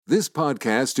This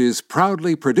podcast is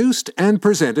proudly produced and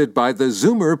presented by the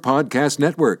Zoomer Podcast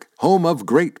Network, home of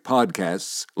great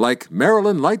podcasts like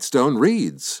Marilyn Lightstone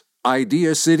Reads,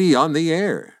 Idea City on the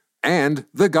Air, and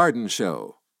The Garden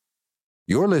Show.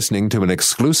 You're listening to an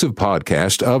exclusive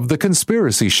podcast of The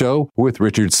Conspiracy Show with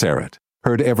Richard Serrett.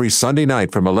 Heard every Sunday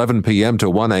night from 11 p.m. to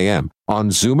 1 a.m. on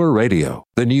Zoomer Radio,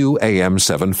 the new AM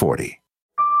 740.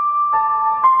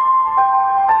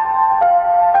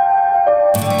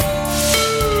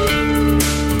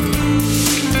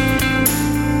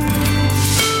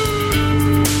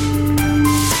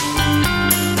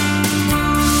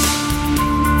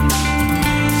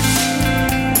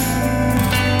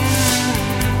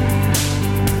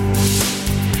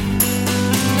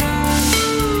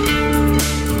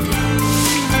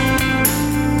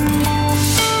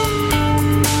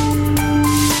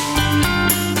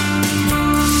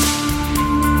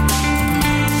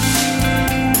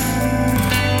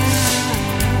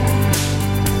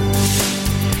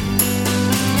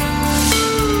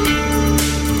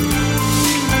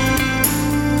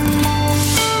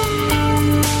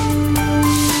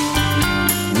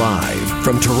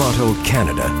 From Toronto,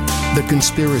 Canada, The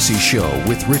Conspiracy Show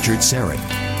with Richard Serrett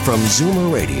from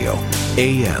Zoomer Radio,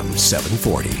 AM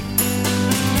 740.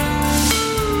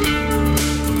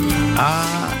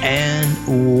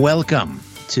 And welcome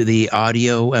to the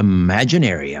Audio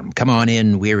Imaginarium. Come on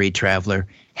in, weary traveler.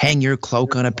 Hang your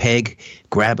cloak on a peg,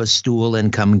 grab a stool,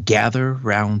 and come gather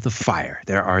round the fire.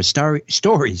 There are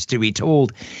stories to be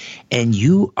told, and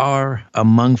you are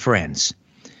among friends.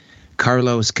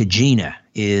 Carlos Cagina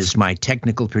is my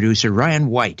technical producer. Ryan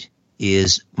White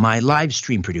is my live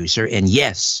stream producer. And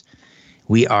yes,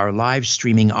 we are live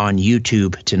streaming on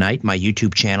YouTube tonight. My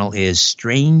YouTube channel is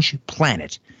Strange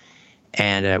Planet.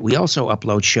 And we also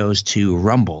upload shows to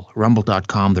Rumble,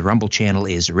 rumble.com. The Rumble channel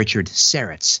is Richard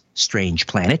Serrett's Strange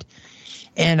Planet.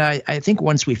 And I think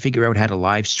once we figure out how to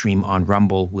live stream on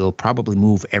Rumble, we'll probably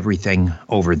move everything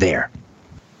over there.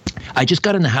 I just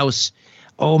got in the house,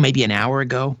 maybe an hour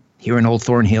ago here in Old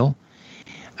Thornhill.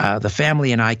 The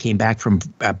family and I came back from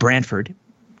Brantford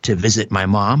to visit my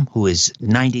mom, who is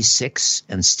 96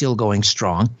 and still going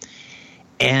strong.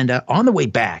 And on the way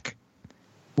back,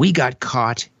 we got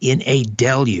caught in a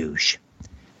deluge.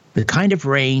 The kind of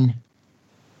rain,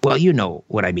 well, you know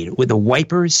what I mean, where the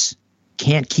wipers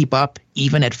can't keep up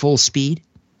even at full speed.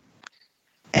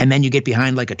 And then you get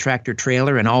behind like a tractor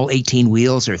trailer and all 18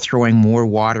 wheels are throwing more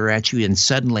water at you. And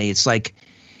suddenly it's like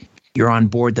you're on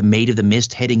board the Maid of the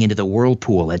Mist heading into the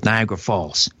whirlpool at Niagara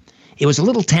Falls. It was a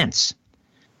little tense.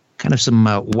 Kind of some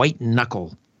white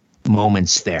knuckle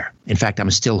moments there. In fact, I'm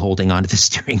still holding on to the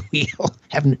steering wheel.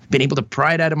 Haven't been able to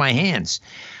pry it out of my hands.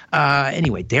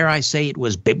 Anyway, dare I say it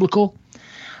was biblical?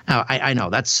 I know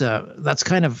that's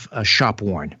kind of a shop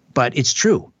worn, but it's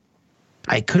true.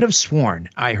 I could have sworn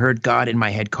I heard God in my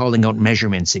head calling out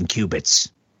measurements in cubits.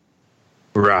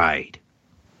 Right.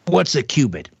 What's a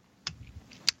cubit?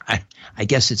 I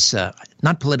guess it's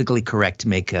not politically correct to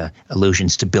make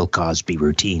allusions to Bill Cosby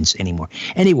routines anymore.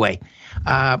 Anyway,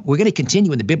 we're going to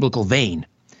continue in the biblical vein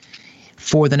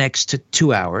for the next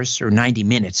 2 hours, or 90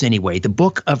 minutes anyway. The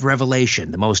book of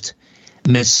Revelation, the most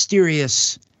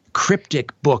mysterious,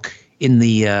 cryptic book in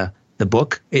the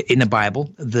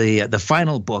Bible, the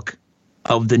final book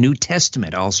of the New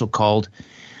Testament, also called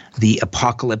the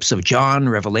Apocalypse of John,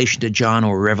 Revelation to John,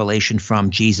 or Revelation from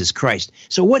Jesus Christ.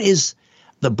 So what is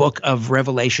the book of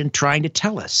Revelation trying to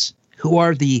tell us? Who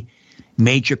are the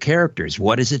major characters?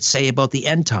 What does it say about the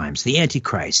end times, the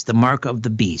Antichrist, the mark of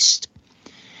the beast?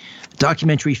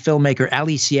 Documentary filmmaker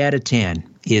Ali Siadatan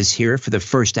is here for the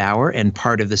first hour and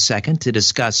part of the second to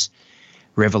discuss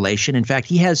Revelation. In fact,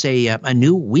 he has a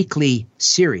new weekly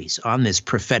series on this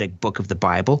prophetic book of the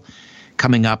Bible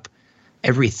coming up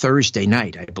every Thursday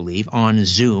night, I believe, on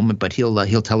Zoom, but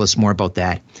he'll tell us more about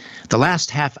that. The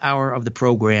last half hour of the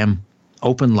program,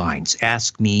 open lines,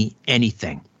 ask me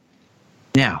anything.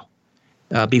 Now,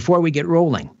 before we get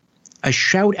rolling, a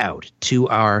shout out to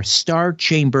our Star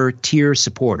Chamber tier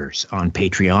supporters on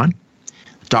Patreon,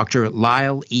 Dr.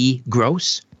 Lyle E.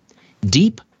 Gross,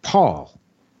 Deep Paul,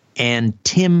 and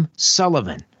Tim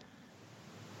Sullivan.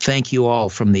 Thank you all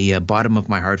from the bottom of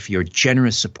my heart for your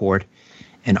generous support.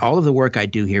 And all of the work I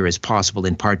do here is possible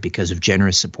in part because of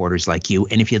generous supporters like you.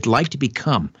 And if you'd like to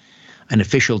become an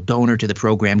official donor to the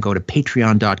program, go to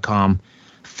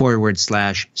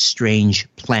patreon.com/Strange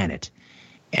Planet.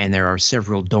 And there are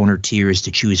several donor tiers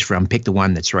to choose from. Pick the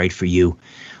one that's right for you,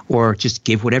 or just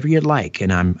give whatever you'd like.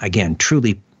 And I'm, again,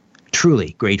 truly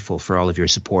grateful for all of your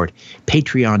support.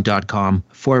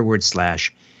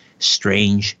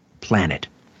 Patreon.com/Strange Planet.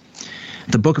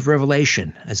 The book of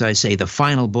Revelation, as I say, the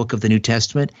final book of the New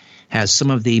Testament, has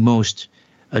some of the most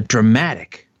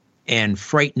dramatic and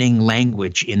frightening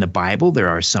language in the Bible. There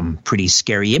are some pretty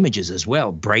scary images as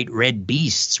well. Bright red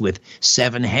beasts with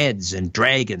 7 heads and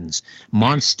dragons,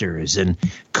 monsters and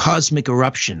cosmic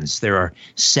eruptions. There are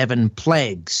 7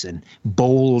 plagues and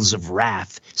bowls of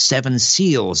wrath, 7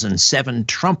 seals and 7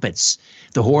 trumpets,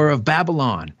 the Whore of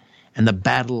Babylon and the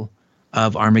Battle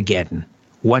of Armageddon.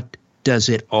 What does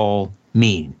it all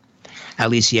mean?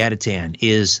 Alicia Adatan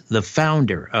is the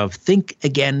founder of Think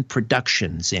Again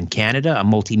Productions in Canada, a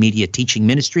multimedia teaching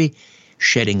ministry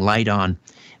shedding light on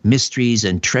mysteries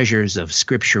and treasures of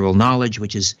scriptural knowledge,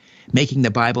 which is making the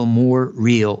Bible more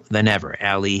real than ever.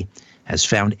 Ali has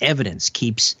found evidence,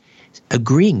 keeps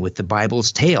agreeing with the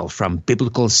Bible's tale, from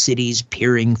biblical cities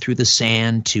peering through the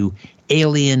sand to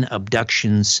alien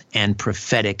abductions and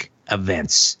prophetic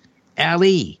events.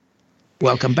 Ali,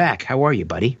 welcome back. How are you,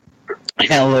 buddy?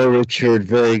 Hello, Richard.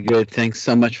 Very good. Thanks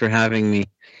so much for having me.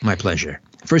 My pleasure.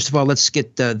 First of all, let's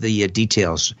get the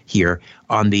details here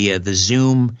on the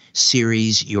Zoom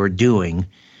series you're doing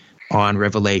on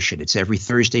Revelation. It's every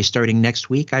Thursday starting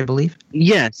next week, I believe?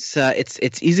 Yes.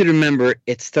 It's easy to remember.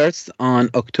 It starts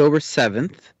on October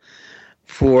 7th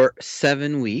for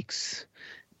 7 weeks,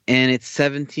 and it's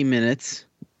 70 minutes,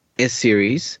 a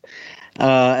series,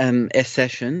 a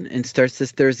session, and starts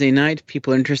this Thursday night.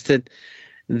 People interested,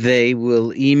 they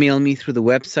will email me through the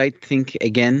website,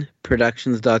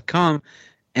 thinkagainproductions.com,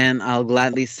 and I'll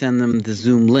gladly send them the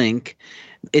Zoom link.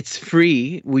 It's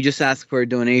free. We just ask for a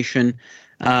donation.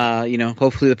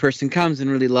 Hopefully the person comes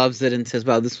and really loves it and says,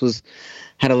 wow, this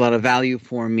had a lot of value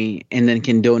for me, and then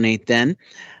can donate then.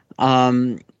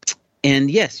 And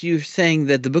yes, you're saying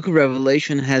that the book of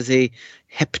Revelation has a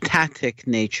heptatic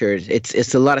nature.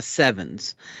 It's a lot of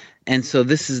 7s. And so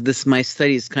my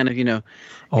study is kind of,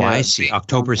 I see.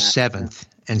 October 7th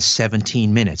and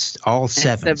 17 minutes, all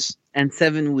 7s. And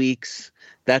 7 weeks.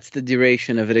 That's the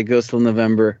duration of it. It goes till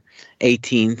November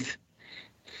 18th.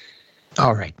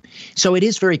 All right. So it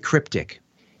is very cryptic.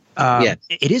 Yes.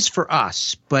 It is for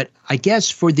us, but I guess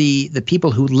for the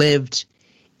people who lived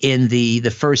in the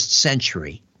first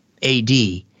century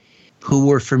A.D., who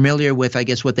were familiar with, I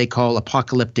guess, what they call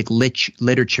apocalyptic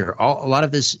literature, a lot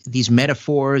of these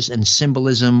metaphors and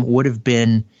symbolism would have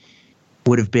been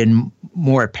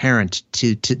more apparent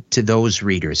to those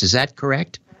readers. Is that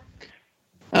correct?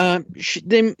 There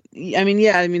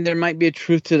might be a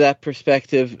truth to that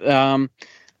perspective.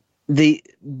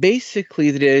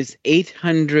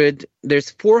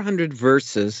 There's 400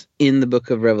 verses in the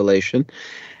book of Revelation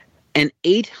and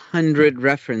 800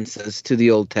 references to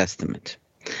the Old Testament.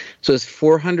 So it's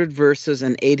 400 verses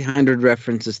and 800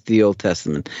 references to the Old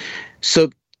Testament. So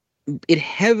it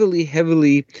heavily,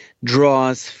 heavily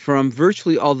draws from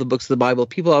virtually all the books of the Bible.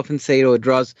 People often say, it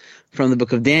draws from the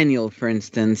book of Daniel, for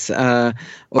instance,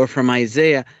 or from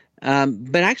Isaiah.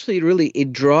 But actually, really,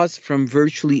 it draws from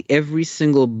virtually every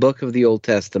single book of the Old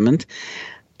Testament.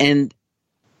 And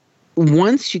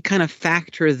once you kind of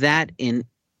factor that in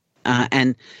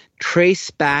and trace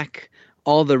back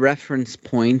all the reference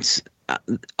points,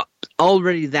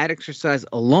 already that exercise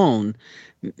alone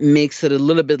makes it a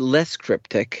little bit less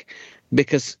cryptic,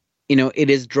 because it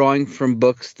is drawing from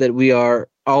books that we are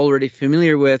already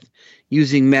familiar with,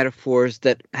 using metaphors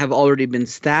that have already been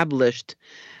established.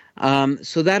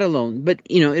 So that alone, but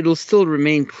it'll still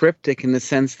remain cryptic in the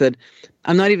sense that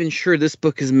I'm not even sure this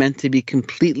book is meant to be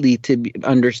completely to be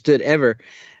understood ever.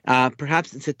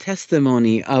 Perhaps it's a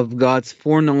testimony of God's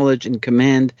foreknowledge and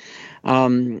command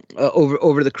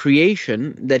over the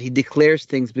creation, that He declares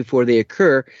things before they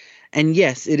occur. And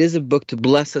yes, it is a book to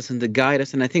bless us and to guide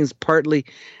us. And I think it's partly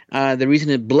the reason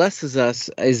it blesses us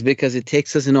is because it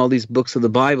takes us in all these books of the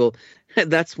Bible.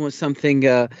 That's something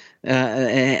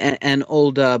an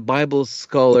old Bible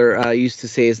scholar used to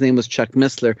say. His name was Chuck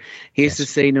Missler. He used to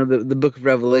say, the book of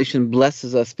Revelation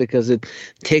blesses us because it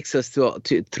takes us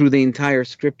through the entire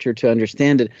Scripture to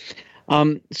understand it.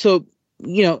 So,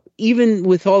 even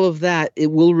with all of that,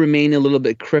 it will remain a little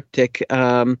bit cryptic.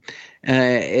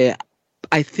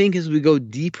 I think as we go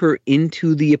deeper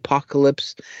into the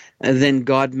apocalypse, then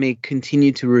God may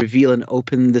continue to reveal and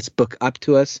open this book up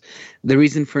to us. The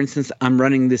reason, for instance, I'm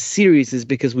running this series is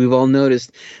because we've all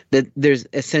noticed that there's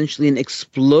essentially an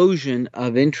explosion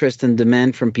of interest and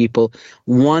demand from people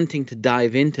wanting to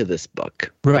dive into this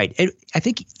book. Right. And I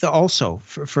think also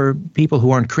for people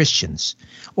who aren't Christians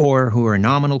or who are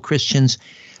nominal Christians,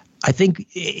 I think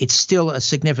it's still a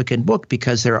significant book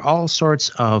because there are all sorts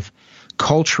of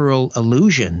cultural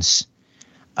allusions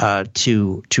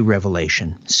to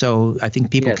Revelation. So I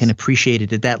think people can appreciate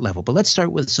it at that level. But let's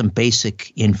start with some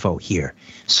basic info here.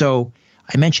 So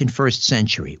I mentioned first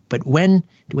century, but when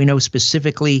do we know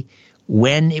specifically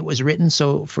when it was written?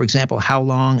 So, for example, how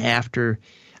long after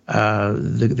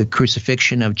the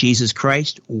crucifixion of Jesus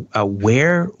Christ?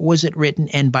 Where was it written,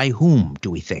 and by whom,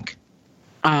 do we think?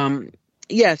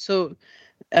 So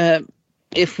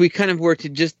if we kind of were to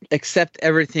just accept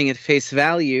everything at face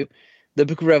value, the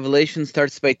book of Revelation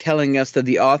starts by telling us that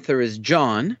the author is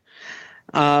John,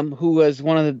 who was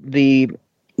one of the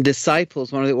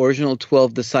disciples, one of the original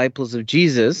 12 disciples of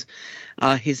Jesus.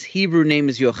 His Hebrew name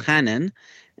is Yochanan,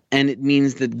 and it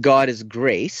means that God is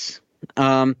grace.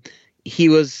 He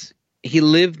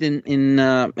lived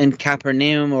in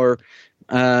Capernaum, or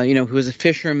he was a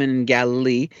fisherman in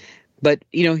Galilee. But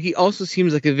he also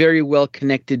seems like a very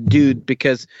well-connected dude,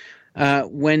 because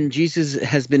when Jesus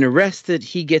has been arrested,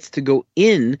 he gets to go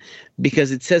in,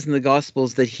 because it says in the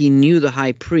Gospels that he knew the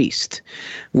high priest.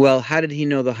 Well, how did he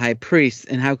know the high priest,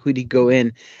 and how could he go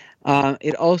in?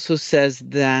 It also says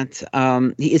that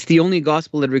it's the only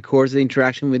Gospel that records the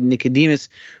interaction with Nicodemus,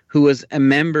 who was a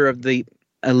member of the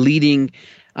leading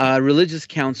religious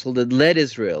council that led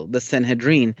Israel, the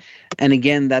Sanhedrin. And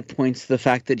again, that points to the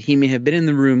fact that he may have been in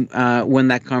the room when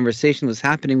that conversation was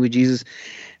happening with Jesus.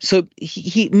 So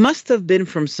he must have been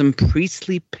from some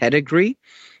priestly pedigree.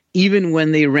 Even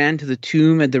when they ran to the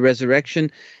tomb at the resurrection,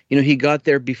 he got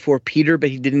there before Peter, but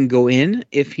he didn't go in.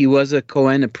 If he was a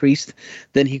Kohen, a priest,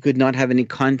 then he could not have any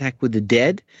contact with the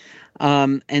dead.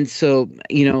 And so,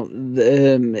 yes,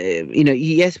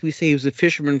 we say he was a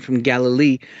fisherman from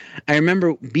Galilee. I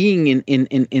remember being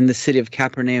in the city of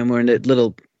Capernaum, or in that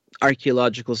little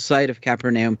archaeological site of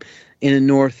Capernaum in the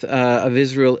north of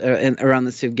Israel, and around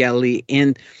the city of Galilee.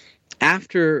 And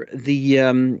after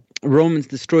the Romans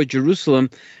destroyed Jerusalem,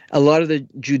 a lot of the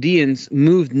Judeans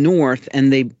moved north,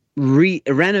 and they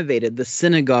renovated the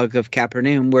synagogue of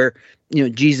Capernaum, where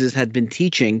Jesus had been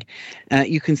teaching.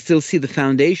 You can still see the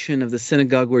foundation of the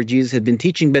synagogue where Jesus had been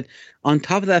teaching, but on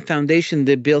top of that foundation,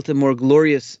 they built a more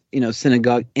glorious,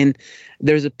 synagogue. And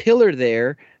there's a pillar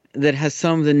there that has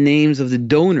some of the names of the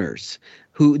donors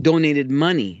who donated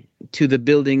money to the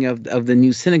building of the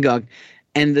new synagogue.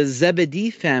 And the Zebedee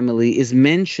family is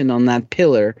mentioned on that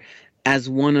pillar as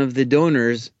one of the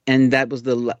donors, and that was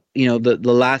the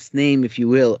last name, if you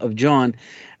will, of John.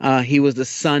 He was the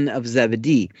son of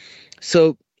Zebedee.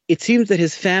 So it seems that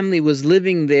his family was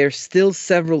living there still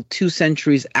 2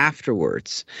 centuries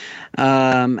afterwards,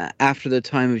 after the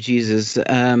time of Jesus.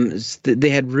 They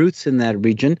had roots in that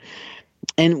region.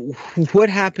 And what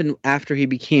happened after he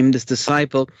became this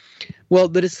disciple? Well,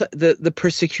 the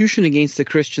persecution against the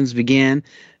Christians began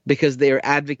because they are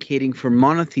advocating for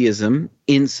monotheism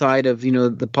inside of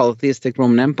the polytheistic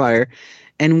Roman Empire,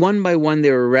 and one by one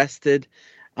they were arrested,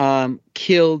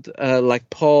 killed. Like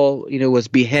Paul, was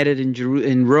beheaded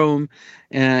in Rome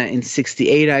in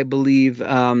 68, I believe.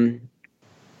 And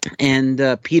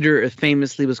Peter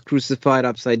famously was crucified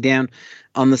upside down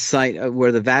on the site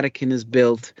where the Vatican is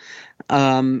built.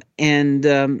 And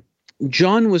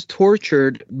John was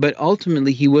tortured, but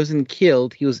ultimately he wasn't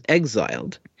killed. He was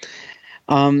exiled.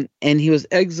 And he was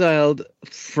exiled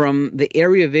from the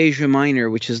area of Asia Minor,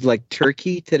 which is like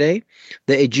Turkey today,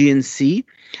 the Aegean Sea.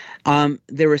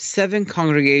 There were 7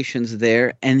 congregations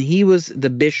there, and he was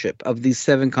the bishop of these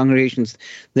 7 congregations.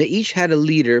 They each had a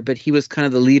leader, but he was kind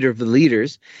of the leader of the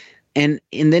leaders. And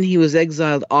then he was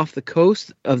exiled off the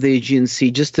coast of the Aegean Sea,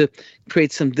 just to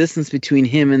create some distance between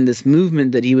him and this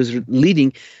movement that he was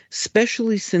leading,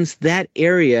 especially since that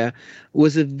area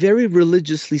was a very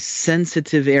religiously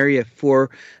sensitive area for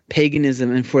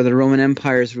paganism and for the Roman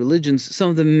Empire's religions. Some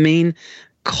of the main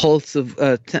cults of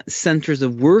centers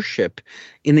of worship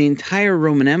in the entire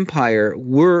Roman Empire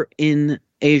were in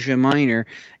Asia Minor,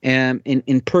 in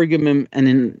Pergamum, and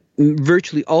in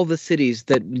virtually all the cities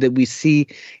that we see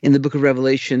in the book of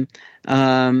Revelation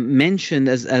mentioned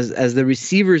as the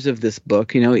receivers of this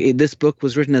book. This book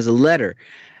was written as a letter.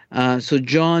 So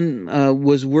John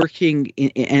was working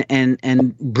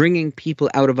and bringing people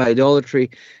out of idolatry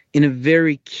in a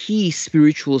very key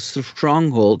spiritual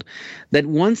stronghold, that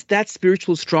once that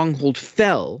spiritual stronghold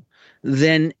fell,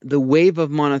 then the wave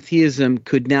of monotheism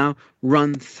could now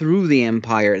run through the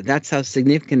empire. That's how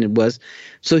significant it was.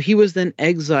 So he was then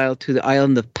exiled to the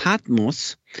island of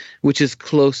Patmos, which is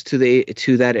close to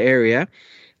that area,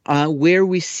 where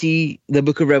we see the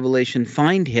book of Revelation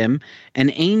find him. An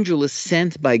angel is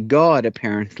sent by God,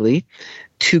 apparently,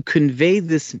 to convey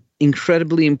this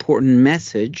incredibly important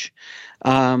message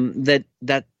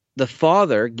that the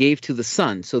Father gave to the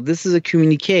Son. So this is a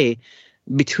communique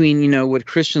between, what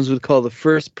Christians would call the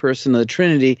first person of the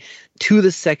Trinity to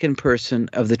the second person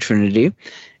of the Trinity.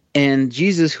 And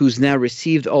Jesus, who's now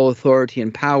received all authority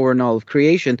and power in all of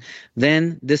creation,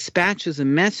 then dispatches a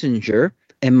messenger,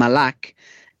 a malak,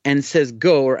 and says,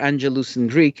 go, or angelus in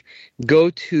Greek,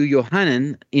 go to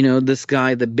Yohanan, this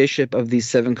guy, the bishop of these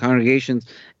 7 congregations,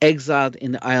 exiled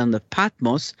in the island of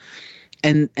Patmos,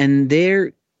 and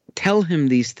there tell him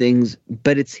these things,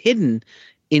 but it's hidden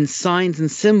in signs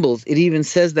and symbols. It even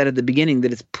says that at the beginning,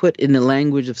 that it's put in the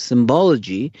language of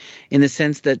symbology, in the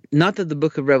sense that not that the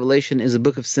book of Revelation is a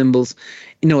book of symbols.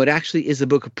 It actually is a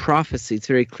book of prophecy. It's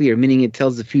very clear, meaning it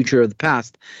tells the future of the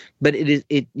past, but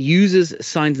it uses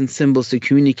signs and symbols to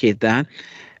communicate that.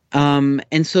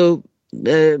 And so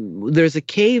there's a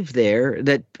cave there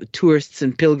that tourists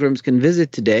and pilgrims can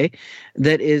visit today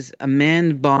that is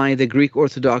manned by the Greek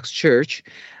Orthodox Church,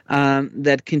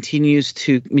 that continues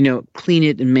to, clean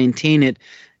it and maintain it.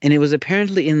 And it was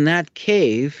apparently in that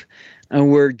cave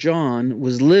where John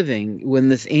was living when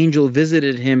this angel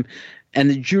visited him. And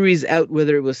the jury's out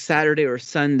whether it was Saturday or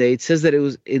Sunday. It says that it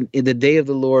was in the day of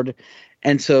the Lord.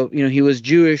 And so, he was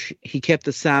Jewish. He kept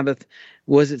the Sabbath.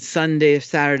 Was it Sunday or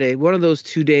Saturday? One of those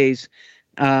 2 days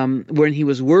when he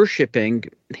was worshiping,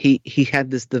 he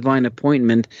had this divine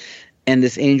appointment, and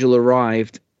this angel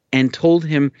arrived and told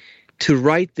him to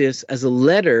write this as a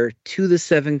letter to the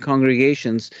 7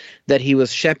 congregations that he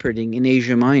was shepherding in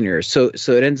Asia Minor. So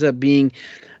it ends up being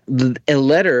a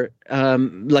letter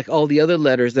like all the other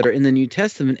letters that are in the New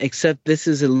Testament, except this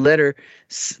is a letter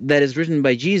that is written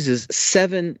by Jesus.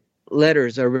 7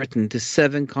 letters are written to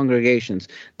 7 congregations.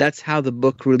 That's how the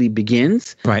book really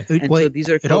begins. Right. And well, so these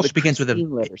are it also begins with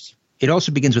letters. It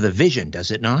also begins with a vision,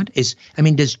 does it not?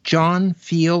 Does John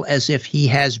feel as if he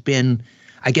has been,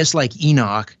 I guess, like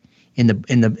Enoch? In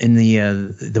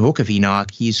the book of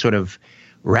Enoch, he's sort of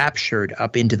raptured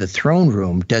up into the throne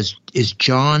room. Is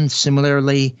John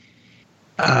similarly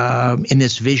in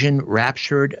this vision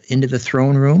raptured into the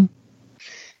throne room?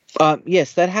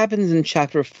 Yes, that happens in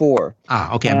chapter 4.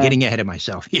 Okay, I'm getting ahead of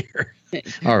myself here.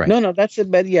 All right. No, that's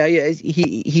it. But yeah,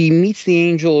 he meets the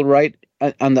angel right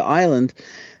on the island,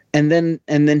 and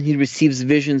then he receives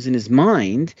visions in his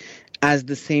mind at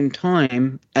the same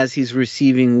time as he's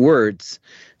receiving words.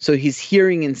 So he's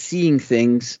hearing and seeing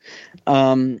things,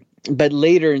 but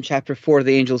later in chapter 4,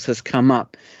 the angel says, "Come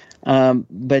up."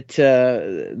 But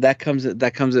that comes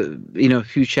a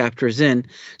few chapters in.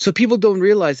 So people don't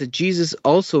realize that Jesus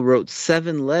also wrote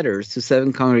 7 letters to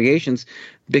 7 congregations,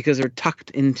 because they're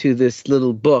tucked into this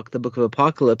little book, the Book of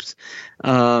Apocalypse.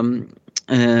 We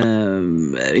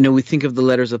think of the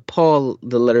letters of Paul,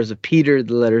 the letters of Peter,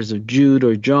 the letters of Jude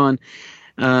or John.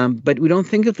 But we don't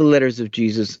think of the letters of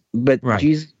Jesus. But right.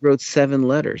 Jesus wrote 7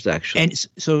 letters, actually. And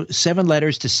so 7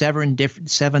 letters to 7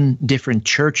 different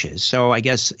churches. So I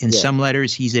guess in some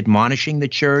letters he's admonishing the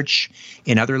church.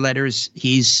 In other letters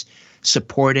he's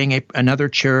supporting another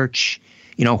church.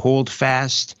 Hold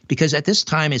fast. Because at this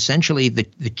time, essentially,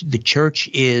 the church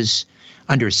is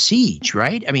under siege,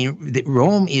 right?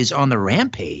 Rome is on the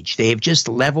rampage. They have just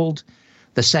leveled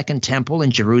the Second Temple in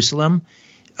Jerusalem.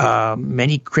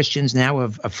 Many Christians now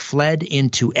have fled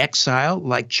into exile,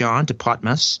 like John, to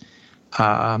Patmos,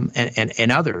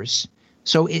 and others.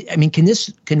 So,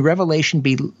 can Revelation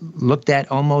be looked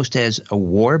at almost as a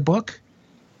war book?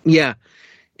 Yeah,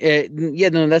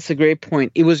 no, that's a great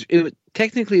point. It was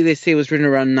technically, they say it was written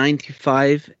around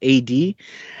 95 A.D.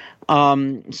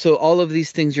 So all of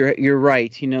these things, you're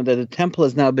right. That the temple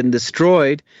has now been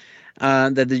destroyed,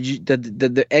 that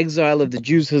the exile of the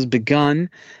Jews has begun.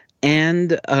 And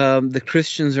the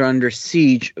Christians are under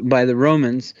siege by the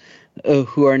Romans,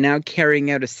 who are now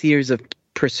carrying out a series of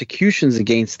persecutions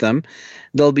against them.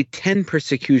 There'll be 10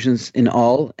 persecutions in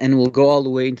all, and will go all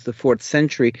the way into the 4th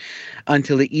century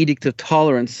until the Edict of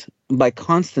Tolerance by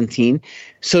Constantine.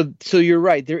 So you're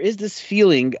right. There is this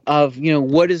feeling of,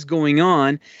 what is going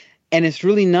on, and it's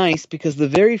really nice because the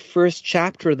very first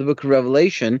chapter of the book of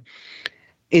Revelation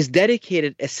is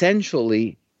dedicated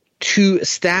essentially to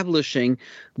establishing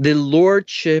the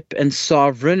lordship and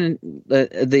sovereign,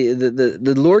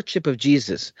 the lordship of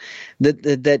Jesus,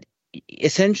 that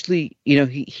essentially,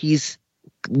 he's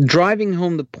driving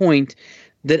home the point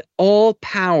that all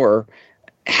power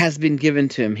has been given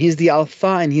to him. He's the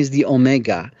Alpha and he's the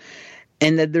Omega,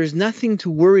 and that there's nothing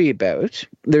to worry about.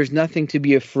 There's nothing to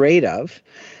be afraid of,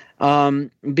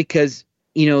 because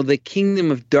the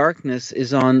kingdom of darkness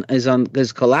is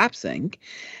collapsing.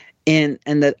 And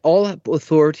that all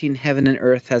authority in heaven and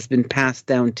earth has been passed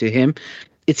down to him.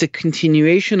 It's a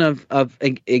continuation of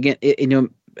again,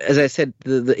 as I said,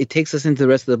 it takes us into the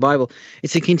rest of the Bible.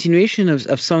 It's a continuation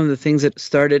of some of the things that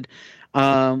started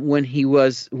when he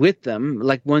was with them.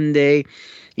 Like one day,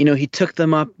 he took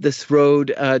them up this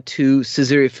road to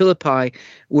Caesarea Philippi,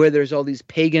 where there's all these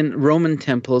pagan Roman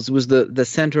temples. It was the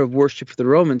center of worship for the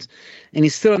Romans. And he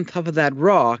stood on top of that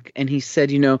rock and he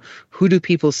said, who do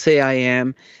people say I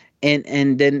am?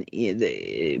 And then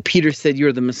Peter said,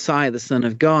 you're the Messiah, the Son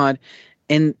of God.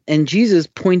 And Jesus,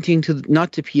 pointing to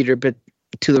not to Peter, but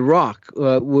to the rock,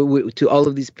 to all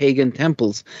of these pagan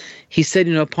temples, he said,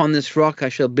 upon this rock I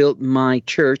shall build my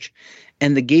church,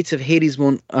 and the gates of Hades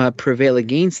won't prevail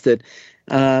against it.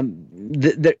 Where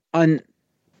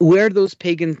those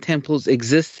pagan temples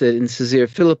existed in Caesarea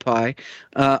Philippi,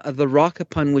 the rock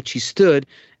upon which he stood,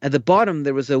 at the bottom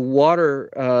there was a water.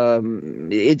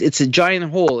 It's a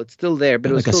giant hole. It's still there,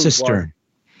 but it was like a cistern.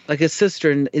 Like a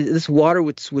cistern. This water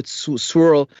would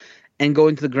swirl and go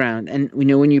into the ground. And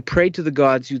when you prayed to the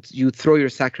gods, you throw your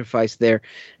sacrifice there.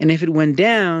 And if it went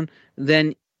down,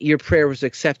 then your prayer was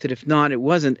accepted. If not, it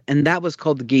wasn't. And that was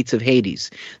called the gates of Hades.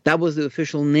 That was the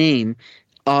official name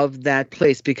of that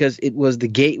place, because it was the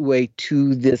gateway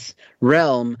to this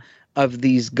realm of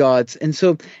these gods. And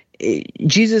so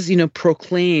Jesus,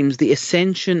 proclaims the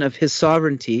ascension of his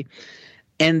sovereignty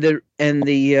and the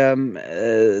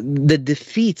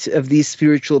defeat of these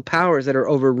spiritual powers that are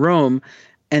over Rome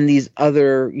and these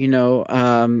other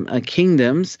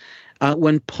kingdoms.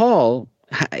 When Paul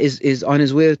is on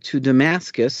his way to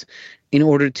Damascus in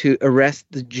order to arrest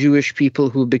the Jewish people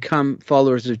who become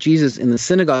followers of Jesus in the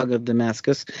synagogue of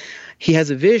Damascus, he has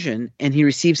a vision and he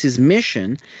receives his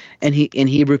mission, and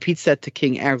he repeats that to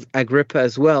King Agrippa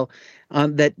as well,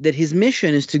 that his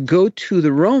mission is to go to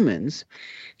the Romans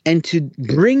and to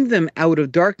bring them out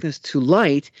of darkness to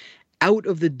light, out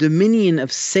of the dominion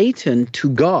of Satan to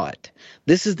God.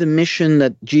 This is the mission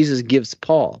that Jesus gives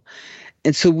Paul.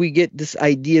 And so we get this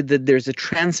idea that there's a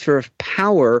transfer of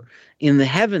power in the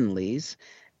heavenlies.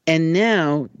 And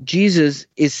now Jesus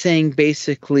is saying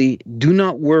basically, do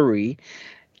not worry.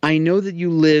 I know that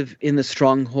you live in the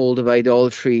stronghold of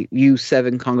idolatry, you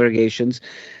 7 congregations,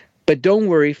 but don't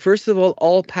worry. First of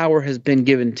all power has been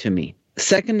given to me.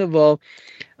 Second of all,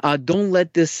 don't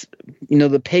let this,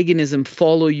 the paganism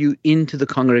follow you into the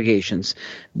congregations.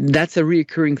 That's a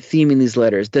reoccurring theme in these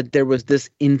letters, that there was this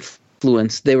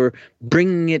influence. They were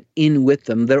bringing it in with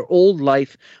them. Their old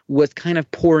life was kind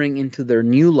of pouring into their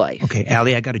new life. Okay,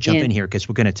 Ali, I got to jump in here because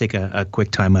we're going to take a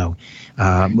quick time out.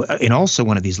 In also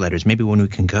one of these letters, maybe when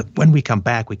we come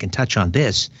back, we can touch on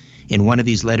this. In one of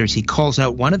these letters, he calls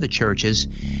out one of the churches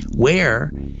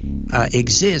where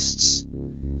exists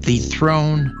the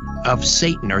throne of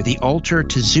Satan, or the altar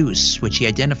to Zeus, which he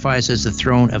identifies as the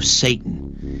throne of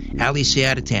Satan. Ali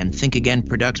Siadatan, Think Again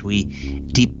Products. We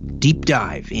deep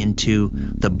dive into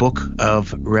the book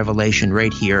of Revelation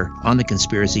right here on The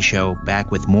Conspiracy Show.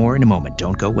 Back with more in a moment.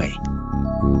 Don't go away.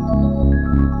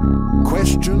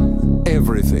 Question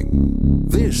everything.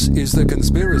 This is The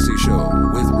Conspiracy Show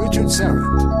with Richard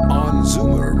Syrett on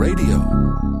Zoomer Radio.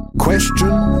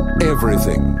 Question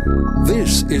everything.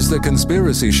 This is The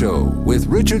Conspiracy Show with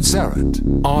Richard Syrett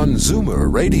on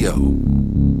Zoomer Radio.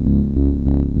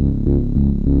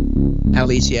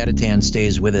 Ali Siadatan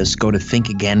stays with us. Go to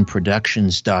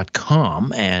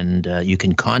thinkagainproductions.com and you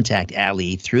can contact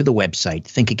Ali through the website,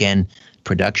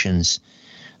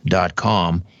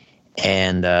 thinkagainproductions.com,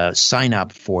 and sign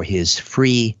up for his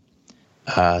free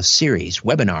series,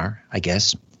 webinar, I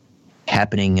guess,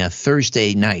 happening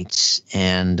Thursday nights.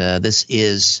 And this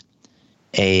is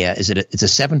it's a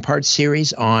 7-part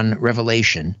series on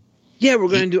Revelation. Yeah, we're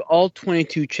going to do all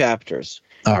 22 chapters.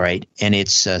 All right. And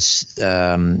it's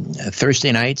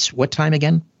Thursday nights. What time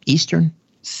again? Eastern?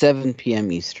 7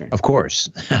 p.m. Eastern. Of course.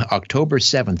 October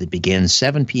 7th it begins,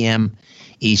 7 p.m.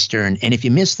 Eastern. And if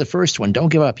you missed the first one, don't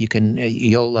give up. You can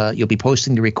you'll be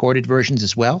posting the recorded versions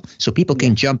as well, so people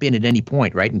can jump in at any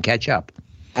point, right, and catch up.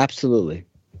 Absolutely.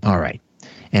 All right.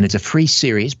 And it's a free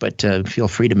series, but feel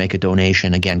free to make a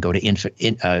donation. Again, go to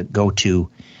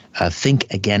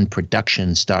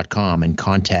thinkagainproductions.com and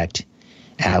contact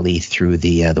Ali through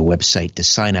the website to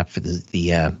sign up for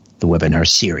the webinar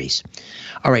series.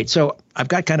 All right, so I've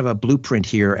got kind of a blueprint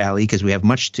here, Ali, because we have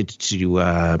much to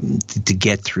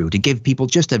get through, to give people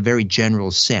just a very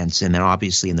general sense, and then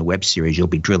obviously in the web series you'll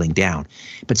be drilling down.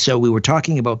 But so we were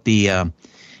talking about the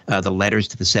letters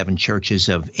to the 7 churches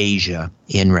of Asia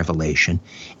in Revelation.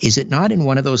 Is it not in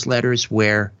one of those letters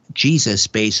where Jesus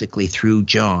basically through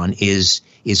John is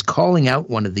calling out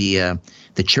one of the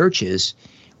churches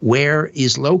where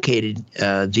is located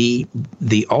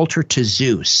the altar to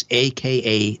Zeus,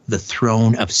 a.k.a. the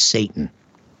throne of Satan?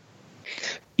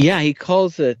 Yeah, he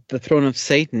calls it the throne of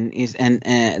Satan,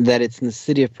 and that it's in the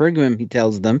city of Pergamum, he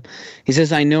tells them. He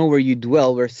says, I know where you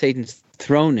dwell, where Satan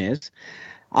throne is.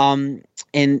 And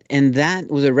that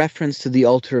was a reference to the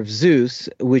altar of Zeus,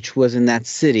 which was in that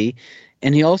city.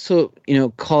 And he also,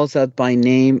 calls out by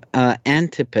name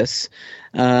Antipas,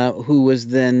 who was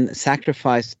then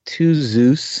sacrificed to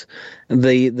Zeus,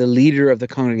 the leader of the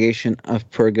congregation of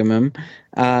Pergamum,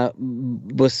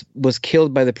 was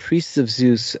killed by the priests of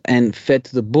Zeus and fed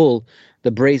to the bull, the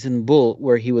brazen bull,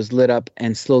 where he was lit up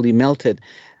and slowly melted.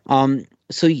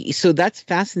 So that's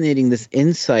fascinating. This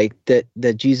insight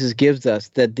that Jesus gives us,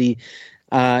 that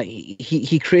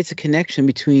he creates a connection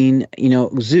between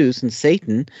Zeus and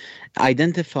Satan,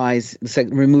 identifies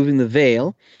removing the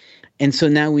veil, and so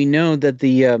now we know that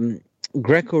the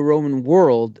Greco-Roman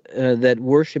world that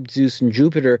worshipped Zeus and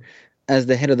Jupiter as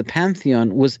the head of the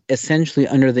pantheon was essentially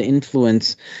under the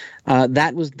influence.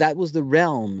 That was the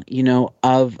realm,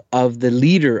 of the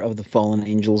leader of the fallen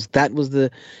angels. That was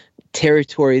the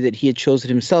territory that he had chosen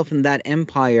himself, and that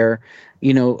empire,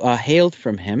 hailed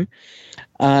from him.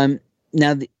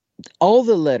 Now, all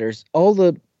the letters, all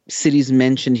the cities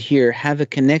mentioned here have a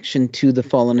connection to the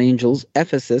fallen angels.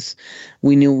 Ephesus,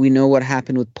 we know what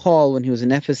happened with Paul when he was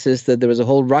in Ephesus, that there was a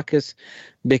whole ruckus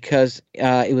because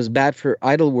it was bad for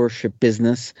idol worship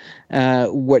business,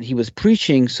 what he was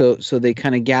preaching, so they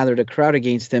kind of gathered a crowd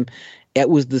against him. It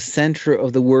was the center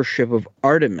of the worship of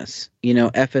Artemis.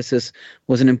 Ephesus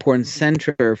was an important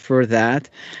center for that.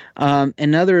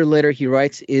 Another letter he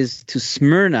writes is to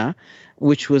Smyrna,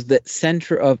 which was the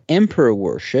center of emperor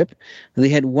worship. They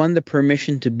had won the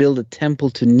permission to build a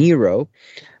temple to Nero.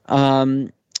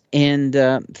 And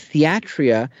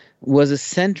Thyatira was a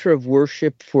center of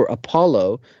worship for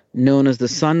Apollo, known as the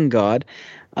sun god.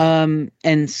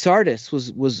 And Sardis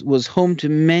was home to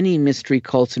many mystery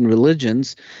cults and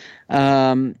religions,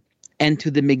 and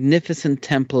to the magnificent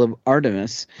temple of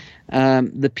Artemis.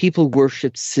 The people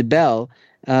worshipped Cybele,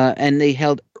 and they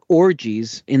held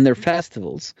orgies in their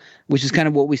festivals, which is kind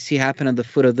of what we see happen at the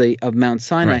foot of Mount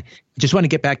Sinai. Right. Just want to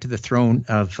get back to the throne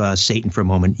of Satan for a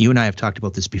moment. You and I have talked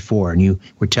about this before, and you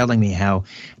were telling me how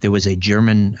there was a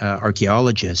German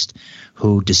archaeologist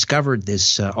who discovered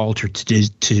this altar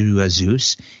to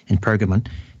Zeus in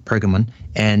Pergamon,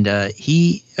 and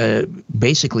he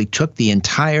basically took the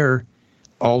entire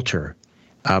altar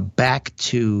back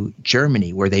to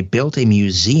Germany, where they built a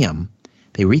museum.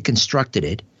 They reconstructed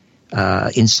it.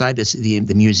 Inside this, the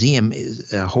museum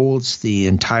holds the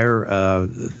entire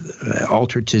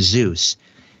altar to Zeus.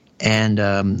 And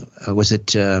was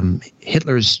it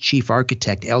Hitler's chief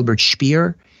architect, Albert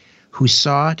Speer, who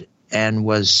saw it and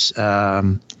was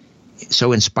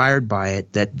so inspired by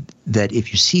it that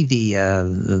if you see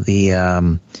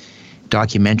the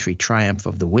documentary Triumph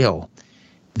of the Will,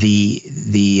 the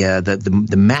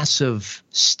massive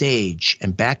stage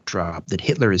and backdrop that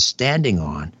Hitler is standing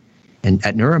on and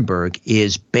at Nuremberg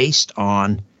is based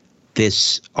on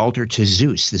this altar to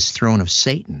Zeus, this throne of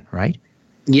Satan, right?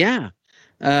 Yeah.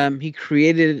 He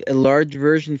created a large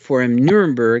version for him,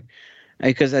 Nuremberg,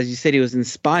 because, as you said, he was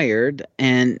inspired,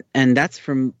 and that's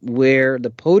from where the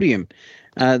podium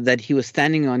that he was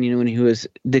standing on, when he was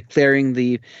declaring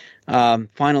the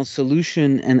final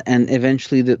solution and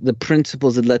eventually the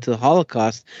principles that led to the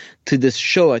Holocaust, to this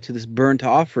Shoah, to this burnt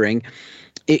offering.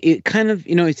 It kind of,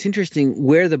 it's interesting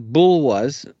where the bull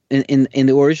was in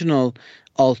the original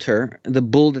altar, the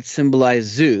bull that symbolized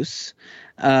Zeus,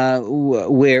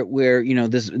 where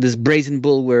this brazen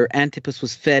bull where Antipas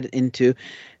was fed into,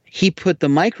 he put the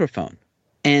microphone,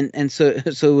 and so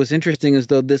it was interesting, as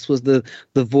though this was the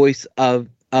voice of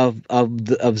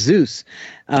Zeus,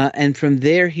 and from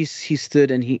there he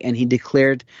stood and he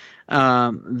declared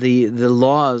the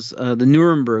laws, the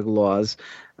Nuremberg laws,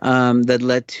 that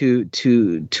led to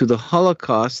the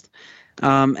Holocaust,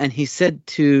 and he said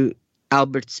to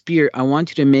Albert Speer, "I want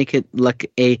you to make it like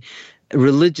a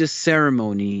religious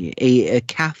ceremony, a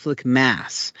Catholic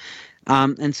mass."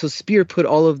 And so Speer put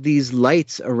all of these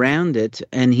lights around it,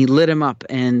 and he lit them up,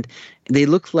 and they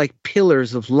looked like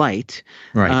pillars of light.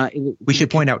 Right. We should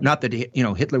point out, not that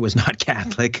Hitler was not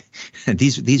Catholic.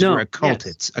 These were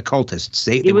occultists. Yes. Occultists.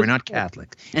 They were not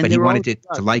Catholic, but he wanted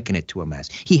to liken it to a mass.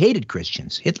 He hated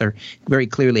Christians. Hitler very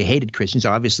clearly hated Christians.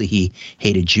 Obviously, he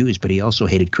hated Jews, but he also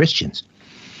hated Christians.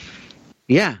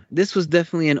 Yeah, this was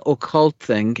definitely an occult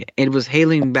thing. It was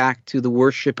hailing back to the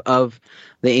worship of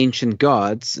the ancient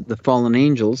gods, the fallen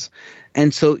angels.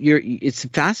 And so it's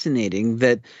fascinating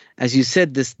that, as you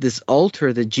said, this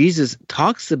altar that Jesus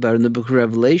talks about in the book of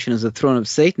Revelation as the throne of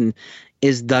Satan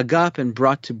is dug up and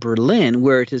brought to Berlin,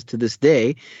 where it is to this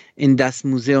day, in Das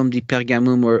Museum die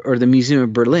Pergamum, or the Museum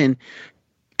of Berlin.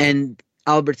 And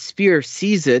Albert Speer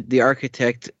sees it, the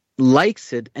architect,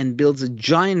 likes it and builds a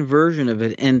giant version of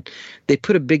it, and they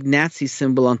put a big Nazi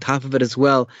symbol on top of it as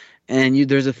well. And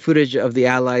there's a footage of the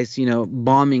Allies,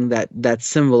 bombing that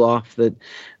symbol off.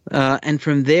 And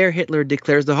from there, Hitler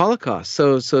declares the Holocaust.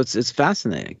 So it's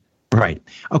fascinating. Right.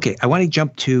 Okay. I want to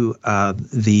jump to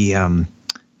the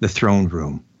throne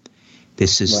room.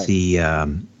 This is right.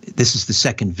 This is the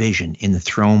second vision in the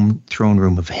throne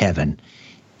room of heaven.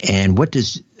 And what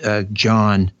does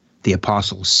John the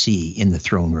Apostle see in the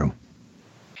throne room?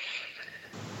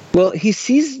 Well, he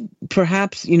sees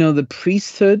perhaps the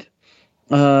priesthood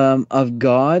of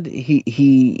God.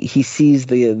 He sees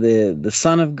the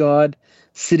Son of God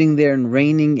sitting there and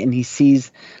reigning, and he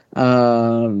sees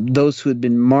those who had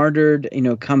been martyred,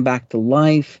 come back to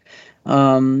life,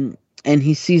 and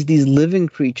he sees these living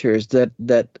creatures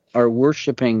that are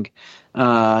worshiping,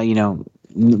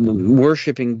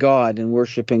 worshiping God and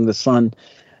worshiping the Son,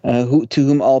 to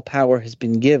whom all power has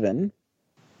been given.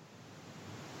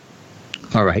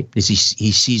 All right. He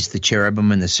sees the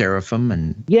cherubim and the seraphim,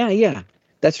 and yeah.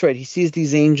 That's right. He sees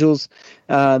these angels,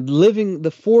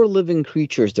 the 4 living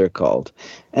creatures, they're called.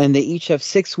 And they each have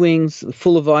 6 wings,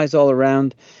 full of eyes all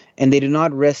around, and they do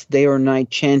not rest day or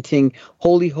night, chanting,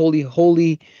 "Holy, holy,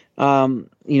 holy,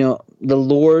 the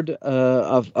Lord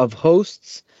of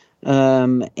hosts."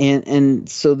 And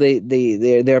so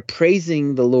they're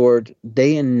praising the Lord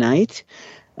day and night.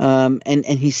 And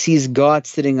he sees God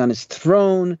sitting on his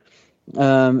throne.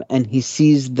 And he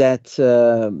sees that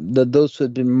those who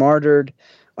have been martyred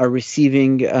are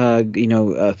receiving,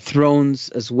 thrones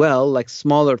as well, like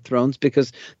smaller thrones,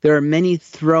 because there are many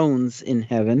thrones in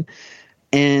heaven.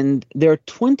 And there are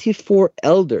 24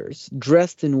 elders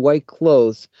dressed in white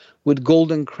clothes with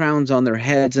golden crowns on their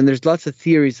heads. And there's lots of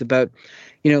theories about,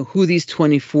 who these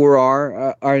 24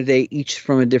 are. Are they each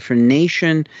from a different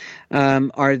nation?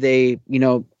 Are they,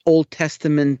 Old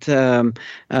Testament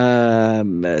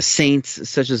saints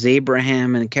such as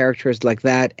Abraham and characters like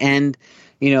that, and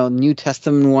New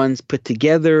Testament ones put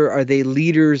together? Are they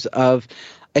leaders of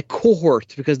a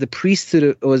cohort, because the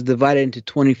priesthood was divided into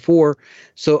 24?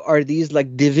 So are these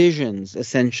like divisions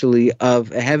essentially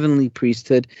of a heavenly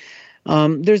priesthood?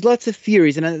 There's lots of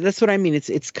theories, and that's what I mean.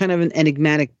 It's kind of an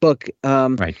enigmatic book.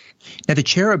 Right. Now the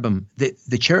cherubim,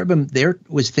 the cherubim,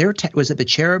 was it the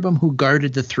cherubim who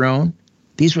guarded the throne?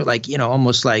 These were like,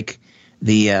 almost like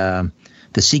the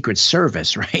Secret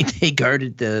Service, right? They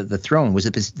guarded the throne. Was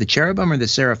it the cherubim or the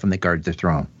seraphim that guarded the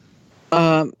throne?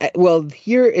 Well,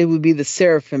 here it would be the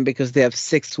seraphim because they have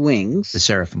 6 wings. The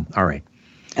seraphim, all right.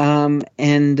 And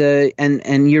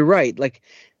you're right. Like,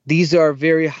 these are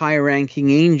very high-ranking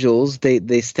angels.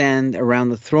 They stand around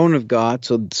the throne of God,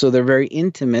 so they're very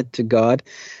intimate to God.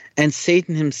 And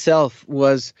Satan himself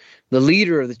was the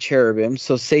leader of the cherubim.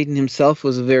 So Satan himself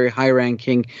was a very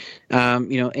high-ranking,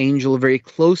 angel, very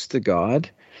close to God.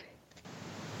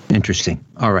 Interesting.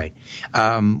 All right.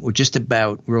 We're just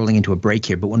about rolling into a break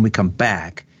here, but when we come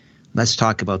back, let's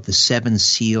talk about the 7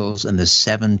 seals and the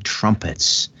 7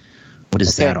 trumpets. What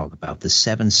is that all about? The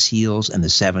 7 seals and the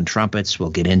 7 trumpets. We'll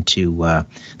get into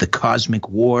the cosmic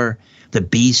war, the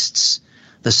beasts,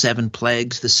 the 7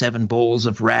 plagues, the 7 bowls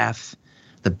of wrath,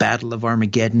 the battle of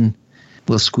Armageddon.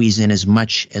 We'll squeeze in as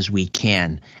much as we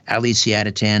can. Ali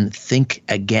Siadatan,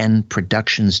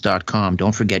 thinkagainproductions.com.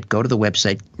 Don't forget, go to the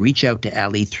website, reach out to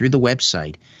Ali through the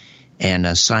website,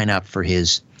 and sign up for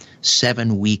his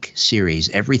 7-week series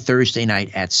every Thursday night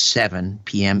at 7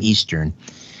 p.m. Eastern,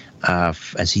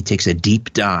 as he takes a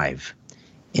deep dive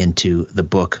into the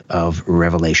book of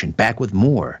Revelation. Back with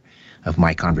more of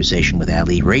my conversation with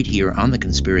Ali right here on The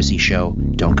Conspiracy Show.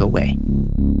 Don't go away.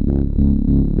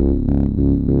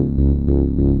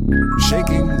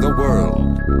 Shaking the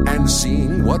world and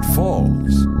seeing what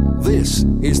falls. This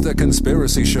is The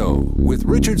Conspiracy Show with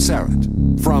Richard Syrett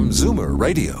from Zoomer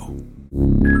Radio.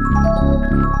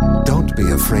 Don't be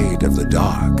afraid of the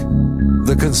dark.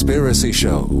 The Conspiracy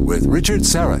Show with Richard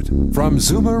Syrett from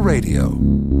Zoomer Radio.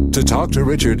 To talk to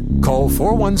Richard, call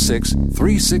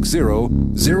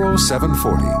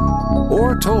 416-360-0740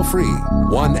 or toll free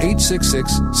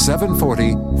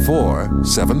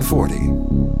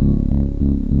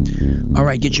 1-866-740-4740. All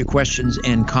right, get your questions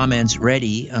and comments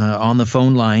ready on the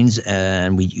phone lines,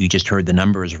 and you just heard the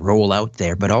numbers roll out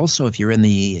there. But also, if you're in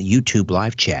the YouTube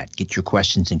live chat, get your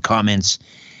questions and comments.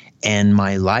 And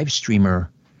my live stream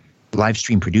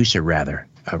producer,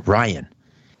 Ryan,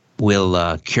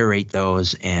 will curate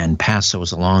those and pass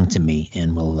those along to me,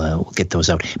 and we'll get those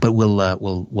out. But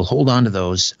we'll hold on to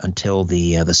those until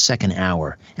the second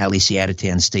hour. Ali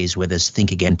Siadatan stays with us.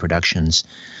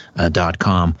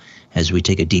 thinkagainproductions.com. as we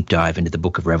take a deep dive into the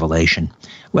book of Revelation.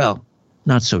 Well,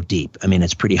 not so deep. I mean,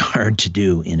 it's pretty hard to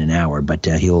do in an hour, but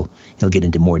he'll get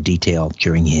into more detail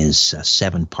during his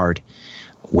 7-part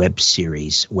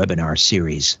webinar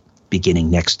series beginning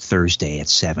next Thursday at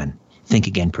 7.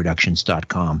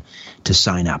 ThinkAgainProductions.com to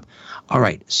sign up. All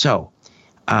right, so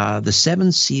the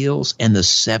 7 seals and the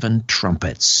 7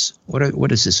 trumpets.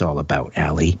 What is this all about,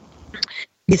 Ali?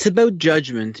 It's about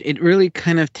judgment. It really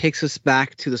kind of takes us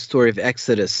back to the story of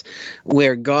Exodus,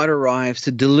 where God arrives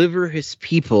to deliver his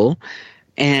people.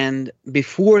 And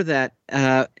before that,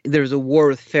 there's a war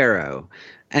with Pharaoh.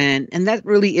 And that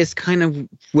really is kind of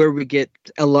where we get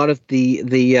a lot of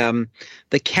the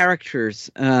characters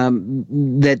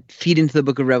that feed into the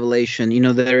book of Revelation. You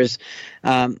know, there's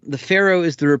the Pharaoh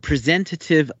is the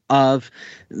representative of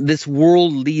this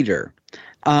world leader.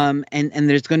 And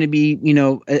there's going to be,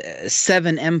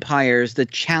 7 empires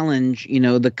that challenge,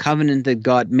 the covenant that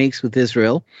God makes with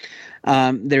Israel.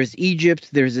 There's Egypt,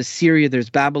 there's Assyria, there's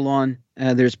Babylon,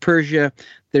 there's Persia,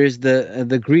 there's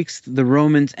the Greeks, the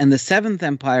Romans, and the 7th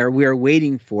empire. We are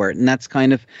waiting for it, and that's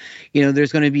kind of,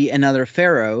 there's going to be another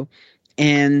Pharaoh.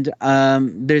 And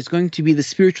there's going to be the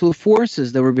spiritual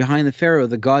forces that were behind the Pharaoh,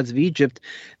 the gods of Egypt.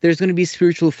 There's going to be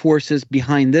spiritual forces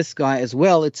behind this guy as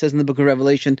well. It says in the book of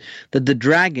Revelation that the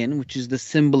dragon, which is the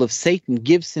symbol of Satan,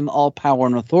 gives him all power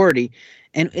and authority.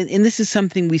 And this is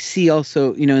something we see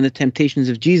also, in the temptations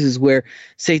of Jesus, where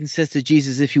Satan says to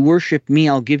Jesus, if you worship me,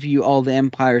 I'll give you all the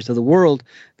empires of the world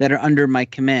that are under my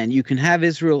command. You can have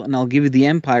Israel and I'll give you the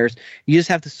empires. You just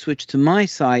have to switch to my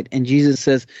side. And Jesus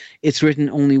says, it's written,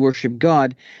 only worship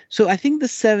God. So I think the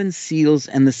 7 seals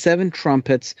and the 7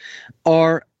 trumpets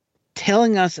are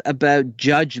telling us about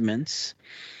judgments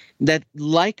that,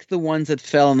 like the ones that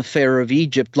fell on the Pharaoh of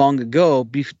Egypt long ago,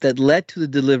 that led to the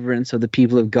deliverance of the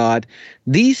people of God,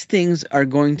 these things are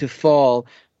going to fall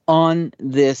on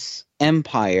this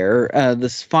empire,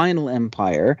 this final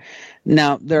empire.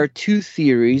 Now, there are 2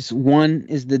 theories. One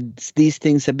is that these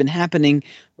things have been happening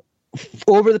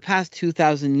over the past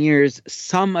 2,000 years.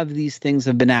 Some of these things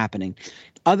have been happening.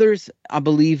 Others, I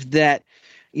believe that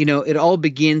it all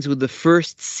begins with the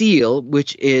first seal,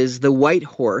 which is the white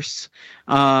horse,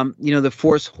 the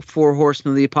 4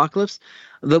 horsemen of the apocalypse.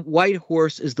 The white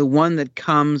horse is the one that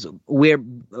comes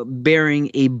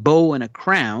bearing a bow and a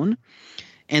crown.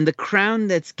 And the crown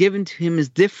that's given to him is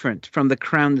different from the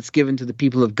crown that's given to the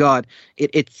people of God. You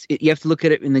have to look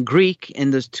at it in the Greek,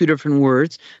 and there's 2 different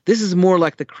words. This is more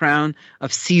like the crown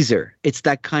of Caesar. It's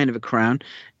that kind of a crown.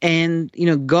 And,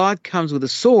 God comes with a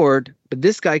sword, but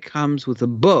this guy comes with a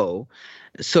bow.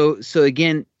 So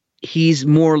again, he's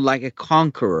more like a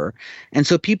conqueror. And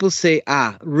so people say,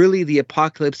 really the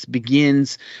apocalypse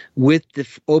begins with the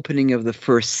opening of the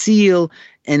first seal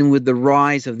and with the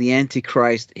rise of the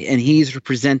Antichrist. And he's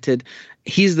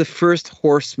the first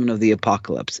horseman of the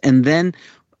apocalypse. And then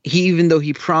even though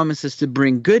he promises to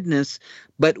bring goodness,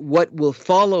 but what will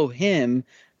follow him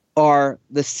are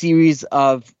the series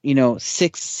of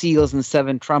 6 seals and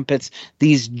 7 trumpets.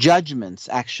 These judgments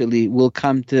actually will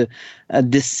come to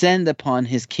descend upon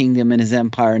his kingdom and his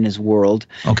empire and his world.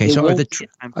 Okay, so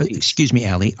excuse me,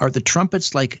 Ali, are the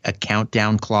trumpets like a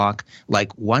countdown clock?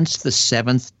 Like once the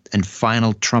 7th and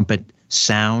final trumpet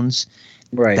sounds,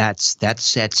 right, that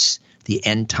sets the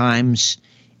end times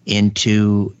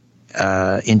into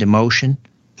motion?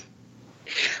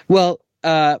 Well,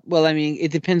 I mean,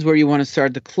 it depends where you want to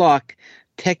start the clock.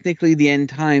 Technically, the end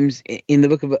times in the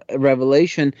book of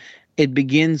Revelation, it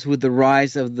begins with the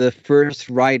rise of the first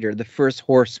rider, the first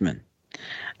horseman,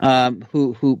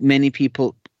 who many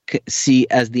people see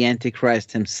as the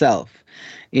Antichrist himself.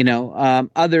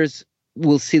 Others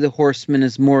will see the horseman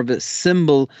as more of a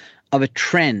symbol of a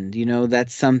trend.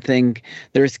 That's something.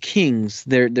 There's kings,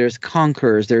 there's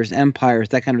conquerors, there's empires,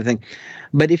 that kind of thing.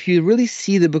 But if you really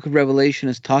see the book of Revelation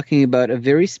as talking about a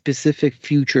very specific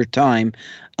future time,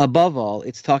 above all,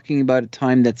 it's talking about a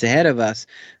time that's ahead of us,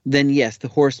 then yes, the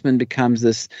horseman becomes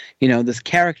this, this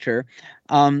character.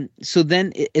 So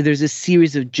then there's a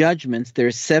series of judgments.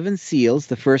 There's 7 seals.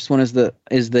 The first one is the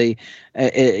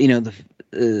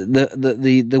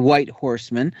white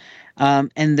horseman.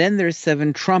 And then there's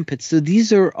 7 trumpets. So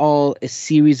these are all a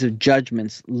series of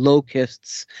judgments,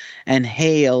 locusts and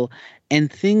hail, and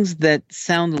things that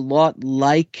sound a lot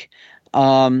like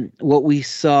what we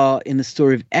saw in the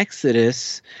story of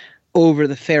Exodus over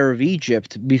the Pharaoh of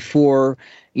Egypt before,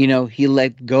 he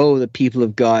let go the people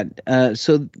of God.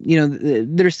 So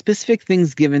there are specific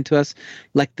things given to us,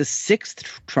 like the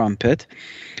 6th trumpet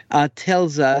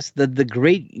tells us that the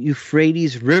great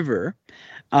Euphrates River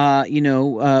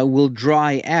will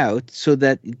dry out so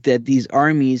that these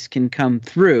armies can come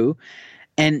through.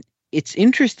 And it's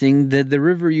interesting that the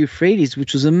river Euphrates,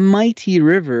 which was a mighty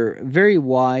river, very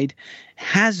wide,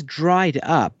 has dried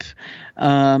up.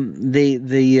 The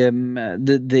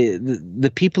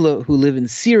people who live in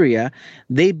Syria,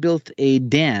 they built a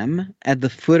dam at the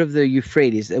foot of the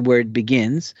Euphrates where it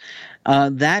begins.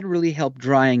 That really helped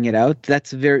drying it out.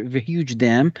 That's a very, very huge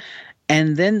dam.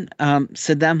 And then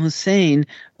Saddam Hussein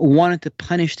wanted to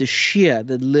punish the Shia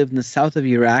that lived in the south of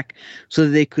Iraq so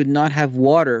that they could not have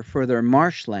water for their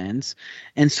marshlands.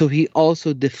 And so he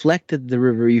also deflected the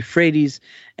river Euphrates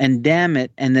and dammed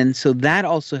it. And then so that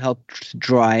also helped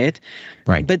dry it.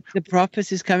 Right. But the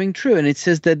prophecy is coming true. And it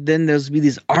says that then there'll be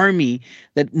this army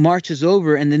that marches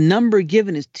over. And the number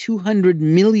given is 200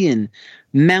 million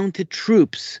mounted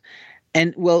troops.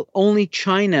 And, well, only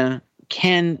China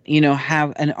can,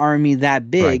 have an army that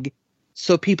big. Right.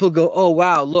 So people go, oh,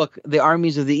 wow, look, the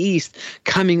armies of the East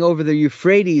coming over the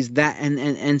Euphrates,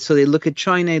 and so they look at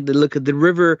China, they look at the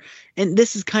river, and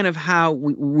this is kind of how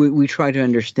we try to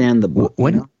understand the book.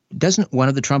 Doesn't one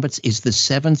of the trumpets, is the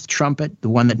seventh trumpet the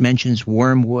one that mentions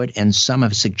wormwood, and some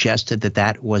have suggested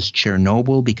that was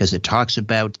Chernobyl because it talks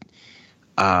about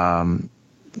the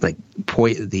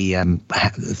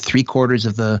 3/4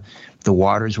 of the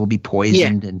waters will be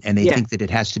poisoned, and they think that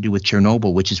it has to do with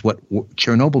Chernobyl, which is what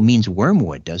Chernobyl means,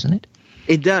 wormwood, doesn't it?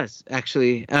 It does,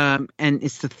 actually, and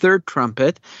it's the third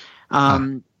trumpet,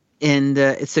 and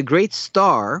it's a great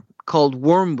star called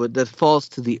wormwood that falls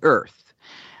to the earth.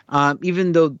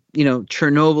 Even though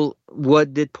Chernobyl,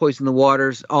 what did poison the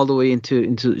waters all the way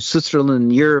into Switzerland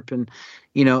and Europe, and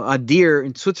a deer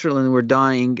in Switzerland were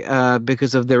dying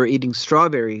because they were eating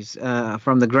strawberries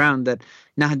from the ground that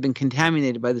now had been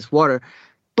contaminated by this water.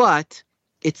 But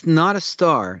it's not a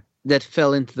star that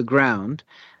fell into the ground.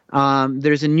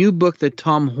 There's a new book that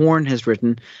Tom Horn has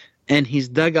written, and he's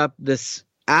dug up this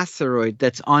asteroid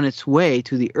that's on its way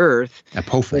to the Earth.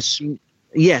 Apophis.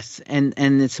 Yes, and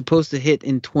it's supposed to hit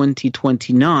in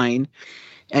 2029,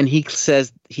 and he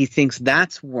says he thinks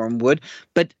that's wormwood,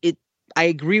 but I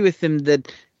agree with him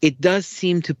that it does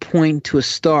seem to point to a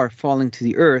star falling to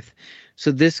the Earth,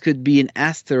 so this could be an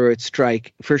asteroid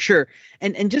strike for sure.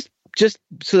 And just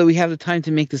so that we have the time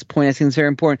to make this point, I think it's very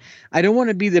important. I don't want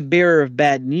to be the bearer of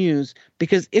bad news,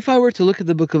 because if I were to look at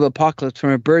the book of Apocalypse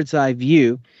from a bird's eye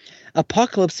view,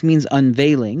 Apocalypse means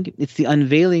unveiling. It's the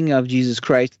unveiling of Jesus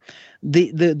Christ.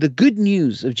 The good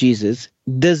news of Jesus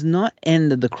does not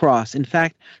end at the cross. In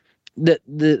fact,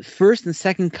 the first and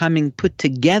second coming put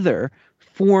together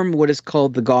form what is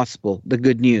called the gospel, the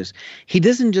good news. He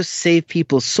doesn't just save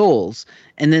people's souls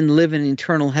and then live in an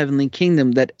eternal heavenly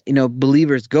kingdom that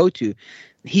believers go to.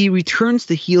 He returns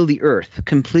to heal the earth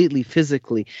completely,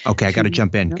 physically. Okay, I got to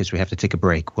jump in because we have to take a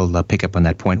break. We'll pick up on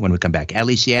that point when we come back.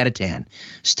 Ali Siadatan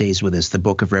stays with us, the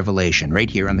Book of Revelation, right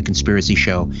here on The Conspiracy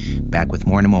Show. Back with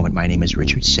more in a moment. My name is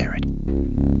Richard Serrett.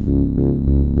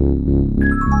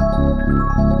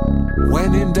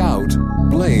 When in doubt,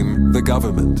 blame the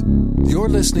government. You're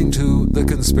listening to The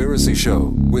Conspiracy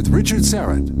Show with Richard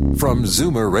Serrett from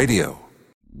Zoomer Radio.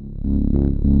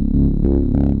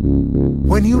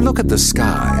 When you look at the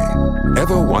sky,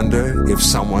 ever wonder if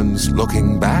someone's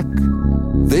looking back?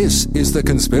 This is The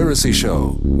Conspiracy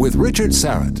Show with Richard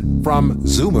Serrett from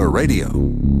Zoomer Radio.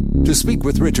 To speak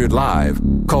with Richard live,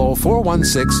 call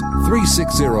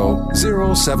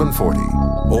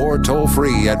 416-360-0740 or toll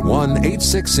free at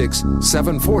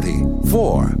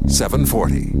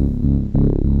 1-866-740-4740.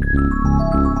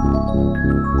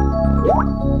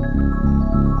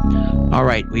 All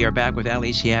right, we are back with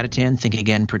Ali Siadatan,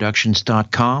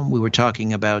 ThinkAgainProductions.com. We were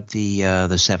talking about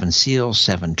the seven seals,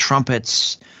 seven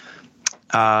trumpets.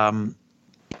 Let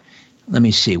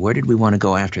me see, where did we want to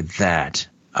go after that?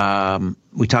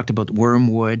 We talked about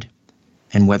wormwood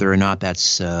and whether or not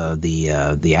that's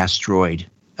the asteroid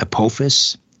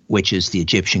Apophis, which is the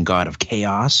Egyptian god of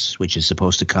chaos, which is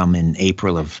supposed to come in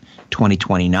April of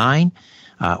 2029.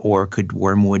 Or could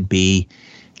wormwood be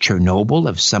Chernobyl,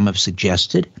 as some have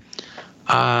suggested?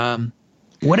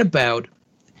 What about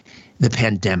the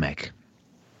pandemic?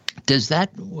 Does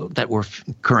that we're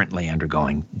currently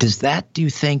undergoing, does that, do you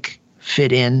think,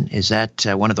 fit in? Is that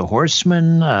one of the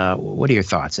horsemen? What are your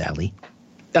thoughts, Ali?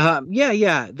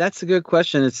 Yeah, that's a good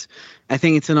question. I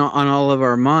think it's on all of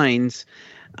our minds.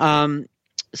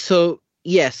 So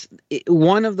yes,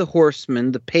 one of the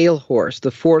horsemen, the pale horse,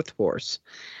 the fourth horse,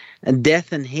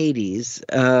 death and Hades.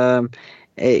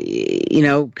 Is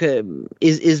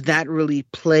that really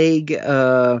plague?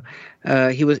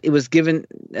 It was given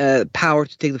power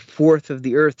to take the fourth of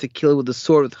the earth, to kill with the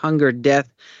sword, with hunger, death,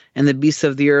 and the beasts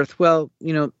of the earth. Well,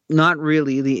 not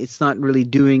really. It's not really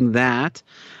doing that.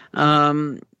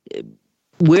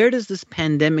 where does this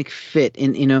pandemic fit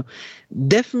in?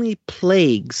 Definitely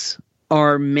plagues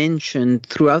are mentioned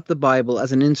throughout the Bible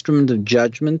as an instrument of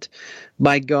judgment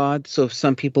by God. So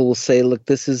some people will say, look,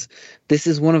 this is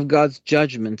one of God's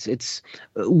judgments.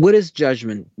 What is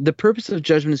judgment? The purpose of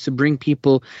judgment is to bring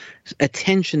people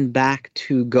attention back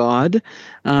to God,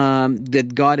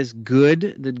 that God is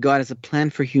good, that God has a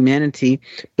plan for humanity,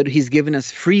 but he's given us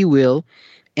free will.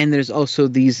 And there's also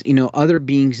these, other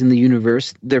beings in the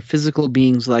universe. They're physical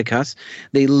beings like us.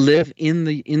 They live in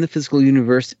the physical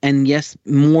universe. And yes,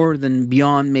 more than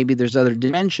beyond, maybe there's other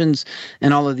dimensions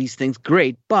and all of these things.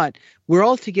 Great. But we're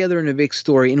all together in a big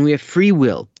story, and we have free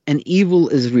will, and evil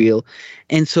is real.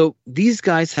 And so these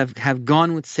guys have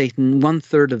gone with Satan.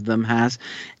 1/3 of them has.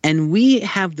 And we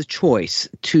have the choice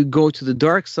to go to the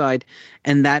dark side,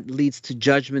 and that leads to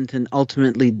judgment and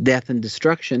ultimately death and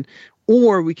destruction.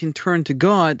 Or we can turn to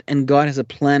God, and God has a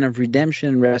plan of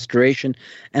redemption, restoration,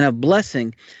 and of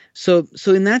blessing. So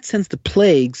in that sense, the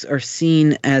plagues are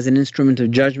seen as an instrument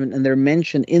of judgment, and they're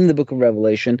mentioned in the book of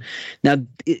Revelation. Now,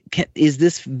 is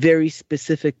this very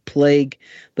specific plague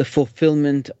the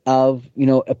fulfillment of,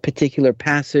 a particular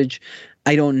passage?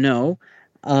 I don't know.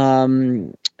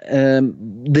 The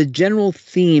general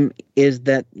theme is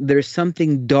that there's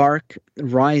something dark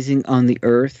rising on the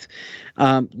earth.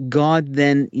 God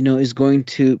then, is going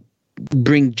to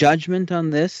bring judgment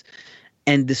on this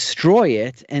and destroy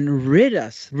it and rid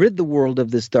the world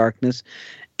of this darkness,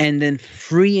 and then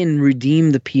free and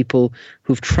redeem the people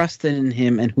who've trusted in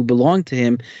him and who belong to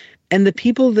him. And the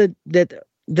people that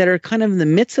are kind of in the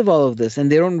midst of all of this,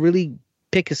 and they don't really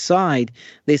pick a side,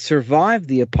 they survive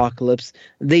the apocalypse,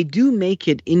 they do make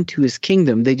it into his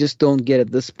kingdom. They just don't get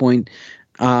at this point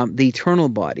the eternal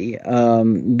body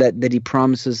that he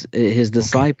promises his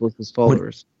disciples, his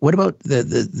followers. What about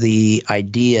the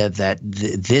idea that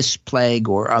this plague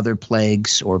or other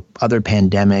plagues or other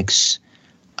pandemics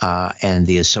and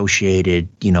the associated,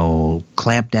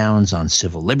 clampdowns on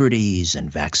civil liberties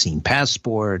and vaccine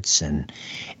passports and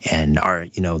our,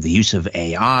 the use of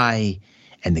AI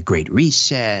and the Great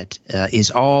Reset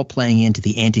is all playing into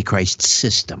the Antichrist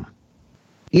system?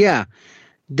 Yeah,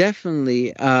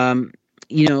 definitely. The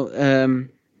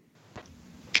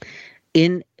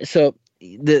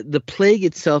plague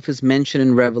itself is mentioned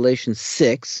in Revelation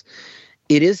 6.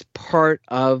 It is part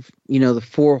of, the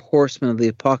 4 horsemen of the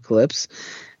apocalypse,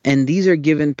 and these are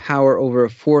given power over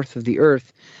 1/4 of the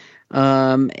earth.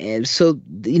 And so,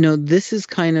 this is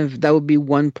that would be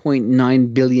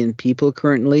 1.9 billion people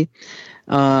currently.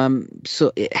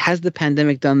 So has the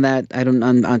pandemic done that?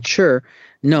 I'm not sure.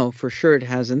 No, for sure it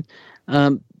hasn't.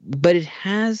 But it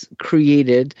has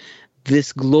created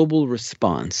this global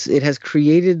response. It has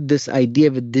created this idea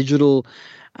of a digital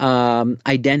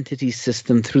identity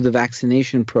system through the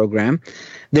vaccination program.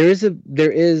 There is a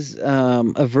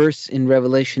verse in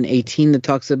Revelation 18 that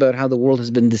talks about how the world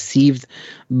has been deceived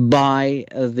by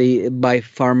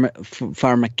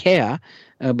pharmakeia,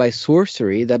 by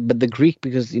sorcery. But the Greek,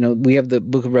 because we have the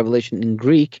book of Revelation in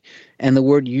Greek, and the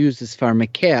word used is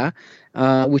pharmakeia,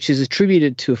 which is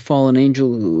attributed to a fallen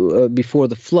angel who, before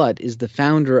the flood, is the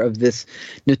founder of this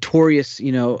notorious,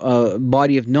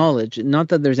 body of knowledge. Not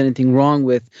that there's anything wrong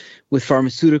with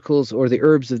pharmaceuticals or the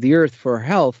herbs of the earth for our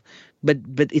health, but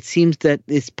it seems that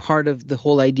it's part of the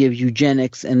whole idea of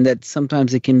eugenics, and that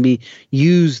sometimes it can be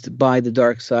used by the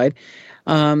dark side.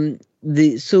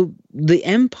 The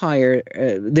empire,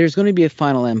 there's going to be a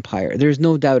final empire. There's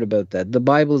no doubt about that. The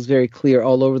Bible is very clear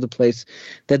all over the place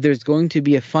that there's going to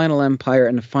be a final empire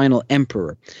and a final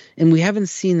emperor. And we haven't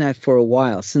seen that for a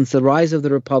while. Since the rise of the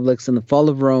republics and the fall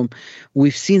of Rome,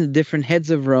 we've seen the different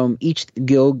heads of Rome each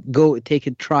go take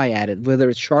a try at it, whether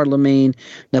it's Charlemagne,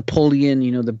 Napoleon,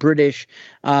 the British,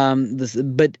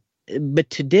 But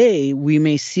today we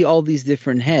may see all these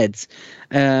different heads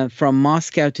from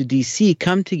Moscow to DC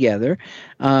come together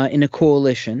in a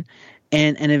coalition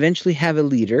and eventually have a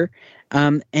leader.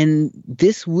 And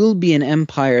this will be an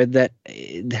empire that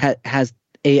has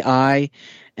AI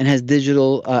and has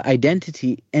digital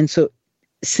identity. And so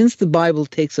since the Bible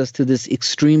takes us to this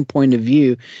extreme point of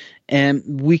view,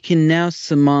 we can now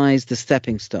surmise the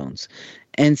stepping stones.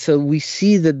 And so we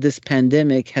see that this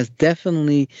pandemic has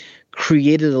definitely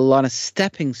created a lot of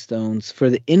stepping stones for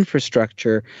the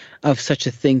infrastructure of such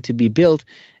a thing to be built.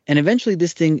 And eventually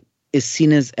this thing is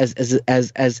seen as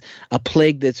a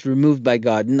plague that's removed by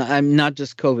God. I'm not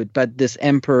just COVID, but this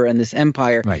emperor and this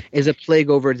empire is a plague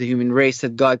over the human race,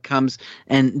 that God comes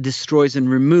and destroys and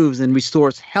removes and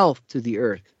restores health to the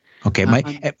earth. Okay,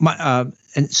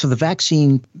 and so the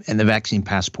vaccine and the vaccine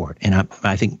passport, and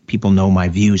I think people know my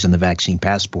views on the vaccine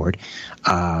passport.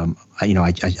 I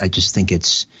just think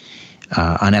it's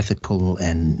unethical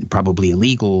and probably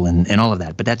illegal and all of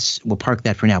that. But we'll park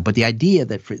that for now. But the idea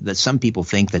that some people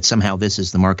think that somehow this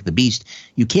is the mark of the beast,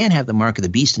 you can't have the mark of the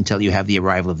beast until you have the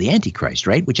arrival of the Antichrist,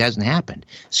 right? Which hasn't happened.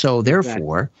 So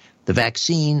therefore, the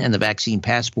vaccine and the vaccine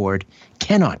passport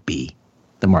cannot be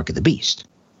the mark of the beast.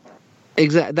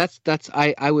 Exactly.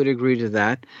 I would agree to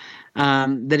that.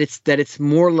 That it's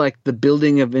more like the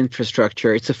building of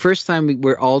infrastructure. It's the first time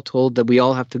we're all told that we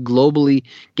all have to globally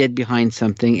get behind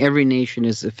something. Every nation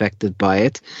is affected by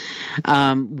it.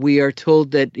 We are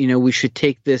told that we should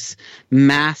take this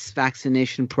mass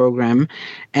vaccination program,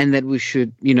 and that we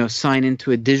should sign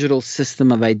into a digital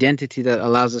system of identity that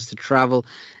allows us to travel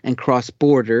and cross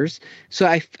borders. So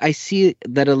I see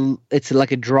that it's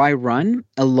like a dry run.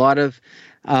 A lot of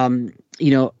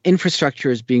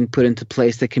infrastructure is being put into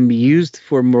place that can be used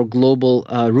for more global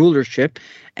rulership.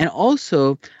 And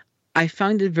also, I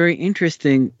found it very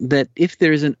interesting that if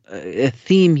there is a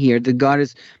theme here, that God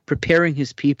is preparing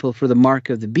his people for the mark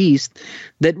of the beast,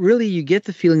 that really you get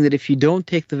the feeling that if you don't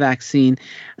take the vaccine,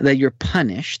 that you're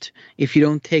punished. If you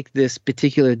don't take this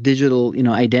particular digital,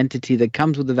 identity that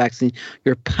comes with the vaccine,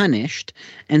 you're punished.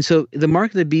 And so the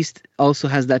mark of the beast also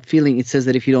has that feeling. It says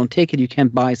that if you don't take it, you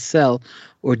can't buy, sell,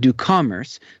 or do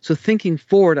commerce. So thinking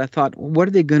forward, I thought, what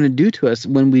are they going to do to us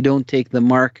when we don't take the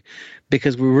mark?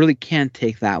 Because we really can't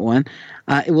take that one.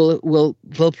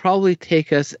 They'll probably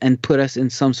take us and put us in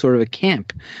some sort of a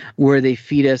camp where they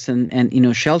feed us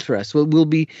and shelter us.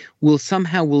 We'll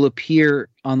somehow appear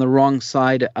on the wrong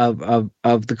side of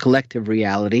the collective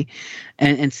reality,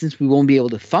 and since we won't be able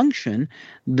to function,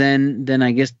 then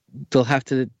I guess they'll have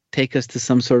to take us to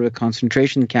some sort of a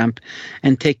concentration camp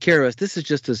and take care of us. This is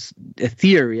just a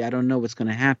theory. I don't know what's going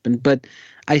to happen, but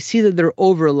I see that there are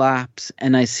overlaps,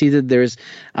 and I see that there's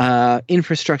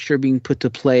infrastructure being put to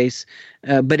place,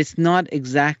 but it's not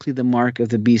exactly the mark of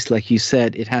the beast, like you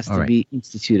said. It has to be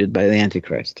instituted by the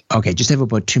Antichrist. Okay, just have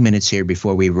about 2 minutes here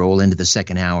before we roll into the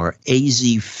second hour. AZ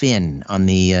Finn on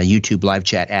the YouTube live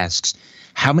chat asks,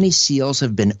 how many seals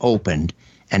have been opened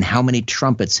and how many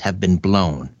trumpets have been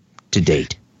blown to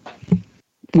date?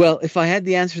 Well, if I had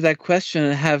the answer to that question,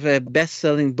 I'd have a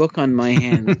best-selling book on my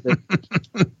hands that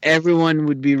everyone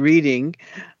would be reading.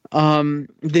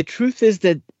 The truth is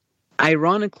that,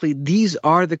 ironically, these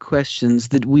are the questions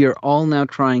that we are all now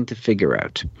trying to figure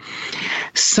out.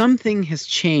 Something has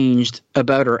changed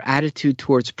about our attitude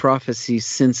towards prophecy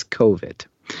since COVID.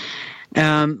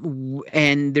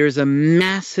 And there's a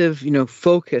massive,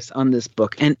 focus on this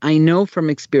book. And I know from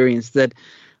experience that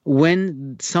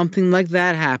when something like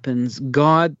that happens,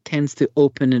 God tends to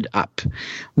open it up.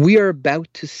 We are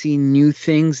about to see new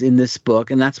things in this book,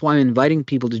 and that's why I'm inviting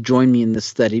people to join me in this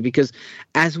study, because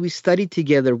as we study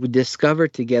together, we discover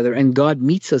together, and God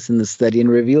meets us in the study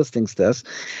and reveals things to us.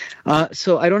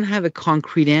 So I don't have a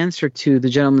concrete answer to the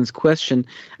gentleman's question.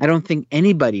 I don't think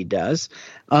anybody does,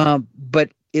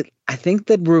 but I think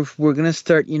that we're going to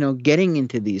start, getting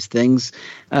into these things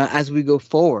as we go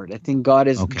forward. I think God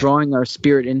is drawing our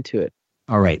spirit into it.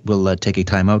 All right, we'll take a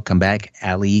time out, come back.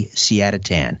 Ali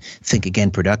Siadatan, Think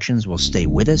Again Productions will stay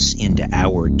with us into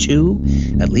hour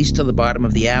 2, at least till the bottom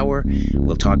of the hour.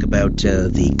 We'll talk about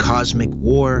the cosmic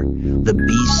war, the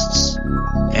beasts,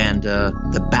 and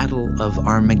the Battle of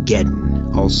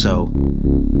Armageddon. Also,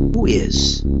 who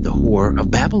is the Whore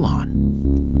of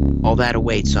Babylon? All that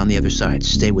awaits on the other side.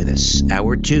 Stay with us.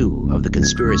 Hour 2 of The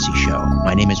Conspiracy Show.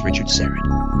 My name is Richard Serrett.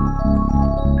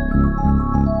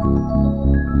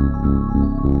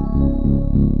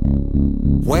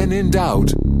 When in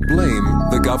doubt, blame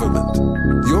the government.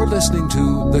 You're listening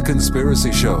to The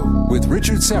Conspiracy Show with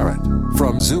Richard Serrett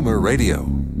from Zoomer Radio.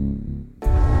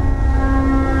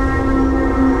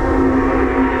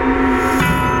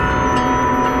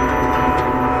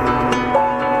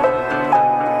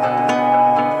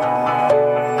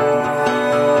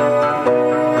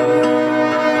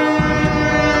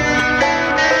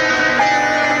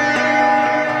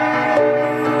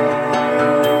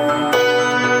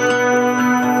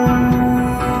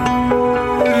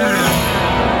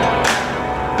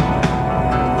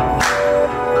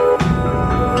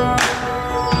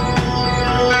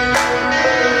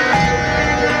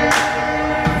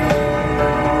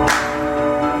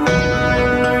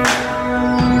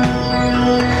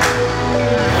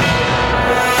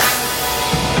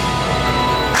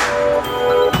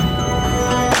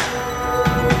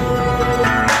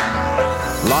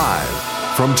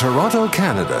 From Toronto,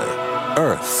 Canada,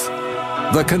 Earth,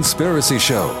 The Conspiracy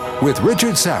Show with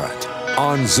Richard Serrett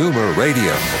on Zoomer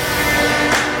Radio.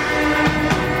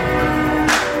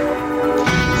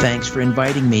 Thanks for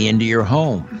inviting me into your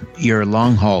home, your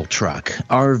long-haul truck,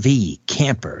 RV,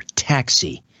 camper,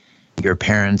 taxi, your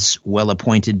parents'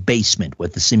 well-appointed basement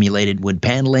with the simulated wood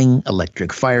paneling,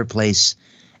 electric fireplace,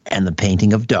 and the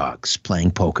painting of dogs playing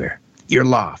poker. Your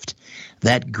loft,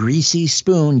 that greasy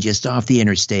spoon just off the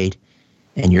interstate,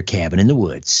 and your cabin in the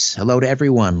woods. Hello to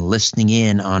everyone listening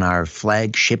in on our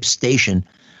flagship station,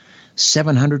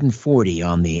 740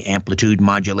 on the amplitude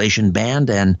modulation band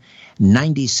and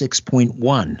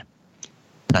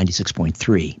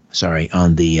 96.3,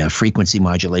 on the frequency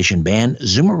modulation band,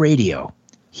 Zoomer Radio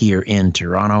here in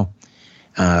Toronto.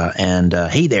 And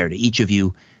hey there to each of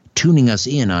you tuning us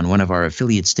in on one of our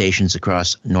affiliate stations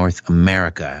across North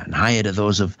America. And hi to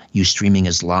those of you streaming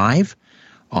us live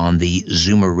on the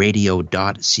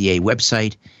zoomerradio.ca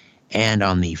website and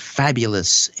on the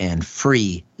fabulous and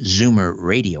free Zoomer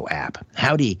Radio app.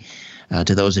 Howdy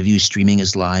to those of you streaming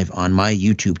us live on my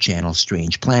YouTube channel,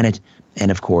 Strange Planet.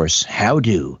 And, of course,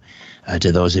 howdo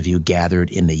to those of you gathered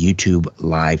in the YouTube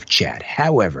live chat.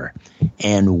 However,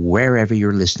 and wherever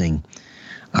you're listening,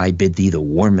 I bid thee the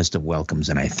warmest of welcomes,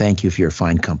 and I thank you for your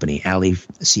fine company. Ali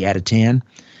Siadatan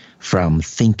from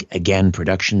Think Again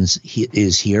Productions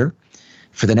is here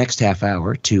for the next half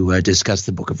hour to discuss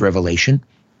the book of Revelation,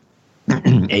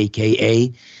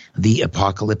 a.k.a. the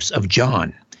Apocalypse of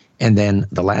John. And then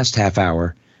the last half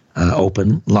hour,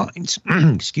 open lines.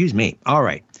 Excuse me. All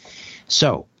right.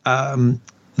 So,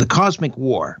 the cosmic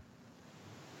war.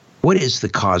 What is the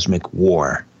cosmic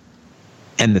war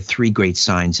and the three great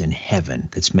signs in heaven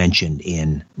that's mentioned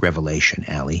in Revelation,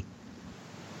 Ali?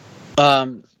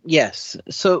 Yes.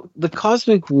 So the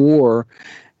cosmic war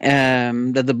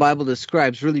that the Bible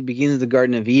describes really begins in the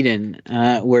Garden of Eden,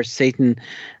 where Satan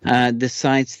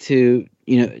decides to,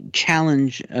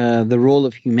 challenge the role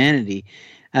of humanity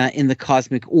in the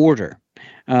cosmic order.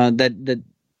 That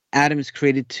Adam is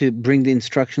created to bring the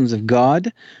instructions of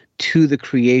God to the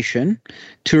creation,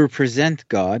 to represent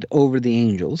God over the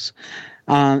angels,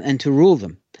 and to rule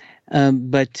them.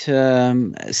 But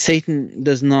Satan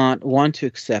does not want to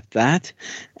accept that,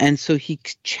 and so he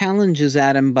challenges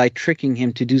Adam by tricking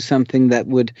him to do something that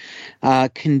would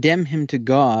condemn him to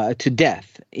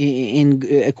death,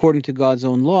 according to God's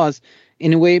own laws,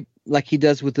 in a way like he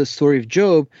does with the story of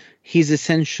Job. He's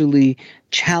essentially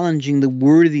challenging the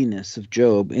worthiness of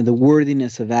Job and the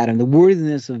worthiness of Adam, the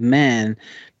worthiness of man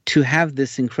to have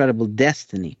this incredible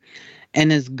destiny.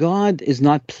 And as God is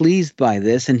not pleased by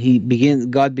this,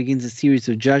 and God begins a series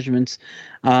of judgments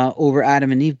over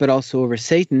Adam and Eve, but also over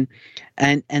Satan,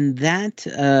 and that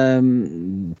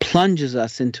plunges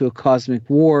us into a cosmic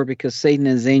war, because Satan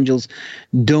and his angels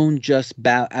don't just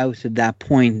bow out at that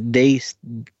point. They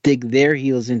dig their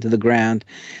heels into the ground.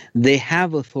 They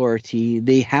have authority.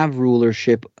 They have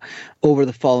rulership over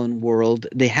the fallen world.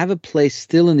 They have a place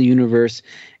still in the universe.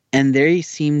 And they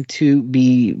seem to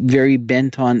be very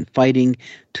bent on fighting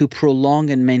to prolong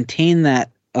and maintain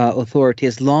that authority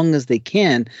as long as they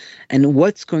can. And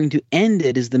what's going to end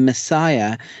it is the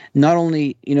Messiah, not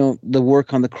only, the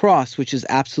work on the cross, which is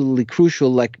absolutely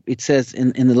crucial, like it says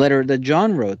in the letter that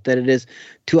John wrote, that it is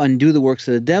to undo the works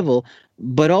of the devil,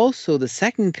 but also the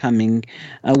second coming,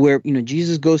 where,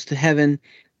 Jesus goes to heaven.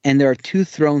 And there are two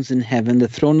thrones in heaven, the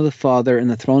throne of the Father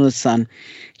and the throne of the Son.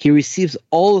 He receives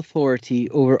all authority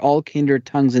over all kindred,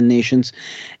 tongues, and nations.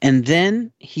 And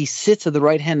then he sits at the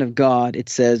right hand of God, it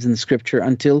says in the scripture,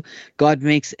 until God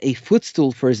makes a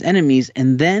footstool for his enemies.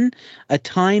 And then, a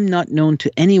time not known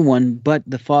to anyone but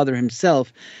the Father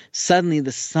himself, suddenly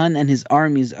the Son and his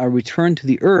armies are returned to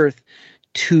the earth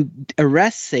to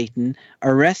arrest Satan,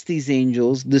 arrest these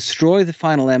angels, destroy the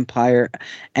final empire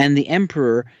and the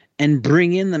emperor, and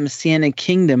bring in the Messianic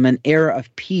kingdom, an era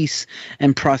of peace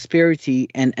and prosperity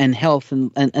and health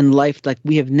and life like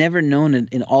we have never known it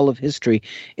in all of history.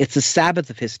 It's the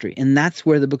Sabbath of history, and that's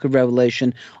where the book of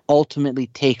Revelation ultimately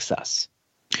takes us.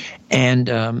 And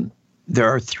there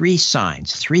are three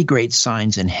great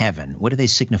signs in heaven. What do they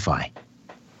signify?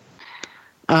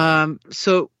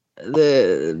 So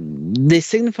they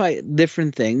signify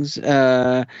different things.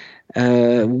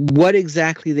 What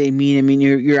exactly they mean? I mean,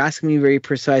 you're asking me very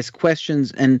precise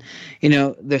questions, and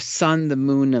the sun, the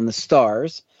moon, and the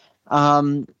stars.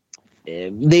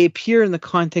 They appear in the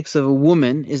context of a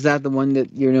woman. Is that the one that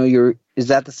is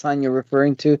that the sign you're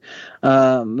referring to?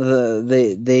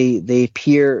 They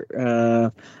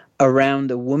appear around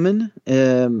a woman.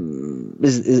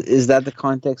 Is that the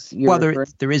context you're referring? Well,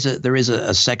 there is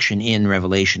a section in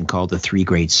Revelation called the three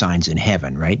great signs in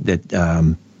heaven, right?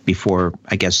 That before,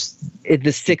 I guess,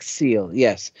 the sixth seal.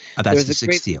 Yes, that's the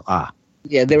sixth seal.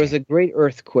 Yeah, there was a great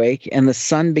earthquake, and the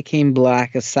sun became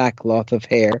black as sackcloth of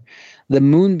hair. The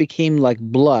moon became like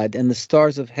blood, and the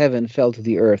stars of heaven fell to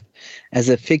the earth, as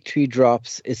a fig tree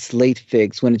drops its late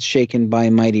figs when it's shaken by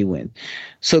a mighty wind.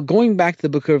 So going back to the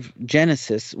book of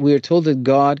Genesis, we are told that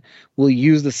God will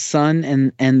use the sun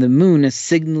and the moon as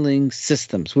signaling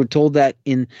systems. We're told that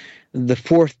in the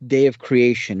fourth day of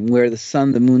creation, where the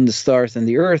sun, the moon, the stars, and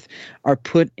the earth are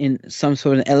put in some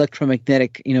sort of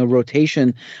electromagnetic,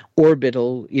 rotation,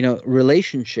 orbital,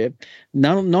 relationship.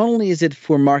 Not only is it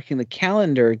for marking the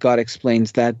calendar, God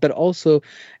explains that, but also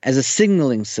as a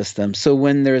signaling system. So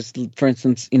when there's, for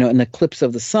instance, an eclipse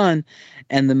of the sun,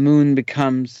 and the moon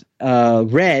becomes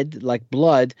red, like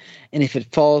blood, and if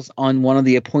it falls on one of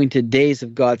the appointed days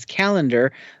of God's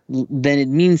calendar, then it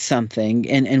means something.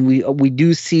 And we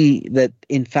do see that,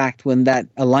 in fact, when that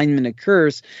alignment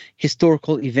occurs,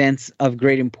 historical events of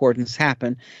great importance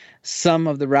happen. Some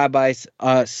of the rabbis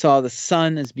saw the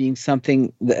sun as being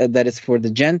something that is for the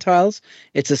Gentiles.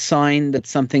 It's a sign that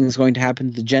something is going to happen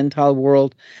to the Gentile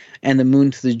world, and the moon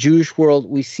to the Jewish world.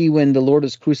 We see when the Lord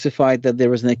was crucified that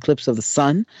there was an eclipse of the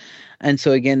sun. And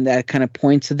so again, that kind of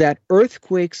points to that.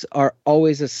 Earthquakes are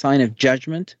always a sign of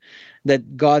judgment,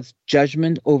 that God's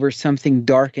judgment over something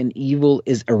dark and evil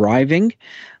is arriving.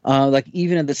 Like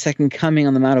even at the second coming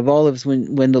on the Mount of Olives,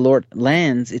 when the Lord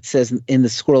lands, it says in the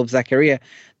scroll of Zechariah,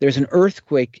 there's an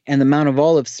earthquake and the Mount of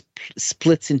Olives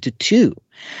splits into two.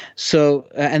 So,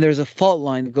 and there's a fault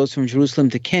line that goes from Jerusalem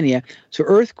to Kenya. So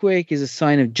earthquake is a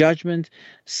sign of judgment.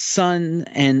 Sun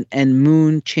and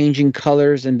moon changing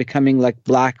colors and becoming like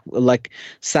black, like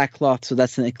sackcloth. So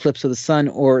that's an eclipse of the sun,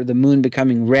 or the moon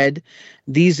becoming red.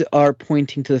 These are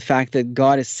pointing to the fact that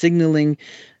God is signaling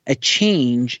a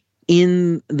change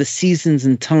in the seasons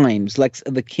and times, like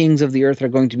the kings of the earth are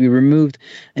going to be removed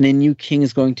and a new king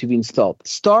is going to be installed.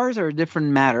 Stars are a different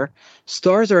matter.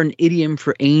 Stars are an idiom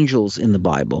for angels in the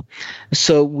Bible.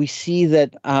 So we see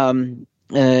that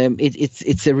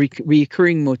it's a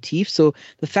recurring motif. So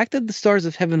the fact that the stars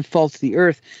of heaven fall to the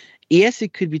earth, yes,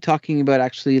 it could be talking about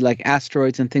actually like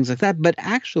asteroids and things like that, but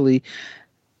actually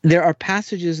there are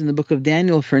passages in the book of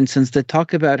Daniel, for instance, that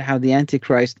talk about how the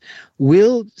Antichrist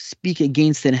will speak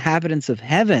against the inhabitants of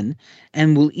heaven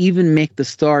and will even make the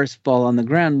stars fall on the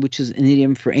ground, which is an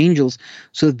idiom for angels.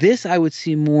 So this I would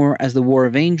see more as the War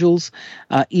of Angels.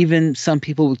 Even some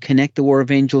people would connect the War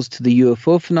of Angels to the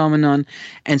UFO phenomenon.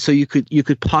 And so you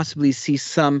could possibly see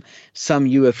some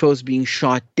UFOs being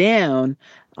shot down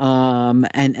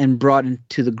and brought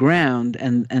into the ground,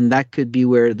 and that could be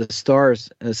where the stars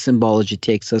symbology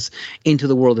takes us into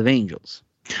the world of angels.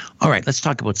 All right, let's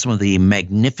talk about some of the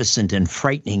magnificent and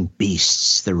frightening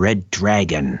beasts. The red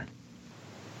dragon.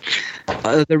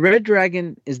 The red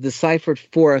dragon is deciphered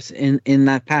for us in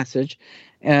that passage,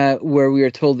 where we are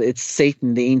told it's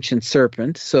Satan, the ancient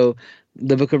serpent. So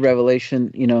the book of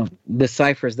Revelation,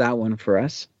 deciphers that one for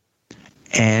us.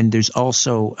 And there's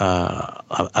also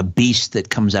a beast that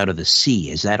comes out of the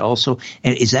sea. Is that also?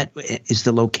 And is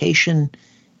the location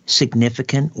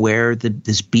significant where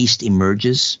this beast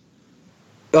emerges?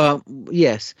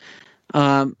 Yes.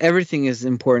 Everything is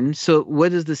important. So,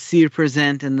 what does the sea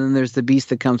represent? And then there's the beast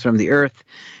that comes from the earth.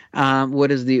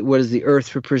 What does the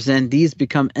earth represent? These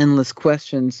become endless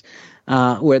questions.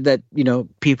 Where that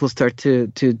people start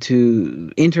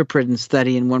to interpret and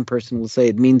study, and one person will say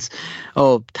it means,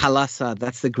 thalassa,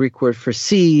 that's the Greek word for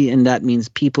sea, and that means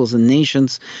peoples and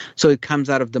nations. So it comes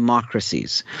out of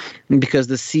democracies, because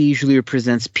the sea usually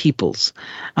represents peoples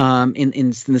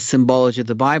in the symbology of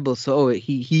the Bible. So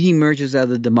he emerges out of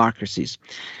the democracies.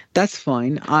 That's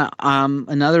fine.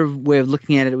 Another way of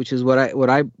looking at it, which is what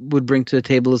I would bring to the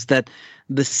table, is that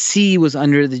the sea was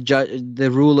under the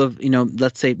rule of,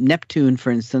 let's say Neptune,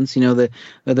 for instance.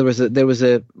 There was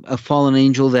a fallen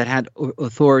angel that had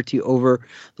authority over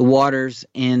the waters,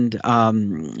 and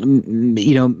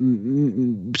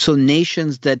so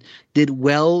nations that did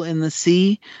well in the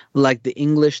sea, like the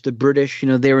English, the British,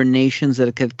 they were nations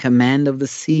that had command of the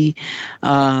sea,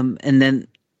 and then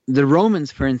the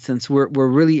Romans, for instance, were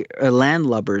really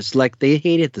landlubbers. Like, they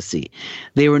hated the sea.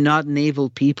 They were not naval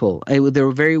people. They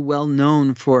were very well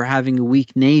known for having a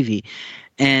weak navy.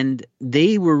 And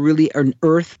they were really an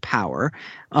earth power.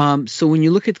 So when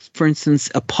you look at, for instance,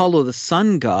 Apollo, the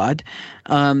sun god,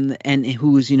 and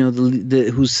who's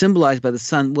who's symbolized by the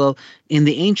sun. Well, in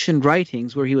the ancient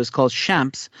writings, where he was called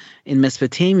Shams in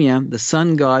Mesopotamia, the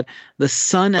sun god, the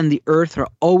sun and the earth are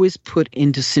always put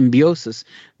into symbiosis,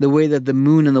 the way that the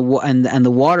moon and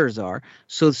the waters are.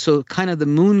 So kind of the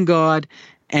moon god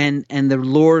and the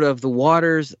Lord of the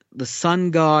waters, the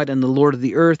sun god, and the Lord of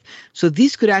the earth. So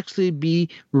these could actually be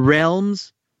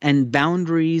realms and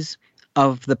boundaries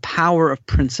of the power of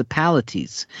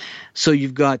principalities. So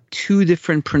you've got two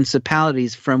different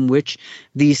principalities from which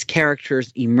these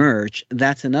characters emerge.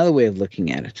 That's another way of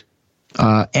looking at it.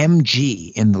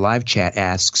 MG in the live chat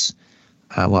asks,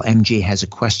 MG has a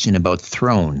question about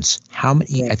thrones. How many?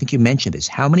 Yeah. I think you mentioned this.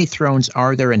 How many thrones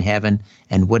are there in heaven,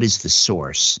 and what is the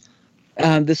source?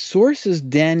 The source is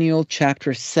Daniel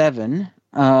chapter 7.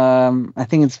 I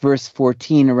think it's verse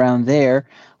 14, around there,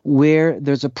 where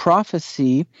there's a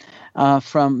prophecy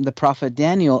from the prophet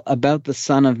Daniel about the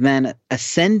Son of Man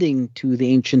ascending to the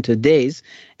Ancient of Days.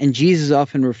 And Jesus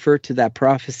often referred to that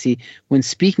prophecy when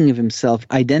speaking of himself,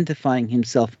 identifying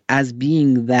himself as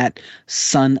being that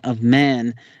Son of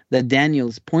Man that Daniel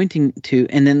is pointing to.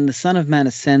 And then the Son of Man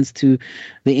ascends to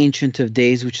the Ancient of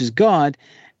Days, which is God.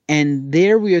 And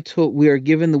there we are told, we are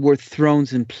given the word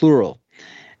thrones in plural.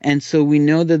 And so we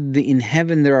know that in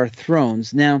heaven there are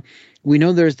thrones. Now, we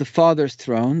know there's the Father's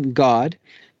throne, God.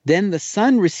 Then the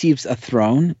Son receives a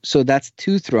throne, so that's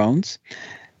two thrones.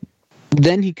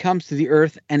 Then he comes to the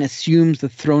earth and assumes the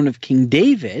throne of King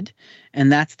David,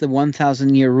 and that's the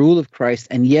 1,000-year rule of Christ.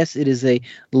 And yes, it is a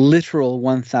literal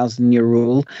 1,000-year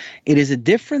rule. It is a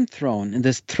different throne, and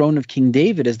this throne of King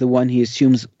David is the one he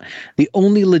assumes. The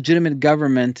only legitimate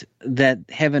government that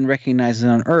heaven recognizes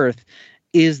on earth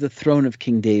is the throne of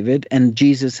King David, and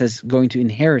Jesus is going to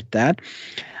inherit that.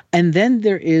 And then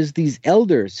there is these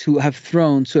elders who have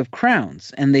thrones, who have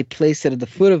crowns, and they place it at the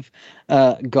foot of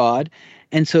God.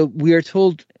 And so we are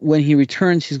told when he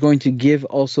returns, he's going to give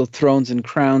also thrones and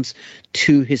crowns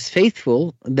to his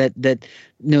faithful, that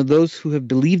those who have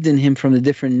believed in him from the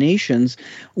different nations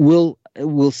will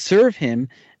serve him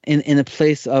in a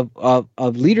place of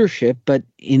leadership. But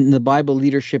in the Bible,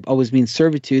 leadership always means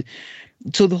servitude.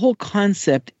 So the whole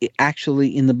concept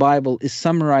actually in the Bible is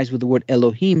summarized with the word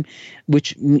Elohim,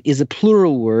 which is a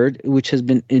plural word,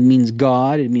 it means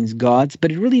God, it means gods,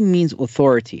 but it really means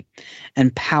authority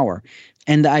and power.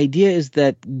 And the idea is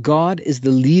that God is the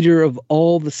leader of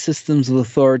all the systems of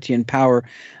authority and power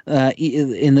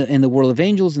in the world of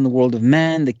angels, in the world of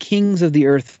man. The kings of the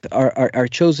earth are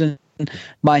chosen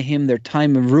by him. Their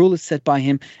time of rule is set by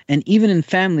him. And even in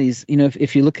families,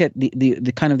 if you look at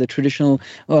the kind of the traditional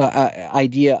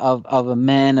idea of a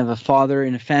man, of a father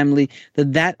in a family,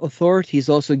 that authority is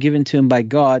also given to him by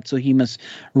God. So he must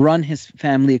run his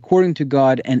family according to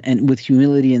God and with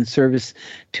humility and service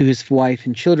to his wife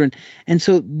and children. And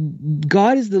so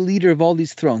God is the leader of all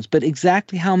these thrones. But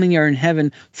exactly how many are in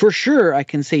heaven? For sure, I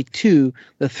can say two: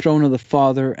 the throne of the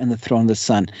Father and the throne of the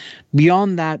Son.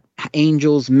 Beyond that,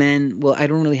 angels, men, well, I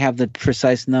don't really have the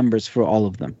precise numbers for all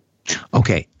of them.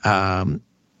 Okay.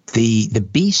 The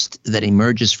beast that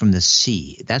emerges from the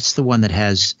sea, that's the one that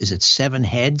has, is it 7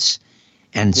 heads?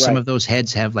 And some of those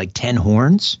heads have like 10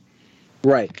 horns?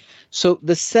 Right. So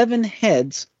the 7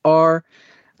 heads are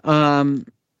 7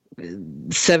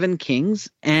 kings,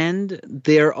 and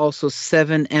they're also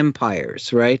 7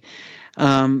 empires, right?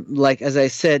 Like, as I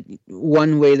said,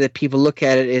 one way that people look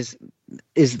at it is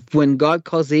when God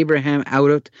calls Abraham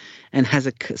out and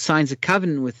signs a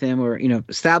covenant with him, or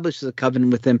establishes a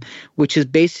covenant with him, which is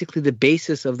basically the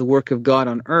basis of the work of God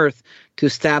on earth to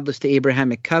establish the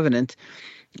Abrahamic covenant.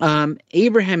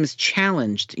 Abraham is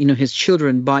challenged, his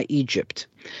children, by Egypt.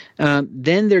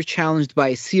 Then they're challenged by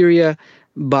Assyria,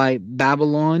 by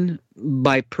Babylon,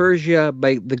 by Persia,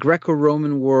 by the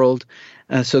Greco-Roman world,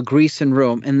 so Greece and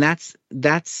Rome, and that's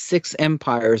 6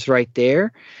 empires right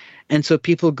there. And so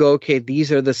people go, okay,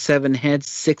 these are the 7 heads,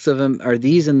 6 of them are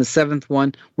these, and the 7th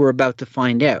one we're about to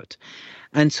find out.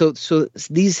 And so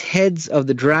these heads of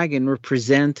the dragon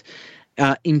represent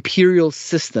imperial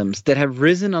systems that have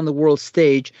risen on the world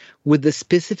stage with the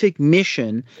specific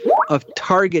mission of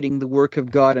targeting the work of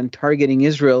God and targeting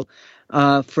Israel.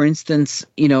 For instance,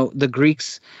 the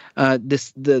Greeks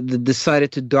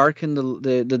decided to darken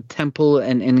the temple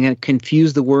and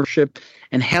confuse the worship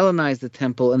and Hellenize the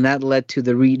temple, and that led to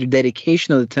the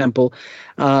rededication of the temple,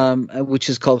 which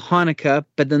is called Hanukkah.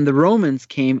 But then the Romans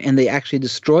came and they actually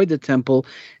destroyed the temple,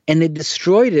 and they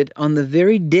destroyed it on the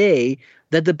very day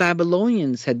that the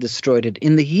Babylonians had destroyed it.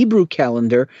 In the Hebrew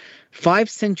calendar, 5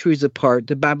 centuries apart,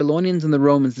 the Babylonians and the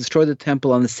Romans destroyed the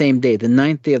temple on the same day, the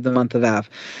 9th day of the month of Av.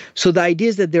 So the idea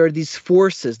is that there are these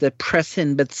forces that press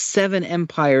in, but 7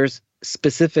 empires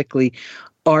specifically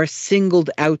are singled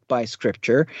out by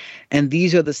Scripture, and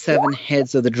these are the 7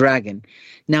 heads of the dragon.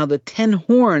 Now, the 10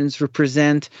 horns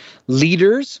represent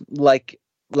leaders, like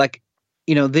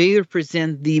they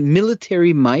represent the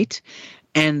military might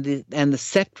and the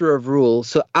scepter of rule.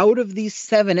 So out of these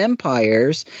 7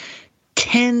 empires,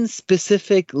 10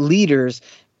 specific leaders,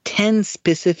 10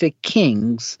 specific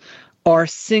kings are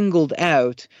singled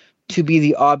out to be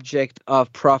the object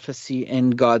of prophecy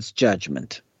and God's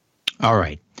judgment. All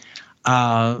right.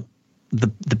 The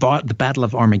Battle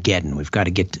of Armageddon. We've got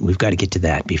to get to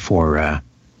that before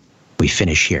we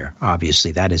finish here.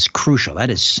 Obviously, that is crucial. That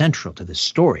is central to the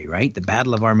story, right? The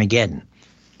Battle of Armageddon.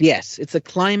 Yes, it's a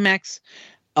climax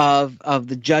of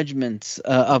the judgments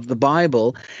of the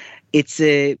Bible. It's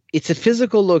a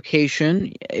physical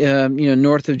location,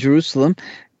 north of Jerusalem,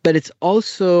 but it's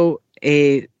also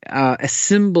a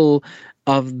symbol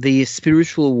of the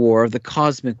spiritual war, the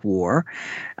cosmic war,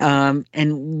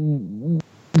 and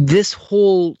this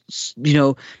whole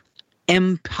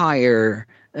empire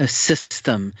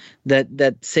system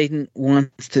that Satan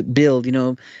wants to build,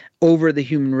 over the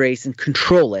human race and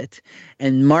control it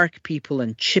and mark people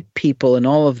and chip people and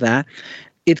all of that,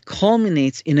 it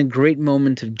culminates in a great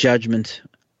moment of judgment.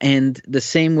 And the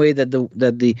same way that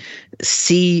the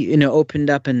sea, opened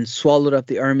up and swallowed up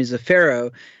the armies of Pharaoh,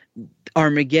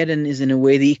 Armageddon is in a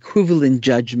way the equivalent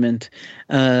judgment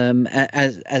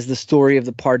as the story of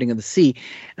the parting of the sea.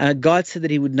 God said that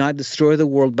he would not destroy the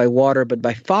world by water but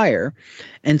by fire.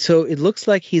 And so it looks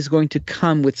like he's going to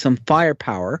come with some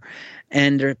firepower.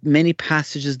 And there are many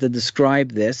passages that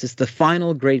describe this. It's the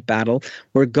final great battle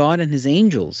where God and his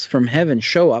angels from heaven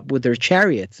show up with their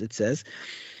chariots, it says.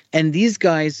 And these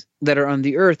guys that are on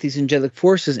the earth, these angelic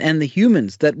forces, and the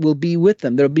humans that will be with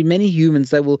them, there will be many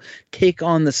humans that will take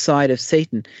on the side of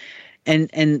Satan. And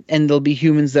there'll be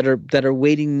humans that are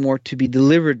waiting more to be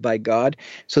delivered by God,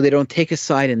 so they don't take a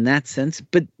side in that sense.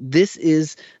 But this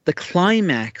is the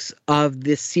climax of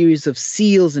this series of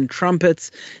seals and trumpets,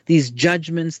 these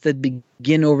judgments that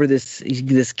begin over this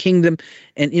kingdom.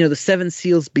 And the seven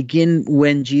seals begin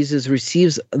when Jesus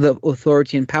receives the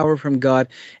authority and power from God,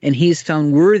 and he is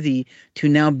found worthy to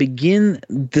now begin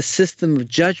the system of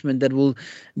judgment that will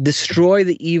destroy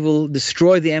the evil,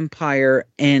 destroy the empire,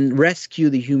 and rescue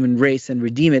the human race and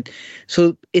redeem it.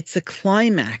 So it's a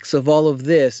climax of all of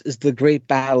this is the great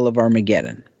battle of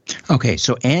Armageddon. Okay,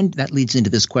 and that leads into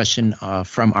this question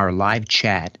from our live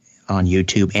chat on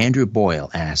YouTube. Andrew Boyle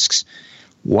asks,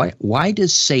 why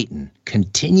does Satan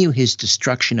continue his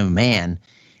destruction of man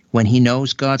when he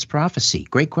knows God's prophecy?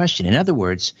 Great question. In other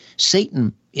words,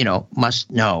 Satan,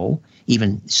 must know,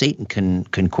 even Satan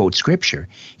can quote scripture,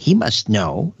 he must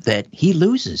know that he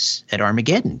loses at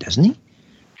Armageddon, doesn't he?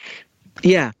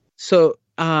 Yeah. So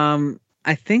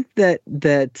I think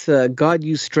that God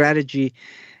used strategy.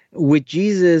 With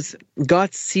Jesus,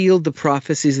 God sealed the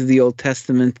prophecies of the Old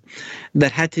Testament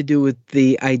that had to do with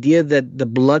the idea that the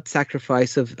blood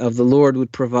sacrifice of the Lord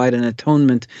would provide an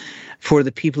atonement for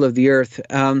the people of the earth.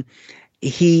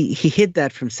 He hid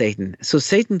that from Satan. So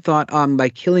Satan thought, by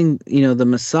killing, the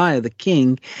Messiah, the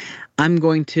King, I'm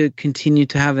going to continue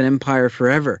to have an empire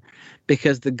forever,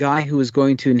 because the guy who is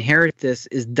going to inherit this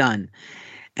is done.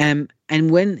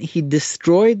 And when he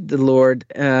destroyed the Lord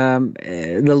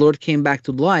came back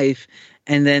to life,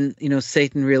 and then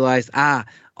Satan realized,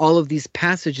 all of these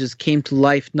passages came to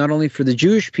life not only for the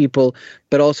Jewish people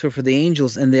but also for the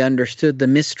angels, and they understood the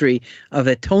mystery of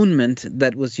atonement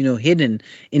that was hidden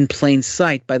in plain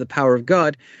sight by the power of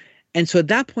God. And so at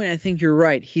that point, I think you're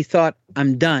right. He thought,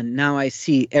 I'm done. Now I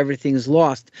see everything's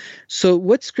lost. So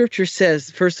what Scripture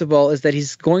says, first of all, is that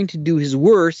he's going to do his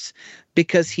worst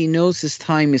because he knows his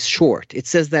time is short. It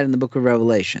says that in the book of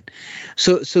Revelation.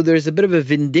 So there's a bit of a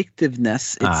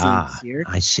vindictiveness, it seems here.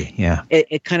 I see, yeah.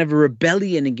 A kind of a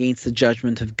rebellion against the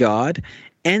judgment of God.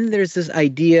 And there's this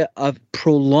idea of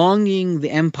prolonging the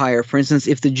empire. For instance,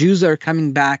 if the Jews are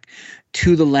coming back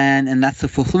to the land, and that's the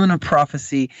fulfillment of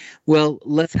prophecy, well,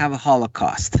 let's have a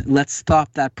Holocaust. Let's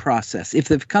stop that process. If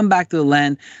they've come back to the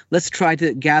land, let's try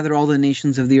to gather all the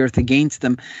nations of the earth against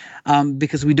them,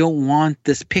 because we don't want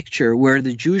this picture where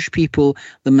the Jewish people,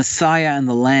 the Messiah, and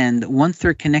the land, once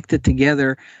they're connected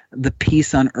together, the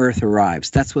peace on earth arrives.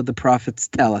 That's what the prophets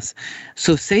tell us.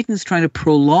 So Satan's trying to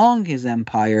prolong his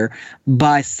empire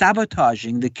by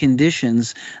sabotaging the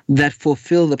conditions that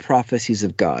fulfill the prophecies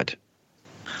of God.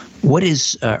 What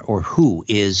is, or who,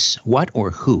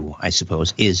 I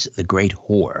suppose, is the great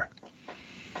whore?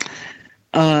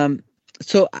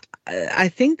 So I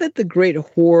think that the great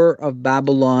whore of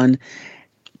Babylon,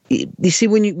 you see,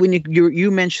 when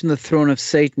you mentioned the throne of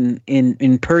Satan in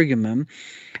Pergamum,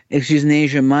 excuse me, in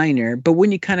Asia Minor, but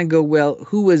when you kind of go, well,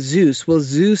 who was Zeus? Well,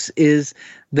 Zeus is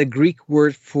the Greek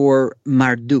word for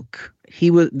Marduk.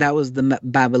 That was the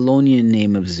Babylonian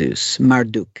name of Zeus,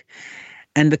 Marduk.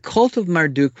 And the cult of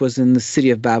Marduk was in the city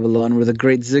of Babylon, where the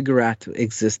great ziggurat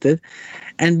existed.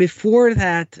 And before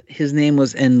that, his name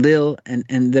was Enlil,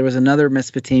 and there was another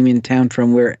Mesopotamian town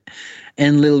from where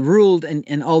Enlil ruled,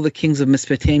 and all the kings of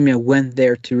Mesopotamia went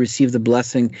there to receive the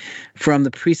blessing from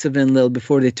the priests of Enlil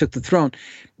before they took the throne.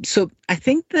 So I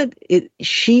think that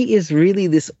she is really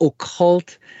this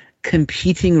occult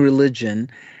competing religion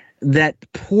that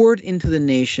poured into the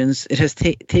nations. It has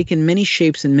taken many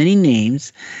shapes and many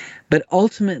names, but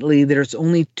ultimately there's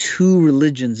only two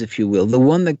religions, if you will, the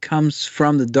one that comes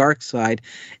from the dark side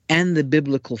and the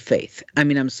biblical faith. I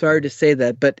mean, I'm sorry to say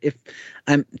that, but if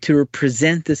I'm to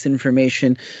represent this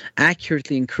information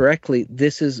accurately and correctly,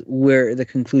 this is where the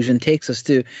conclusion takes us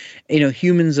to.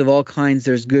 Humans of all kinds,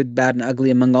 there's good, bad, and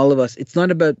ugly among all of us. It's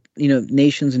not about,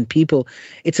 nations and people.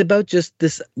 It's about just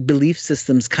this belief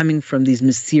systems coming from these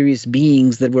mysterious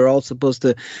beings that we're all supposed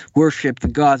to worship, the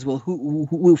gods. Well,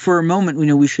 who for a moment,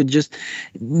 we should just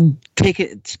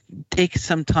take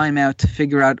some time out to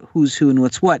figure out who's who and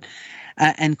what's what.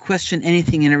 And question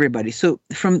anything and everybody. So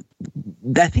I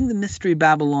think the Mystery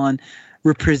Babylon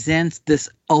represents this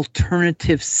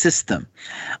alternative system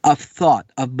of thought,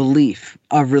 of belief,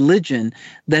 of religion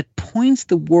that points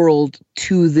the world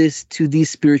to these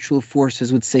spiritual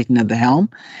forces with Satan at the helm,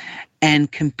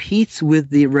 and competes with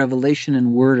the revelation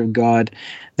and word of God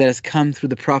that has come through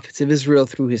the prophets of Israel,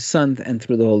 through his Son, and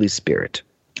through the Holy Spirit.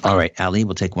 All right, Ali,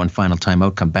 we'll take one final time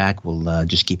out, come back. We'll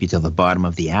just keep you till the bottom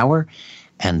of the hour.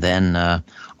 And then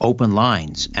open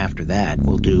lines after that.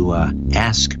 We'll do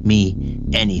Ask Me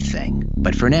Anything.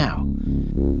 But for now,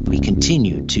 we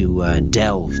continue to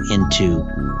delve into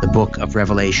the book of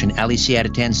Revelation. Ali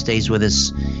Siadatan stays with us.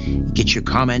 Get your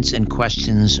comments and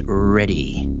questions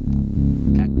ready.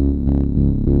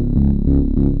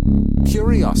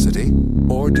 Curiosity,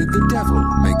 or did the devil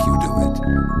make you do it?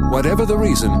 Whatever the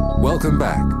reason, welcome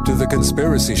back to The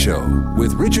Conspiracy Show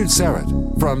with Richard Serrett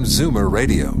from Zoomer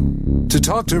Radio. To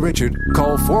talk to Richard,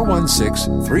 call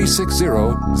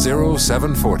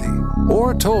 416-360-0740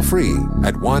 or toll free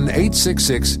at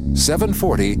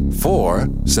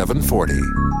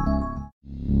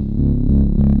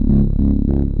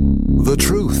 1-866-740-4740. The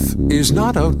truth is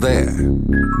not out there.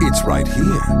 It's right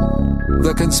here.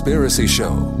 The Conspiracy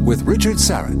Show with Richard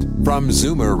Serrett from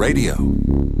Zoomer Radio.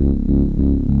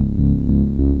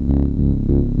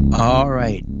 All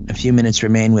right. A few minutes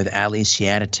remain with Ali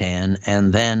Siadatan,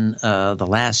 and then the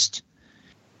last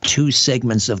two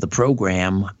segments of the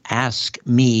program, Ask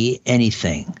Me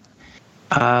Anything.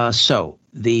 So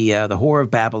the Whore of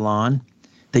Babylon,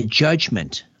 the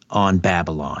judgment on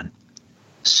Babylon.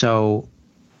 So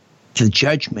the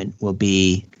judgment will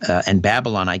be, and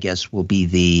Babylon, I guess, will be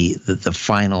the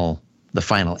final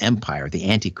empire, the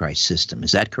Antichrist system.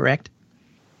 Is that correct?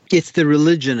 It's the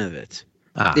religion of it.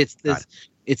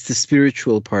 It's the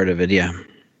spiritual part of it, yeah.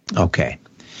 Okay.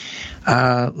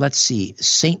 Let's see.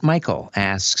 St. Michael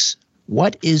asks,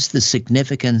 what is the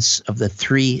significance of the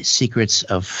three secrets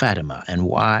of Fatima, and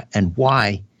why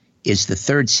is the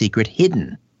third secret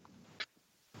hidden?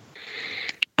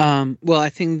 Well, I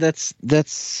think that's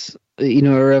a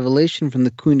revelation from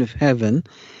the Queen of Heaven.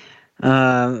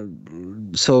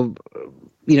 So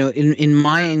in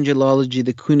my angelology,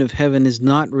 the Queen of Heaven is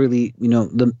not really,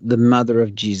 the mother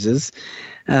of Jesus,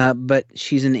 but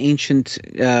she's an ancient,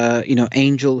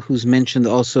 angel who's mentioned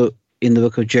also in the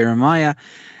book of Jeremiah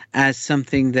as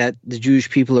something that the Jewish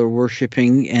people are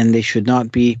worshiping and they should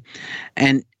not be.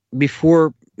 And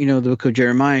before, the book of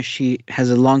Jeremiah, she has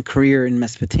a long career in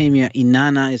Mesopotamia.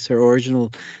 Inanna is her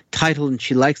original title, and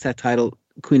she likes that title,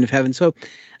 Queen of Heaven. So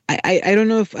I don't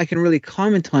know if I can really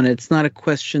comment on it. It's not a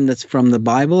question that's from the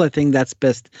Bible. I think that's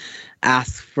best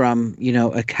asked from,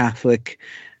 a Catholic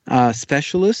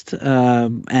specialist.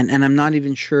 And I'm not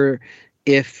even sure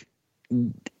if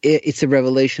it's a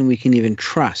revelation we can even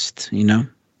trust,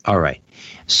 All right.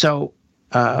 So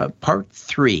part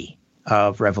 3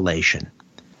 of Revelation.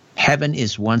 Heaven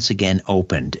is once again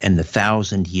opened in the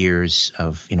 1,000 years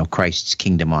of, Christ's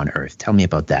kingdom on earth. Tell me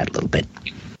about that a little bit.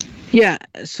 Yeah.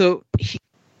 So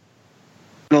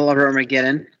of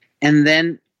Armageddon, and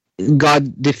then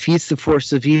God defeats the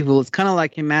force of evil. It's kind of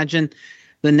like, imagine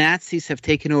the Nazis have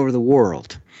taken over the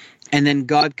world, and then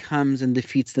God comes and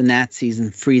defeats the Nazis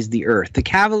and frees the earth. The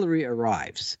cavalry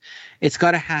arrives. It's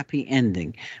got a happy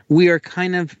ending. We are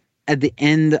kind of at the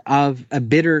end of a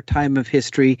bitter time of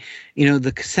history.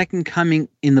 The second coming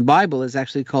in the Bible is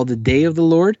actually called the Day of the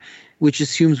Lord, which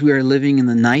assumes we are living in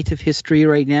the night of history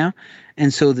right now.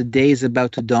 And so the day is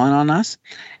about to dawn on us.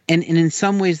 And in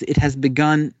some ways, it has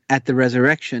begun at the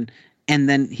resurrection. And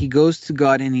then he goes to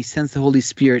God and he sends the Holy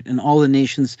Spirit, and all the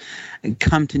nations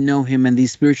come to know him, and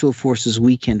these spiritual forces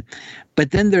weaken.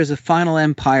 But then there's a final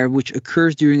empire which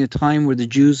occurs during a time where the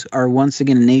Jews are once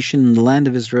again a nation in the land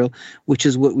of Israel, which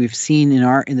is what we've seen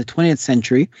in the 20th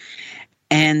century.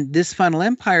 And this final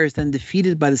empire is then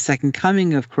defeated by the second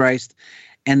coming of Christ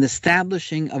and the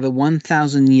establishing of a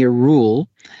 1,000-year rule,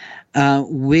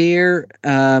 where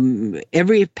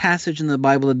every passage in the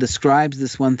Bible that describes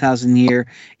this 1,000 year,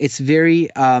 it's very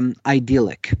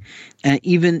idyllic.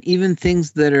 Even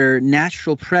things that are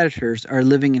natural predators are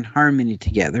living in harmony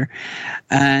together,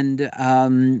 and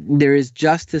there is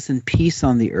justice and peace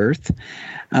on the earth,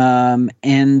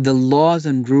 and the laws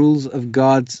and rules of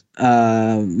God's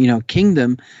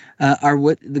kingdom are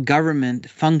what the government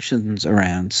functions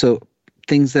around. So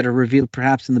things that are revealed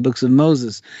perhaps in the books of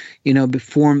Moses,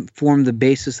 form the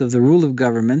basis of the rule of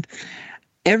government.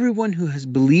 Everyone who has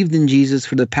believed in Jesus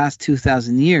for the past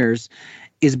 2,000 years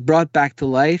is brought back to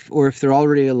life, or if they're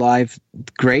already alive,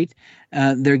 great.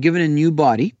 They're given a new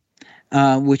body,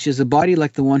 which is a body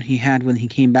like the one he had when he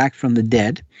came back from the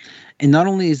dead. And not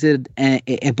only is it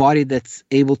a body that's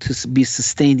able to be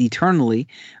sustained eternally,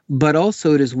 but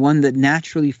also it is one that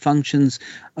naturally functions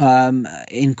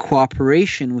in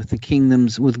cooperation with the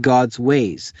kingdoms, with God's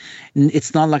ways. And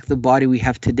it's not like the body we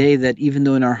have today that even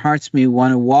though in our hearts we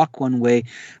want to walk one way,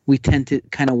 we tend to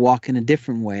kind of walk in a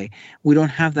different way. We don't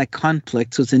have that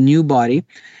conflict, so it's a new body.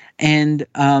 And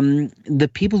the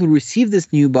people who receive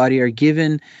this new body are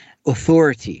given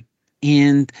authority.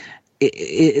 And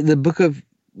the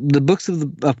books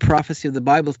of prophecy of the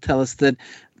Bible tell us that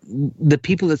the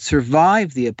people that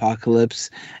survive the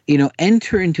apocalypse,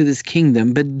 enter into this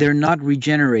kingdom, but they're not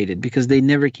regenerated because they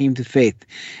never came to faith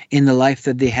in the life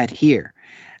that they had here.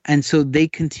 And so they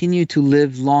continue to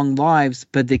live long lives,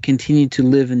 but they continue to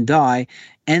live and die,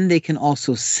 and they can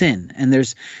also sin. And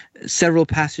there's several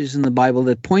passages in the Bible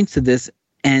that point to this,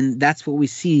 and that's what we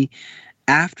see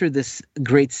after this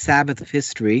great Sabbath of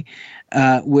history,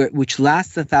 which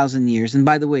lasts 1,000 years. And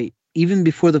by the way, even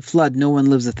before the flood, no one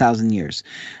lives 1,000 years.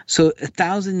 So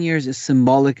 1,000 years is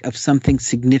symbolic of something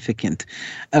significant,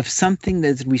 of something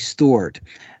that's restored.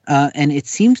 And it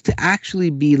seems to actually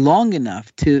be long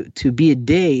enough to be a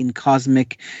day in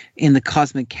the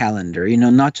cosmic calendar,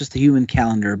 not just the human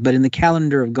calendar, but in the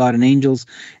calendar of God and angels.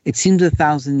 It seems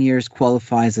 1,000 years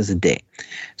qualifies as a day.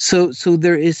 So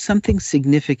there is something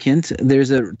significant.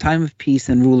 There's a time of peace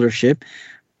and rulership,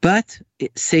 but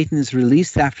Satan is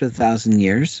released after 1,000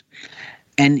 years.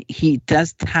 And he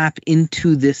does tap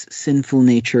into this sinful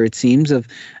nature, it seems, of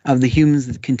the humans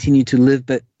that continue to live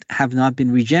but have not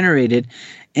been regenerated.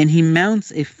 And he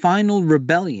mounts a final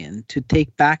rebellion to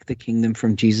take back the kingdom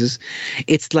from Jesus.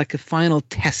 It's like a final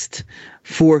test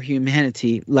for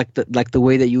humanity, like the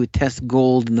way that you would test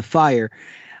gold in the fire.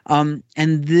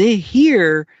 And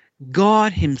here,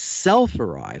 God himself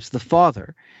arrives, the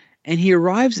Father. And he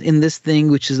arrives in this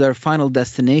thing, which is our final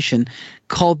destination,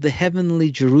 called the heavenly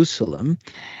Jerusalem.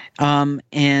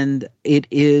 And it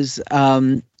is,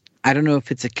 I don't know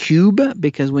if it's a cube,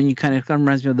 because when you kind of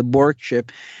reminds me of the Borg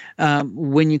ship,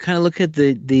 when you kind of look at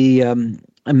the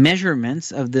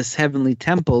measurements of this heavenly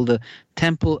temple, the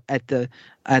temple at the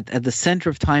center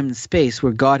of time and space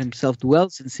where God himself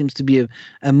dwells, and seems to be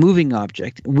a moving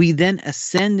object. We then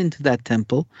ascend into that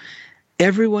temple.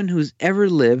 Everyone who's ever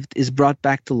lived is brought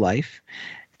back to life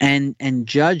and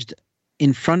judged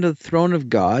in front of the throne of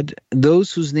God.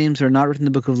 Those whose names are not written in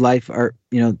the book of life are,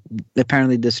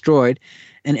 apparently destroyed.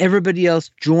 And everybody else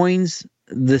joins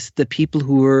the people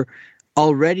who were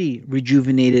already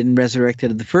rejuvenated and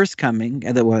resurrected at the first coming,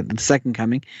 at the second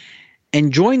coming,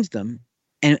 and joins them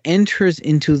and enters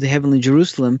into the heavenly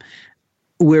Jerusalem,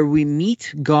 where we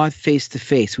meet God face to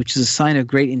face, which is a sign of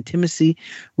great intimacy.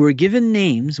 We're given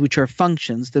names, which are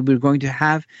functions that we're going to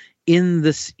have in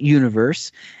this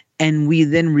universe, and we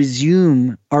then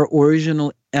resume our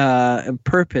original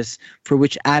purpose for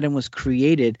which Adam was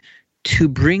created, to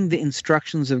bring the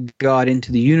instructions of God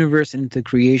into the universe and into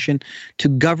creation, to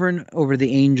govern over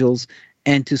the angels,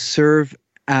 and to serve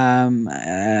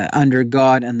under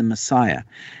God and the Messiah.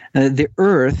 The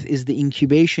earth is the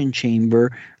incubation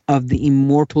chamber of the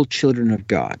immortal children of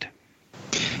God.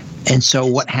 And so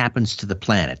what happens to the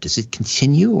planet? Does it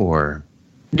continue, or?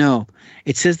 No.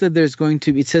 It says that there's going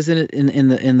to be, it says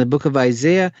in the book of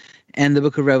Isaiah and the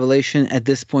book of Revelation at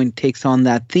this point takes on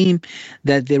that theme,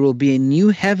 that there will be a new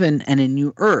heaven and a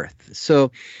new earth.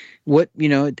 So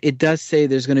it does say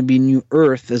there's going to be new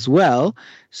earth as well.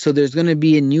 So there's going to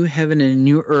be a new heaven and a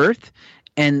new earth,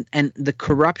 and the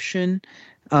corruption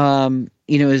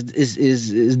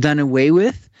is done away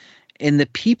with. And the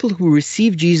people who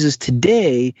receive Jesus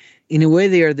today in a way,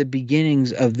 they are the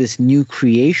beginnings of this new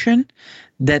creation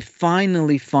that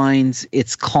finally finds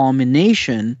its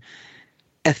culmination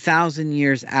 1,000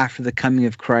 years after the coming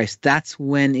of Christ. That's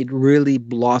when it really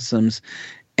blossoms,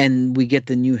 and we get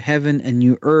the new heaven and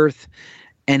new earth,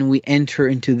 and we enter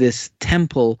into this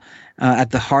temple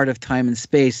at the heart of time and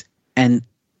space and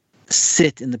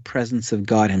sit in the presence of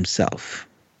God himself.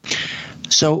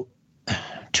 So,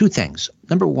 two things.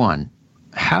 Number one,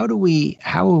 how are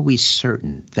we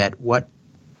certain that what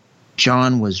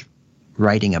John was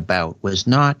writing about was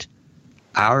not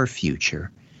our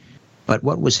future, but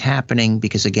what was happening?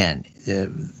 Because again,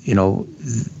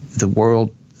 the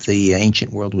world, the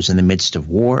ancient world, was in the midst of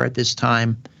war at this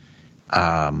time.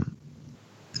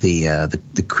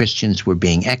 The Christians were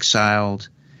being exiled.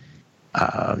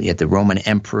 You had the Roman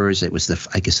emperors. It was the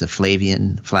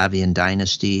Flavian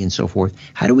dynasty and so forth.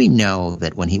 How do we know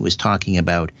that when he was talking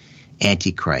about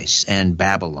Antichrist and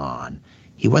Babylon,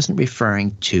 he wasn't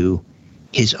referring to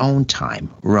his own time,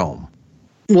 Rome?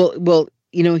 Well,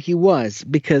 he was,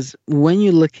 because when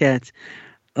you look at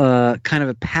kind of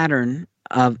a pattern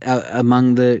of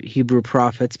among the Hebrew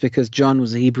prophets, because John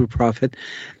was a Hebrew prophet,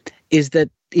 is that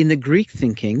in the Greek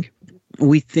thinking,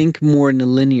 we think more in a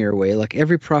linear way. Like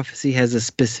every prophecy has a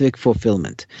specific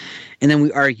fulfillment. And then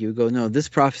we argue, no, this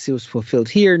prophecy was fulfilled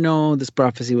here. No, this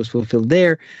prophecy was fulfilled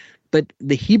there. But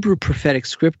the Hebrew prophetic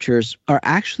scriptures are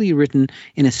actually written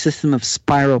in a system of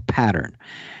spiral pattern,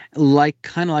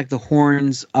 kind of like the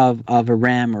horns of a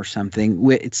ram or something,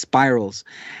 where it spirals,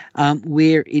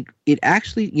 where it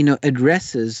actually,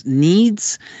 addresses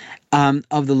needs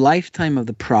of the lifetime of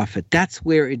the prophet. That's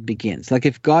where it begins. Like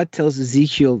if God tells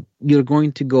Ezekiel, you're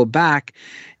going to go back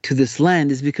to this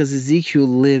land, is because Ezekiel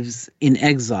lives in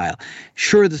exile.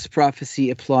 Sure, this prophecy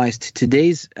applies to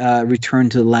today's return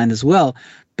to the land as well,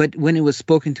 but when it was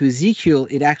spoken to Ezekiel,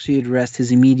 it actually addressed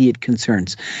his immediate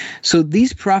concerns. So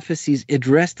these prophecies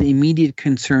address the immediate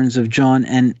concerns of John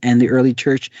and the early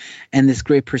church and this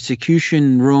great persecution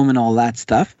in Rome and all that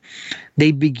stuff.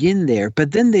 They begin there,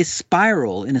 but then they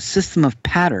spiral in a system of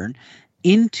pattern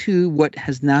into what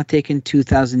has now taken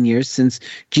 2,000 years, since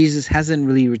Jesus hasn't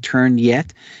really returned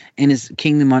yet and his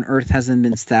kingdom on earth hasn't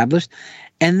been established.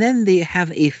 And then they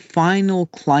have a final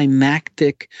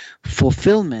climactic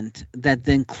fulfillment that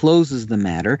then closes the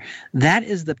matter. That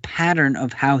is the pattern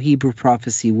of how Hebrew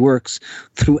prophecy works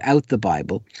throughout the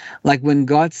Bible. Like when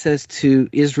God says to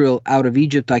Israel, out of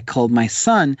Egypt I called my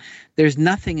son, there's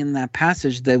nothing in that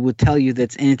passage that would tell you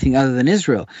that's anything other than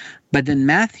Israel. But then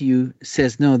Matthew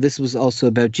says, no, this was also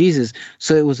about Jesus.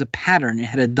 So it was a pattern. It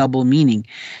had a double meaning.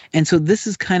 And so this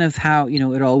is kind of how,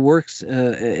 it all works.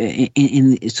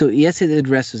 So yes, it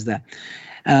addresses that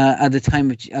at the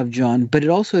time of John, but it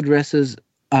also addresses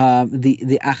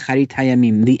the Acharit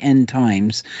Hayamim, the end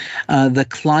times, the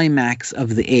climax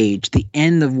of the age, the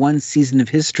end of one season of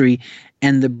history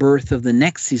and the birth of the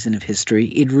next season of history.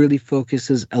 It really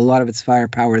focuses a lot of its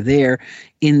firepower there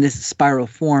in this spiral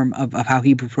form of how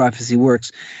Hebrew prophecy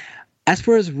works. As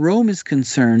far as Rome is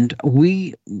concerned,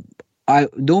 I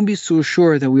don't be so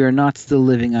sure that we are not still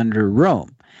living under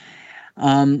Rome.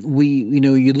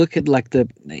 You look at like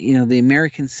the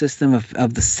American system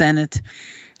of the Senate,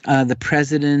 the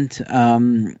president,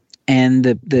 and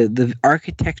the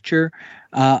architecture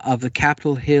of the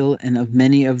Capitol Hill and of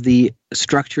many of the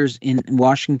structures in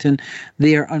Washington.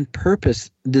 They are on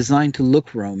purpose designed to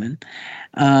look Roman.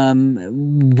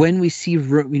 When we see,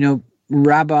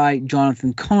 Rabbi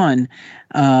Jonathan Cahn,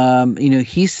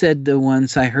 he said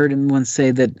I heard him once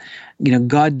say that,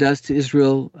 God does to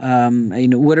Israel,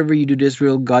 whatever you do to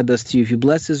Israel, God does to you. If you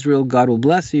bless Israel, God will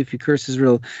bless you. If you curse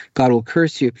Israel, God will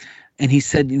curse you. And he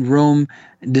said Rome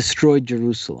destroyed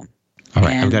Jerusalem. All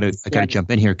right, I got to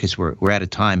jump in here because we're out of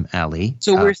time, Ali.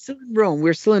 So we're still in Rome.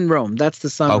 We're still in Rome. That's the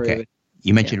summary. Okay.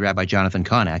 You mentioned Rabbi Jonathan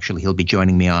Cahn. Actually, he'll be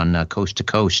joining me on Coast to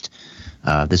Coast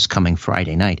this coming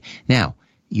Friday night. Now,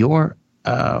 your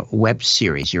web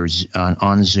series, you're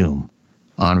on Zoom,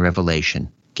 on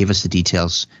Revelation. Give us the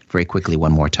details very quickly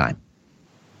one more time.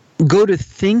 Go to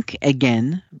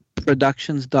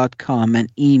thinkagainproductions.com and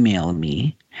email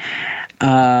me,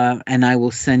 and I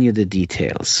will send you the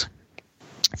details.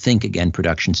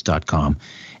 thinkagainproductions.com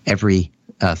every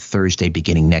Thursday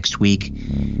beginning next week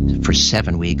for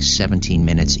 7 weeks, 17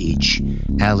 minutes each.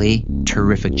 Ali,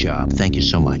 terrific job. Thank you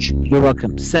so much. You're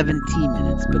welcome. 17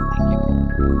 minutes, but thank you.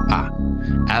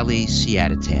 Ali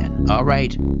Siadatan. All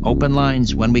right, open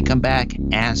lines. When we come back,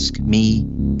 ask me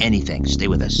anything. Stay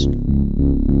with us.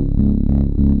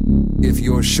 If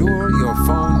you're sure your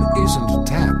phone isn't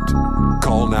tapped,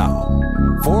 call now.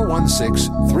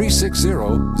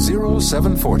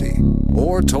 416-360-0740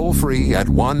 or toll free at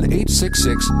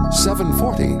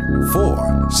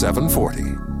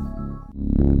 1-866-740-4740.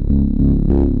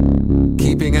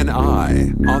 Keeping an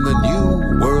eye on the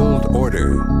New World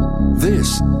Order.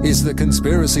 This is The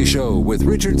Conspiracy Show with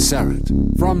Richard Syrett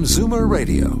from Zoomer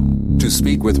Radio. To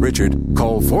speak with Richard,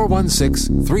 call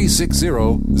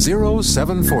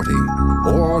 416-360-0740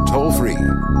 or toll free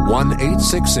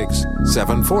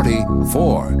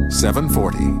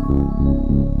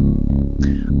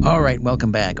 1-866-740-4740. All right,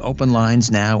 welcome back. Open lines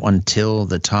now until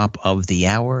the top of the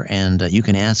hour, and you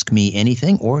can ask me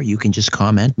anything, or you can just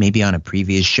comment maybe on a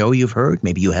previous show you've heard.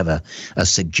 Maybe you have a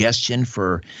suggestion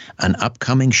for an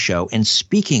upcoming show. And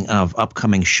speaking of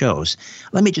upcoming shows,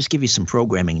 let me just give you some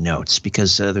programming notes,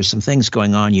 because there's some things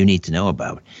going on you need to know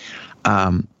about.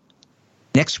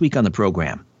 Next week on the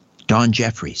program, Don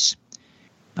Jeffries.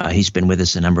 He's been with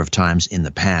us a number of times in the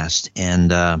past,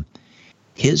 and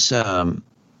his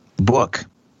book,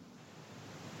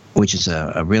 which is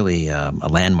a really a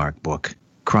landmark book,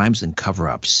 Crimes and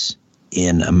Cover-Ups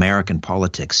in American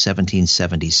Politics,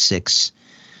 1776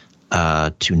 to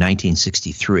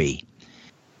 1963.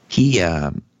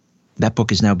 That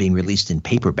book is now being released in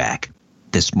paperback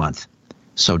this month.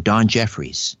 So Don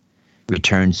Jeffries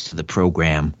returns to the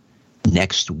program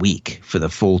next week for the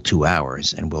full 2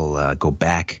 hours, and we'll go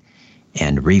back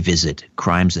and revisit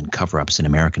Crimes and Cover-Ups in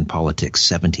American Politics,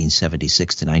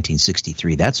 1776 to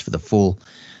 1963. That's for the full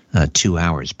 2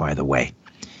 hours, by the way.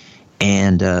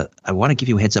 And I want to give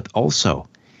you a heads up also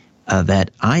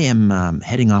that I am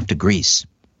heading off to Greece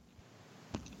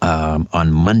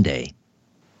on Monday,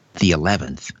 the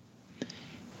 11th.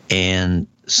 And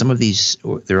some of these,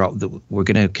 we're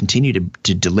going to continue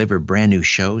to deliver brand new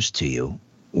shows to you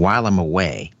while I'm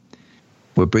away.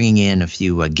 We're bringing in a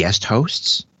few guest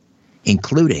hosts,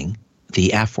 including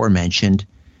the aforementioned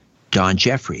Don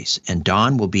Jeffries. And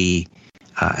Don will be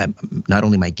not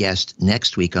only my guest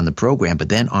next week on the program, but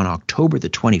then on October the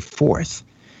 24th,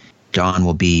 Don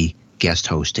will be guest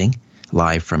hosting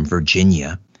live from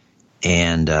Virginia,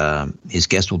 and his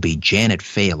guest will be Janet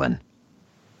Phelan.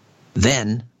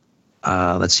 Then,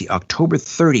 let's see, October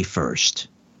 31st,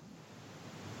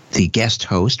 the guest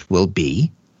host will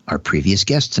be our previous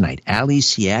guest tonight, Ali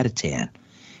Siadatan.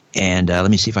 And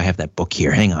let me see if I have that book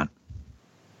here. Hang on.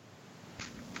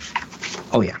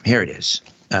 Oh, yeah, here it is.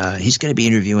 He's going to be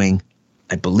interviewing,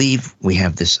 I believe we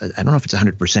have this, I don't know if it's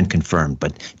 100% confirmed,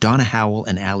 but Donna Howell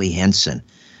and Ali Henson.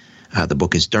 The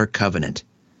book is Dark Covenant,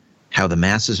 How the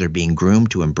Masses Are Being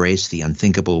Groomed to Embrace the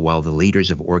Unthinkable While the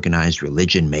Leaders of Organized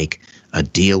Religion Make a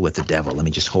Deal with the Devil. Let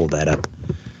me just hold that up.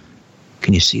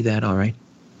 Can you see that all right?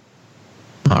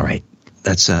 All right.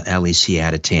 That's Ali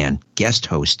Siadatan guest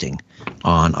hosting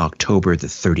on October the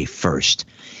 31st.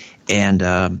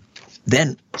 And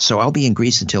then, so I'll be in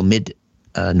Greece until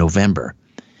mid-November,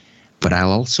 but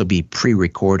I'll also be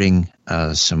pre-recording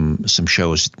some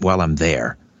shows while I'm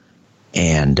there.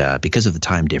 And because of the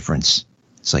time difference,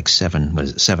 it's like 7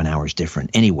 hours different.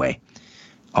 Anyway,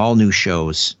 all new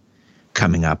shows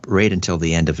coming up right until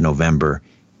the end of November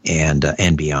and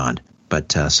beyond.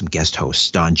 But some guest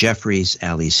hosts, Don Jeffries,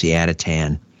 Ali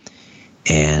Siadatan,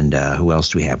 and who else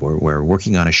do we have? We're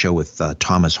working on a show with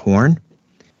Thomas Horn.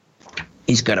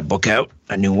 He's got a book out,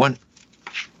 a new one,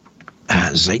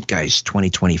 Zeitgeist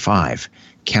 2025,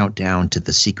 Countdown to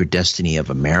the Secret Destiny of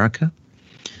America.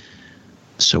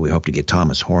 So we hope to get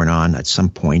Thomas Horn on at some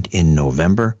point in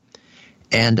November.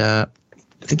 And I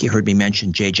think you heard me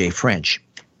mention J.J. French,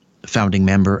 founding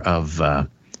member of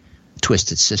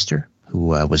Twisted Sister, who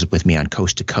was with me on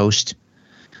Coast to Coast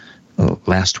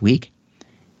last week.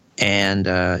 And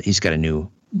he's got a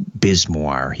new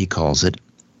bizmoir, he calls it,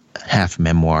 half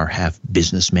memoir, half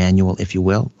business manual, if you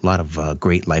will. A lot of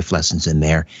great life lessons in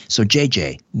there. So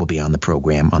JJ will be on the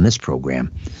program, on this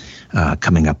program,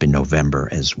 coming up in November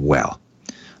as well.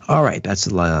 All right, that's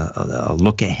a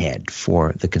look ahead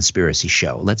for the Conspiracy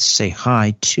Show. Let's say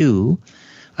hi to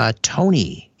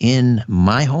Tony in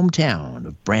my hometown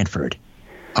of Brantford,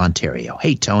 Ontario.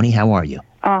 Hey, Tony, how are you?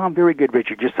 I'm very good,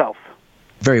 Richard. Yourself?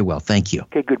 Very well, thank you.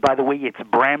 Okay, good. By the way, it's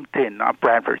Brampton, not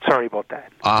Brantford. Sorry about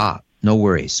that. No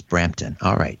worries. Brampton.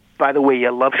 All right. By the way,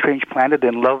 I love Strange Planet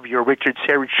and love your Richard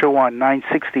Syrett show on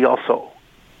 960 also.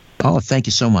 Oh, thank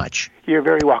you so much. You're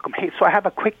very welcome. Hey, so I have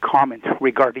a quick comment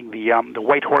regarding the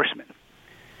White Horseman.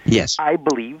 Yes. I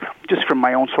believe, just from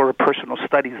my own sort of personal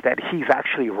studies, that he's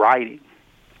actually riding,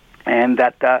 and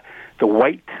that the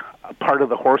white part of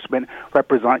the horseman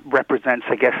represents,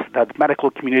 I guess, the medical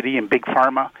community and big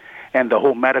pharma, and the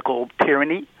whole medical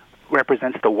tyranny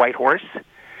represents the white horse.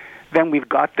 Then we've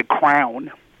got the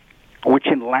crown, which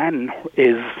in Latin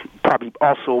is probably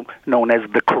also known as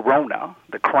the corona,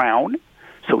 the crown.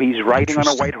 So he's riding on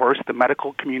a white horse, the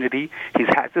medical community. He's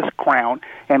had this crown,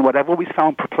 and what I've always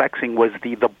found perplexing was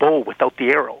the bow without the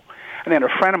arrow. And then a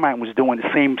friend of mine was doing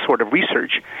the same sort of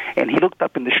research, and he looked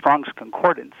up in the Strong's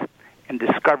Concordance and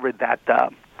discovered that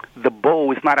the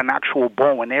bow is not an actual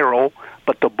bow and arrow,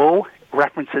 but the bow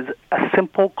references a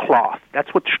simple cloth.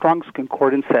 That's what Strong's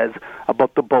Concordance says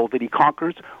about the bow, that he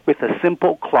conquers with a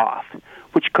simple cloth,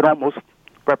 which could almost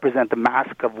represent the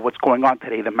mask of what's going on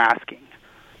today, the masking.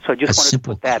 So I just wanted to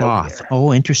put that out there.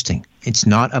 Oh, interesting. It's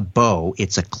not a bow,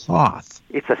 it's a cloth.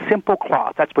 It's a simple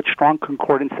cloth. That's what Strong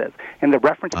Concordance says. And the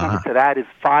reference number to that is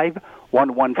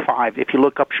 5115. If you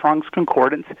look up Strong's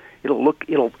Concordance,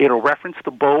 it'll reference the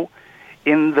bow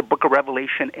in the book of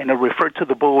Revelation, and it'll refer to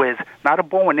the bow as not a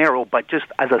bow and arrow, but just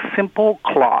as a simple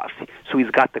cloth. So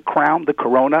he's got the crown, the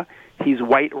corona. He's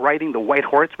riding the white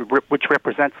horse, which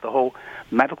represents the whole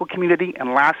medical community.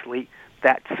 And lastly,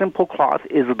 that simple cloth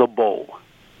is the bow.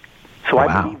 So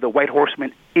I believe the white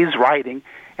horseman is riding,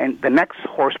 and the next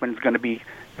horseman is going to be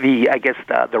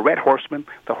the red horseman,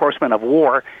 the horseman of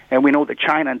war. And we know that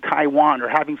China and Taiwan are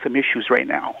having some issues right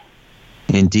now.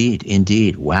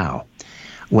 Indeed. Wow.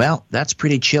 Well, that's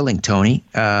pretty chilling, Tony.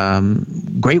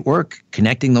 Great work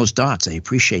connecting those dots. I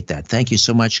appreciate that. Thank you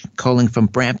so much, calling from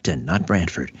Brampton, not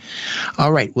Brantford.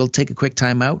 All right, we'll take a quick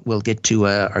time out. We'll get to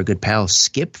our good pal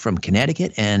Skip from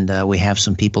Connecticut, and we have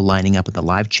some people lining up at the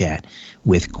live chat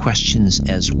with questions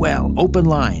as well. Open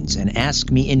lines and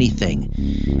ask me anything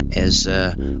as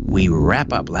we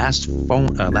wrap up. Last call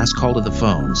to the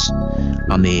phones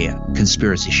on the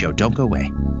Conspiracy Show. Don't go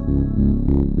away.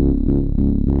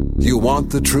 You want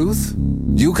the truth?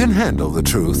 You can handle the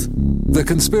truth. The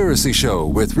Conspiracy Show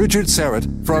with Richard Serrett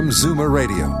from Zoomer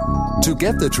Radio. To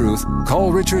get the truth,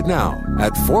 call Richard now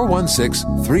at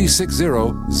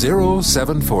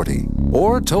 416-360-0740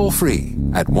 or toll free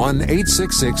at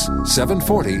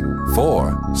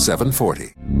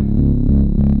 1-866-740-4740.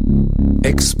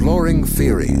 Exploring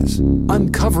theories,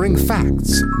 uncovering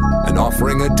facts, and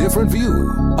offering a different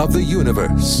view of the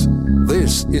universe.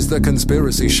 This is The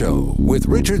Conspiracy Show with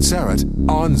Richard Serrett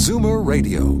on Zoomer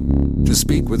Radio. To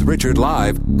speak with Richard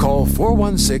live, call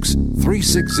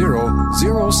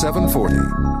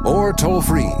 416-360-0740 or toll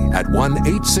free at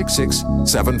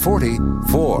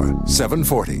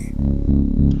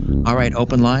 1-866-740-4740. All right,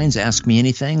 open lines, ask me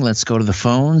anything. Let's go to the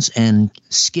phones, and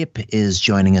Skip is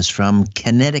joining us from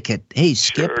Connecticut. Hey,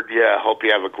 Skip. Sure, yeah, hope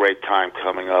you have a great time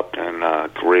coming up in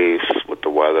Greece with the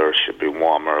weather. It should be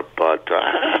warmer, but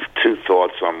I have two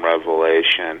thoughts on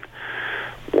Revelation.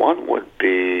 One would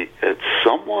be it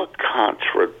somewhat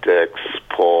contradicts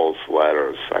Paul's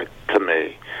letters, to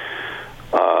me,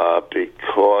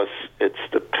 because it's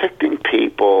depicting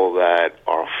people that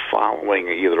are following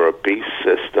either a beast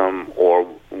system or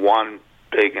one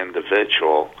big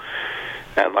individual.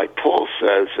 And like Paul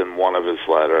says in one of his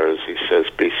letters, he says,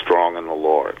 be strong in the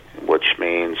Lord, which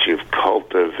means you've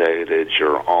cultivated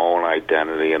your own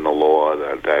identity in the Lord,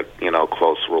 that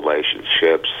close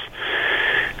relationships,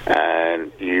 and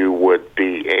you would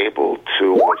be able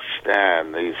to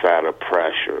withstand these outer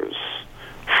pressures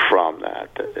from that.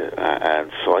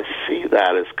 And so I see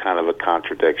that as kind of a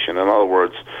contradiction. In other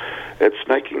words, it's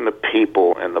making the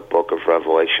people in the book of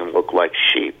Revelation look like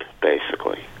sheep,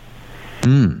 basically.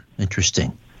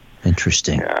 Interesting.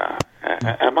 Yeah.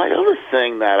 And my other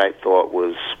thing that I thought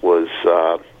was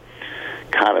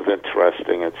kind of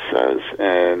interesting, it says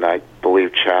in, I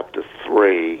believe, chapter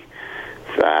 3,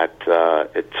 that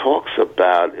it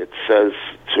says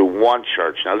to one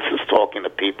church. Now, this is talking to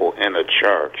people in a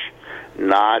church,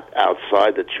 not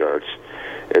outside the church.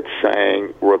 It's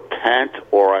saying, repent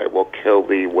or I will kill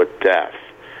thee with death.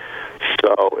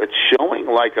 So it's showing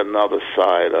like another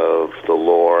side of the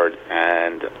Lord,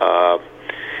 and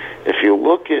if you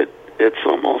look at, it's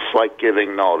almost like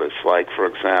giving notice. Like, for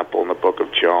example, in the book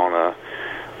of Jonah,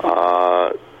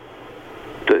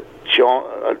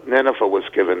 Nineveh was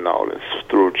given notice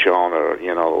through Jonah.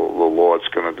 The Lord's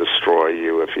going to destroy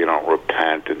you if you don't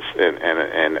repent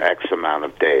in X amount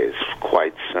of days,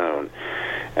 quite soon.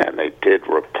 And they did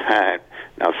repent.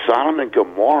 Now, Sodom and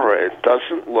Gomorrah, it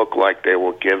doesn't look like they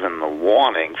were given the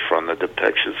warning from the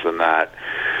depictions in that,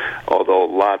 although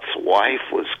Lot's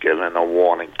wife was given a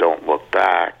warning, don't look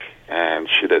back. and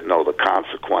she didn't know the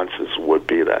consequences would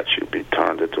be that she'd be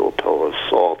turned into a pillar of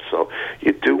salt. So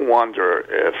you do wonder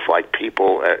if, like,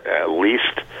 people, at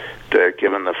least they're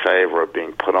given the favor of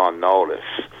being put on notice,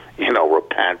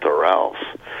 repent or else.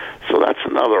 So that's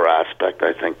another aspect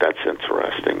I think that's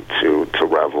interesting to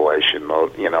Revelation.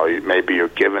 Maybe you're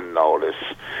given notice,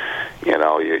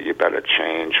 you better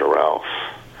change or else.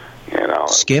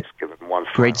 Skip, given one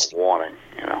final warning.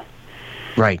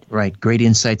 Right. Great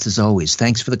insights as always.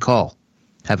 Thanks for the call.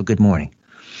 Have a good morning.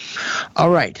 All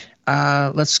right,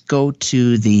 let's go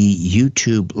to the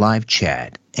YouTube live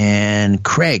chat. And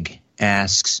Craig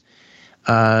asks,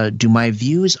 do my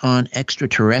views on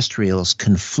extraterrestrials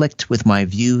conflict with my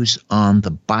views on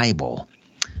the Bible?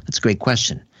 That's a great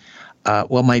question.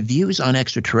 Well, my views on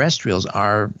extraterrestrials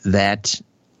are that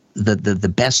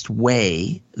the best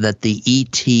way that the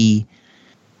ET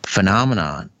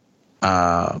phenomenon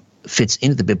fits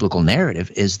into the biblical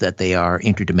narrative is that they are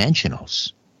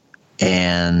interdimensionals.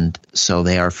 And so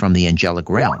they are from the angelic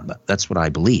realm. That's what I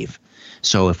believe.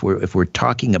 So if we're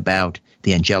talking about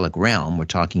the angelic realm, we're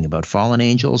talking about fallen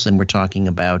angels, and we're talking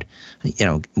about,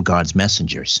 God's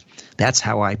messengers. That's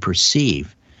how I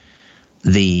perceive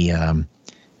the ET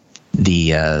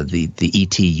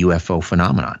UFO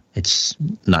phenomenon. It's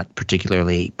not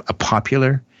particularly a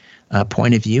popular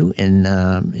point of view in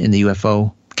the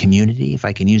UFO community, if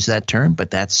I can use that term, but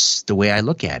that's the way I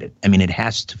look at it. I mean, it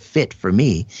has to fit for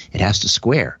me. It has to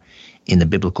square in the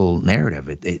biblical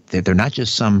narrative. They're not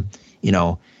just some,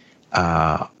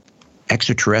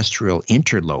 extraterrestrial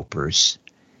interlopers.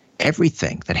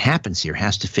 Everything that happens here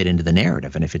has to fit into the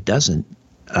narrative, and if it doesn't,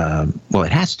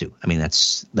 it has to. I mean,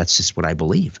 that's just what I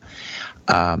believe.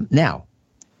 Now,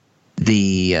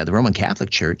 the Roman Catholic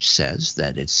Church says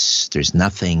that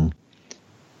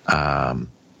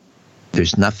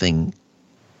there's nothing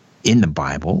in the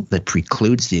Bible that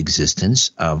precludes the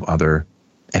existence of other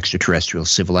extraterrestrial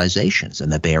civilizations,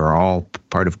 and that they are all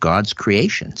part of God's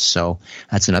creation. So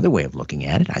that's another way of looking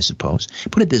at it, I suppose.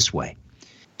 Put it this way: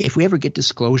 if we ever get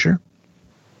disclosure,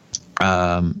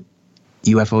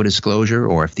 UFO disclosure,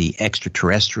 or if the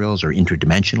extraterrestrials or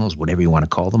interdimensionals, whatever you want to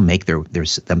call them, make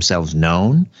themselves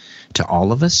known to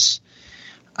all of us,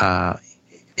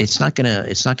 it's not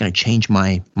gonna change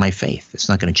my faith. It's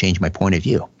not going to change my point of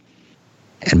view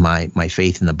and my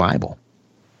faith in the Bible.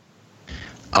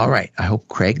 All right. I hope,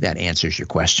 Craig, that answers your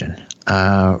question.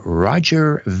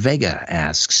 Roger Vega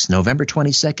asks, November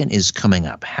 22nd is coming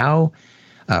up.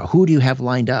 Who do you have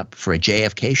lined up for a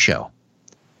JFK show?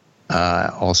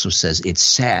 Also says, it's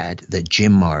sad that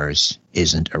Jim Mars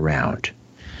isn't around.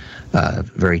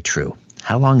 Very true.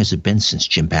 How long has it been since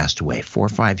Jim passed away? 4 or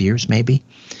 5 years, maybe?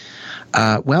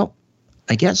 Well,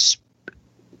 I guess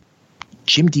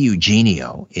Jim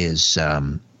DiEugenio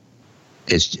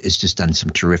is just done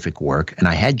some terrific work. And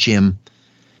I had Jim,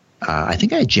 I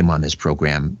think I had Jim on this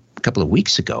program a couple of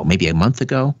weeks ago, maybe a month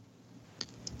ago.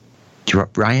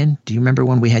 Brian, do you remember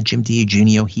when we had Jim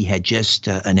DiEugenio? He had just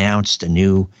announced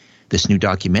this new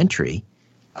documentary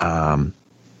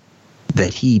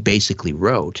that he basically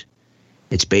wrote.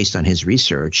 It's based on his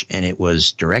research, and it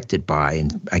was directed by,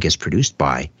 and I guess produced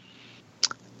by,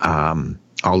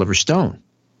 Oliver Stone.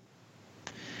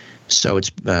 So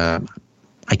it's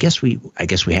I guess we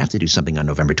have to do something on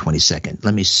November 22nd.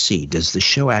 Let me see. Does the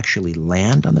show actually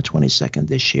land on the 22nd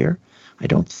this year? I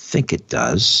don't think it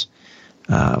does.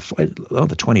 The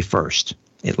 21st.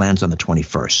 It lands on the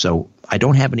 21st. So I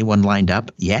don't have anyone lined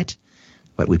up yet,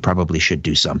 but we probably should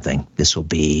do something. This will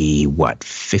be,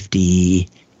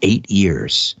 58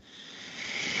 years.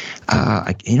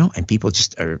 And people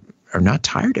just are not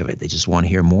tired of it. They just want to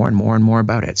hear more and more and more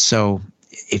about it. So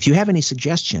if you have any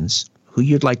suggestions who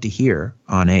you'd like to hear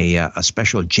on a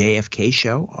special JFK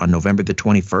show on November the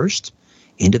 21st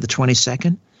into the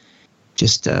 22nd,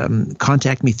 just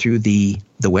contact me through the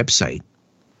website,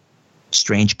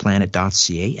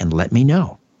 strangeplanet.ca, and let me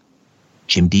know.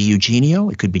 Jim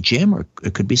DiEugenio, it could be Jim or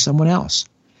it could be someone else.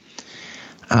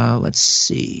 Let's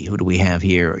see. Who do we have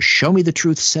here? Show Me the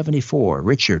Truth 74.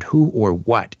 Richard, who or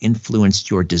what influenced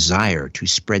your desire to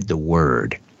spread the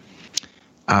word?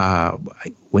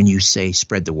 When you say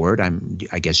spread the word,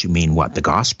 I guess you mean what? The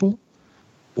gospel?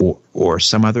 Or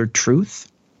some other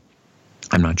truth?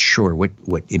 I'm not sure what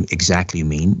exactly you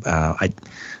mean. I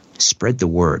spread the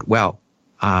word. Well,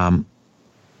 I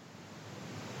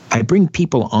bring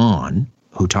people on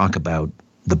who talk about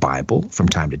the Bible from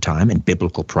time to time and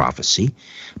biblical prophecy,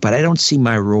 but I don't see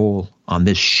my role on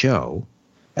this show,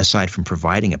 aside from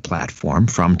providing a platform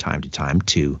from time to time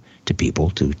to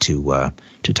people to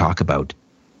talk about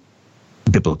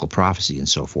biblical prophecy and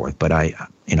so forth. But I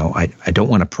don't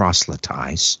want to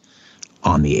proselytize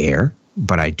on the air.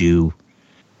 but I do,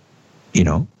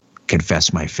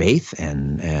 confess my faith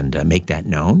and make that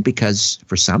known, because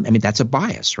for some, that's a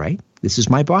bias, right? This is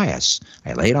my bias.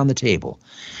 I lay it on the table,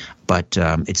 but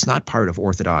it's not part of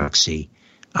orthodoxy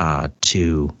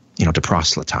to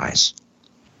proselytize.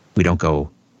 We don't go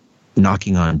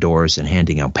knocking on doors and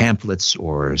handing out pamphlets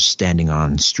or standing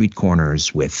on street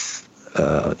corners with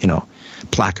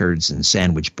placards and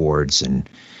sandwich boards and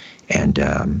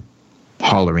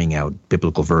hollering out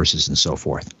biblical verses and so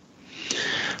forth.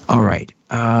 All right.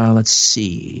 Let's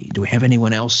see. Do we have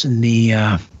anyone else in the...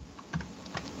 I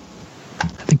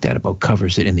think that about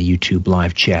covers it in the YouTube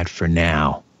live chat for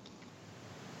now.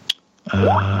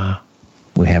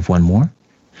 We have one more.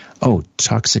 Oh,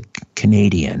 Toxic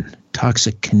Canadian. Who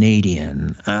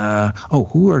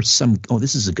are some... Oh,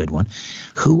 this is a good one.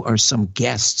 Who are some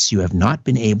guests you have not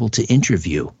been able to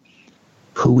interview?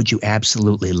 Who would you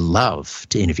absolutely love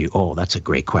to interview? Oh, that's a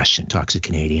great question, Toxic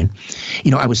Canadian.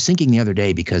 I was thinking the other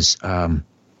day, because I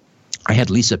had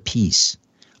Lisa Peace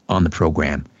on the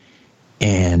program,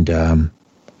 and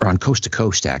or on Coast to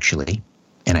Coast, actually,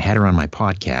 and I had her on my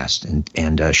podcast,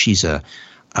 and she's a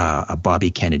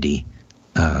Bobby Kennedy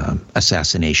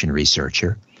assassination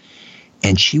researcher,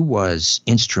 and she was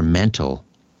instrumental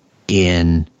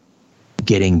in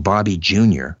getting Bobby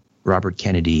Jr., Robert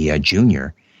Kennedy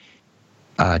Jr.,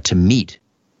 to meet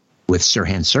with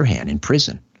Sirhan Sirhan in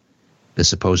prison, the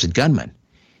supposed gunman.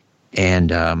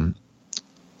 And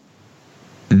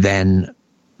then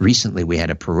recently we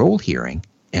had a parole hearing,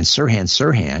 and Sirhan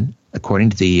Sirhan, according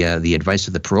to the advice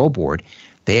of the parole board,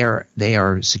 they are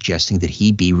suggesting that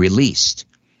he be released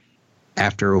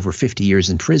after over 50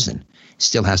 years in prison.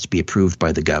 Still has to be approved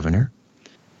by the governor.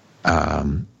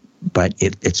 But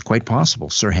it's quite possible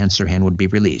Sirhan Sirhan would be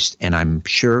released. And I'm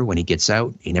sure when he gets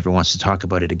out, he never wants to talk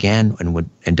about it again and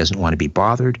doesn't want to be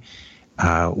bothered,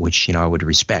 which, I would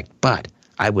respect. But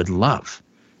I would love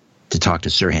to talk to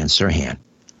Sirhan Sirhan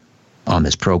on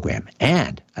this program.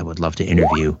 And I would love to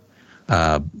interview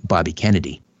Bobby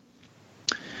Kennedy.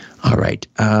 All right.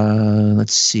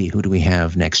 Let's see. Who do we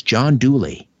have next? John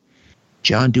Dooley.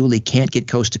 John Dooley can't get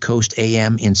Coast to Coast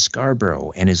AM in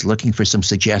Scarborough and is looking for some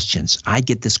suggestions. I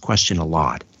get this question a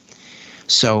lot.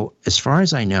 So as far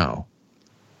as I know,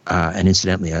 and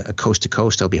incidentally, a Coast to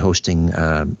Coast I'll be hosting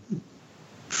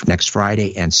next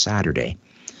Friday and Saturday.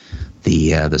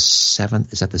 The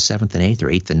 7th, is that the 7th and 8th or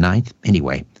 8th and 9th?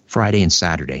 Anyway, Friday and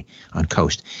Saturday on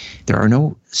Coast. There are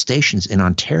no stations in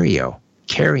Ontario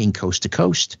carrying Coast to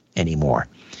Coast anymore.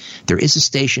 There is a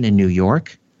station in New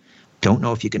York. Don't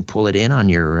know if you can pull it in on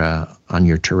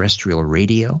your terrestrial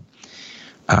radio.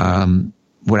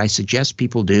 What I suggest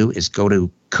people do is go to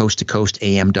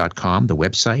coasttocoastam.com, the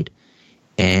website,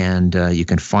 and you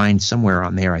can find somewhere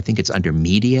on there, I think it's under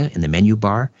media in the menu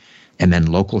bar, and then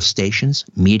local stations,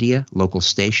 media, local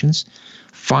stations.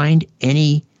 Find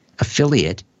any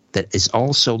affiliate that is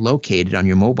also located on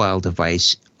your mobile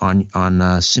device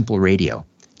on Simple Radio.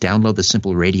 Download the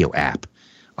Simple Radio app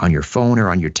on your phone or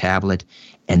on your tablet,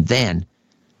 and then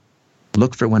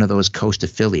look for one of those Coast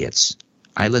affiliates.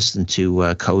 I listen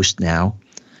to Coast now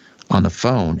on the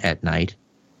phone at night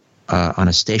on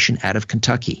a station out of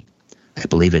Kentucky. I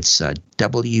believe it's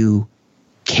WKCT,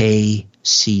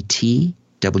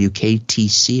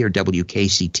 WKTC, or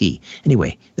WKCT.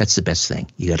 Anyway, that's the best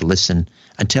thing. You got to listen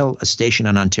until a station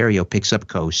in Ontario picks up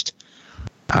Coast.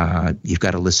 You've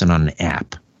got to listen on an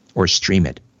app or stream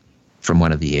it from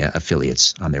one of the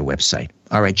affiliates on their website.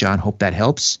 All right, John, hope that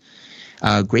helps.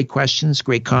 Great questions,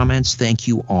 great comments. Thank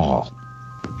you all.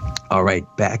 All right,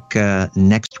 back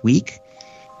next week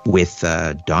with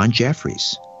Don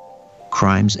Jeffries,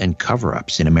 Crimes and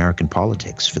Cover-Ups in American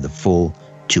Politics, for the full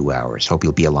 2 hours. Hope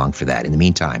you'll be along for that. In the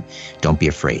meantime, don't be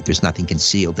afraid. There's nothing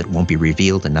concealed that won't be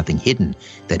revealed, and nothing hidden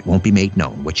that won't be made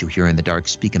known. What you hear in the dark,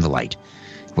 speak in the light.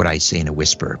 What I say in a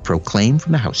whisper, proclaim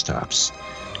from the housetops.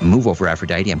 Move over,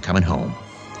 Aphrodite, I'm coming home.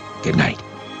 Good night.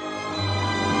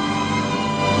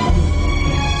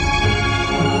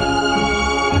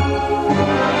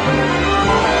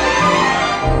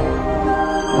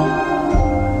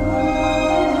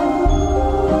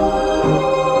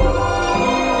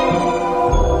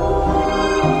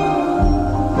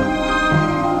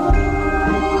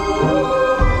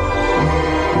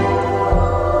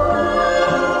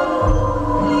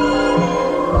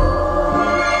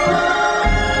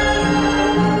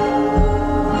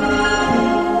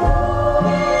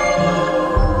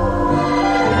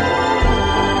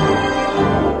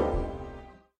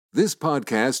 This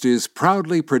podcast is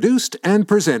proudly produced and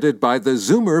presented by the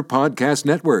Zoomer Podcast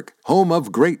Network, home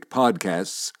of great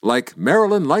podcasts like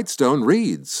Marilyn Lightstone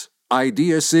Reads,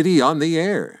 Idea City on the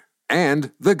Air,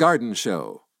 and The Garden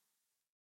Show.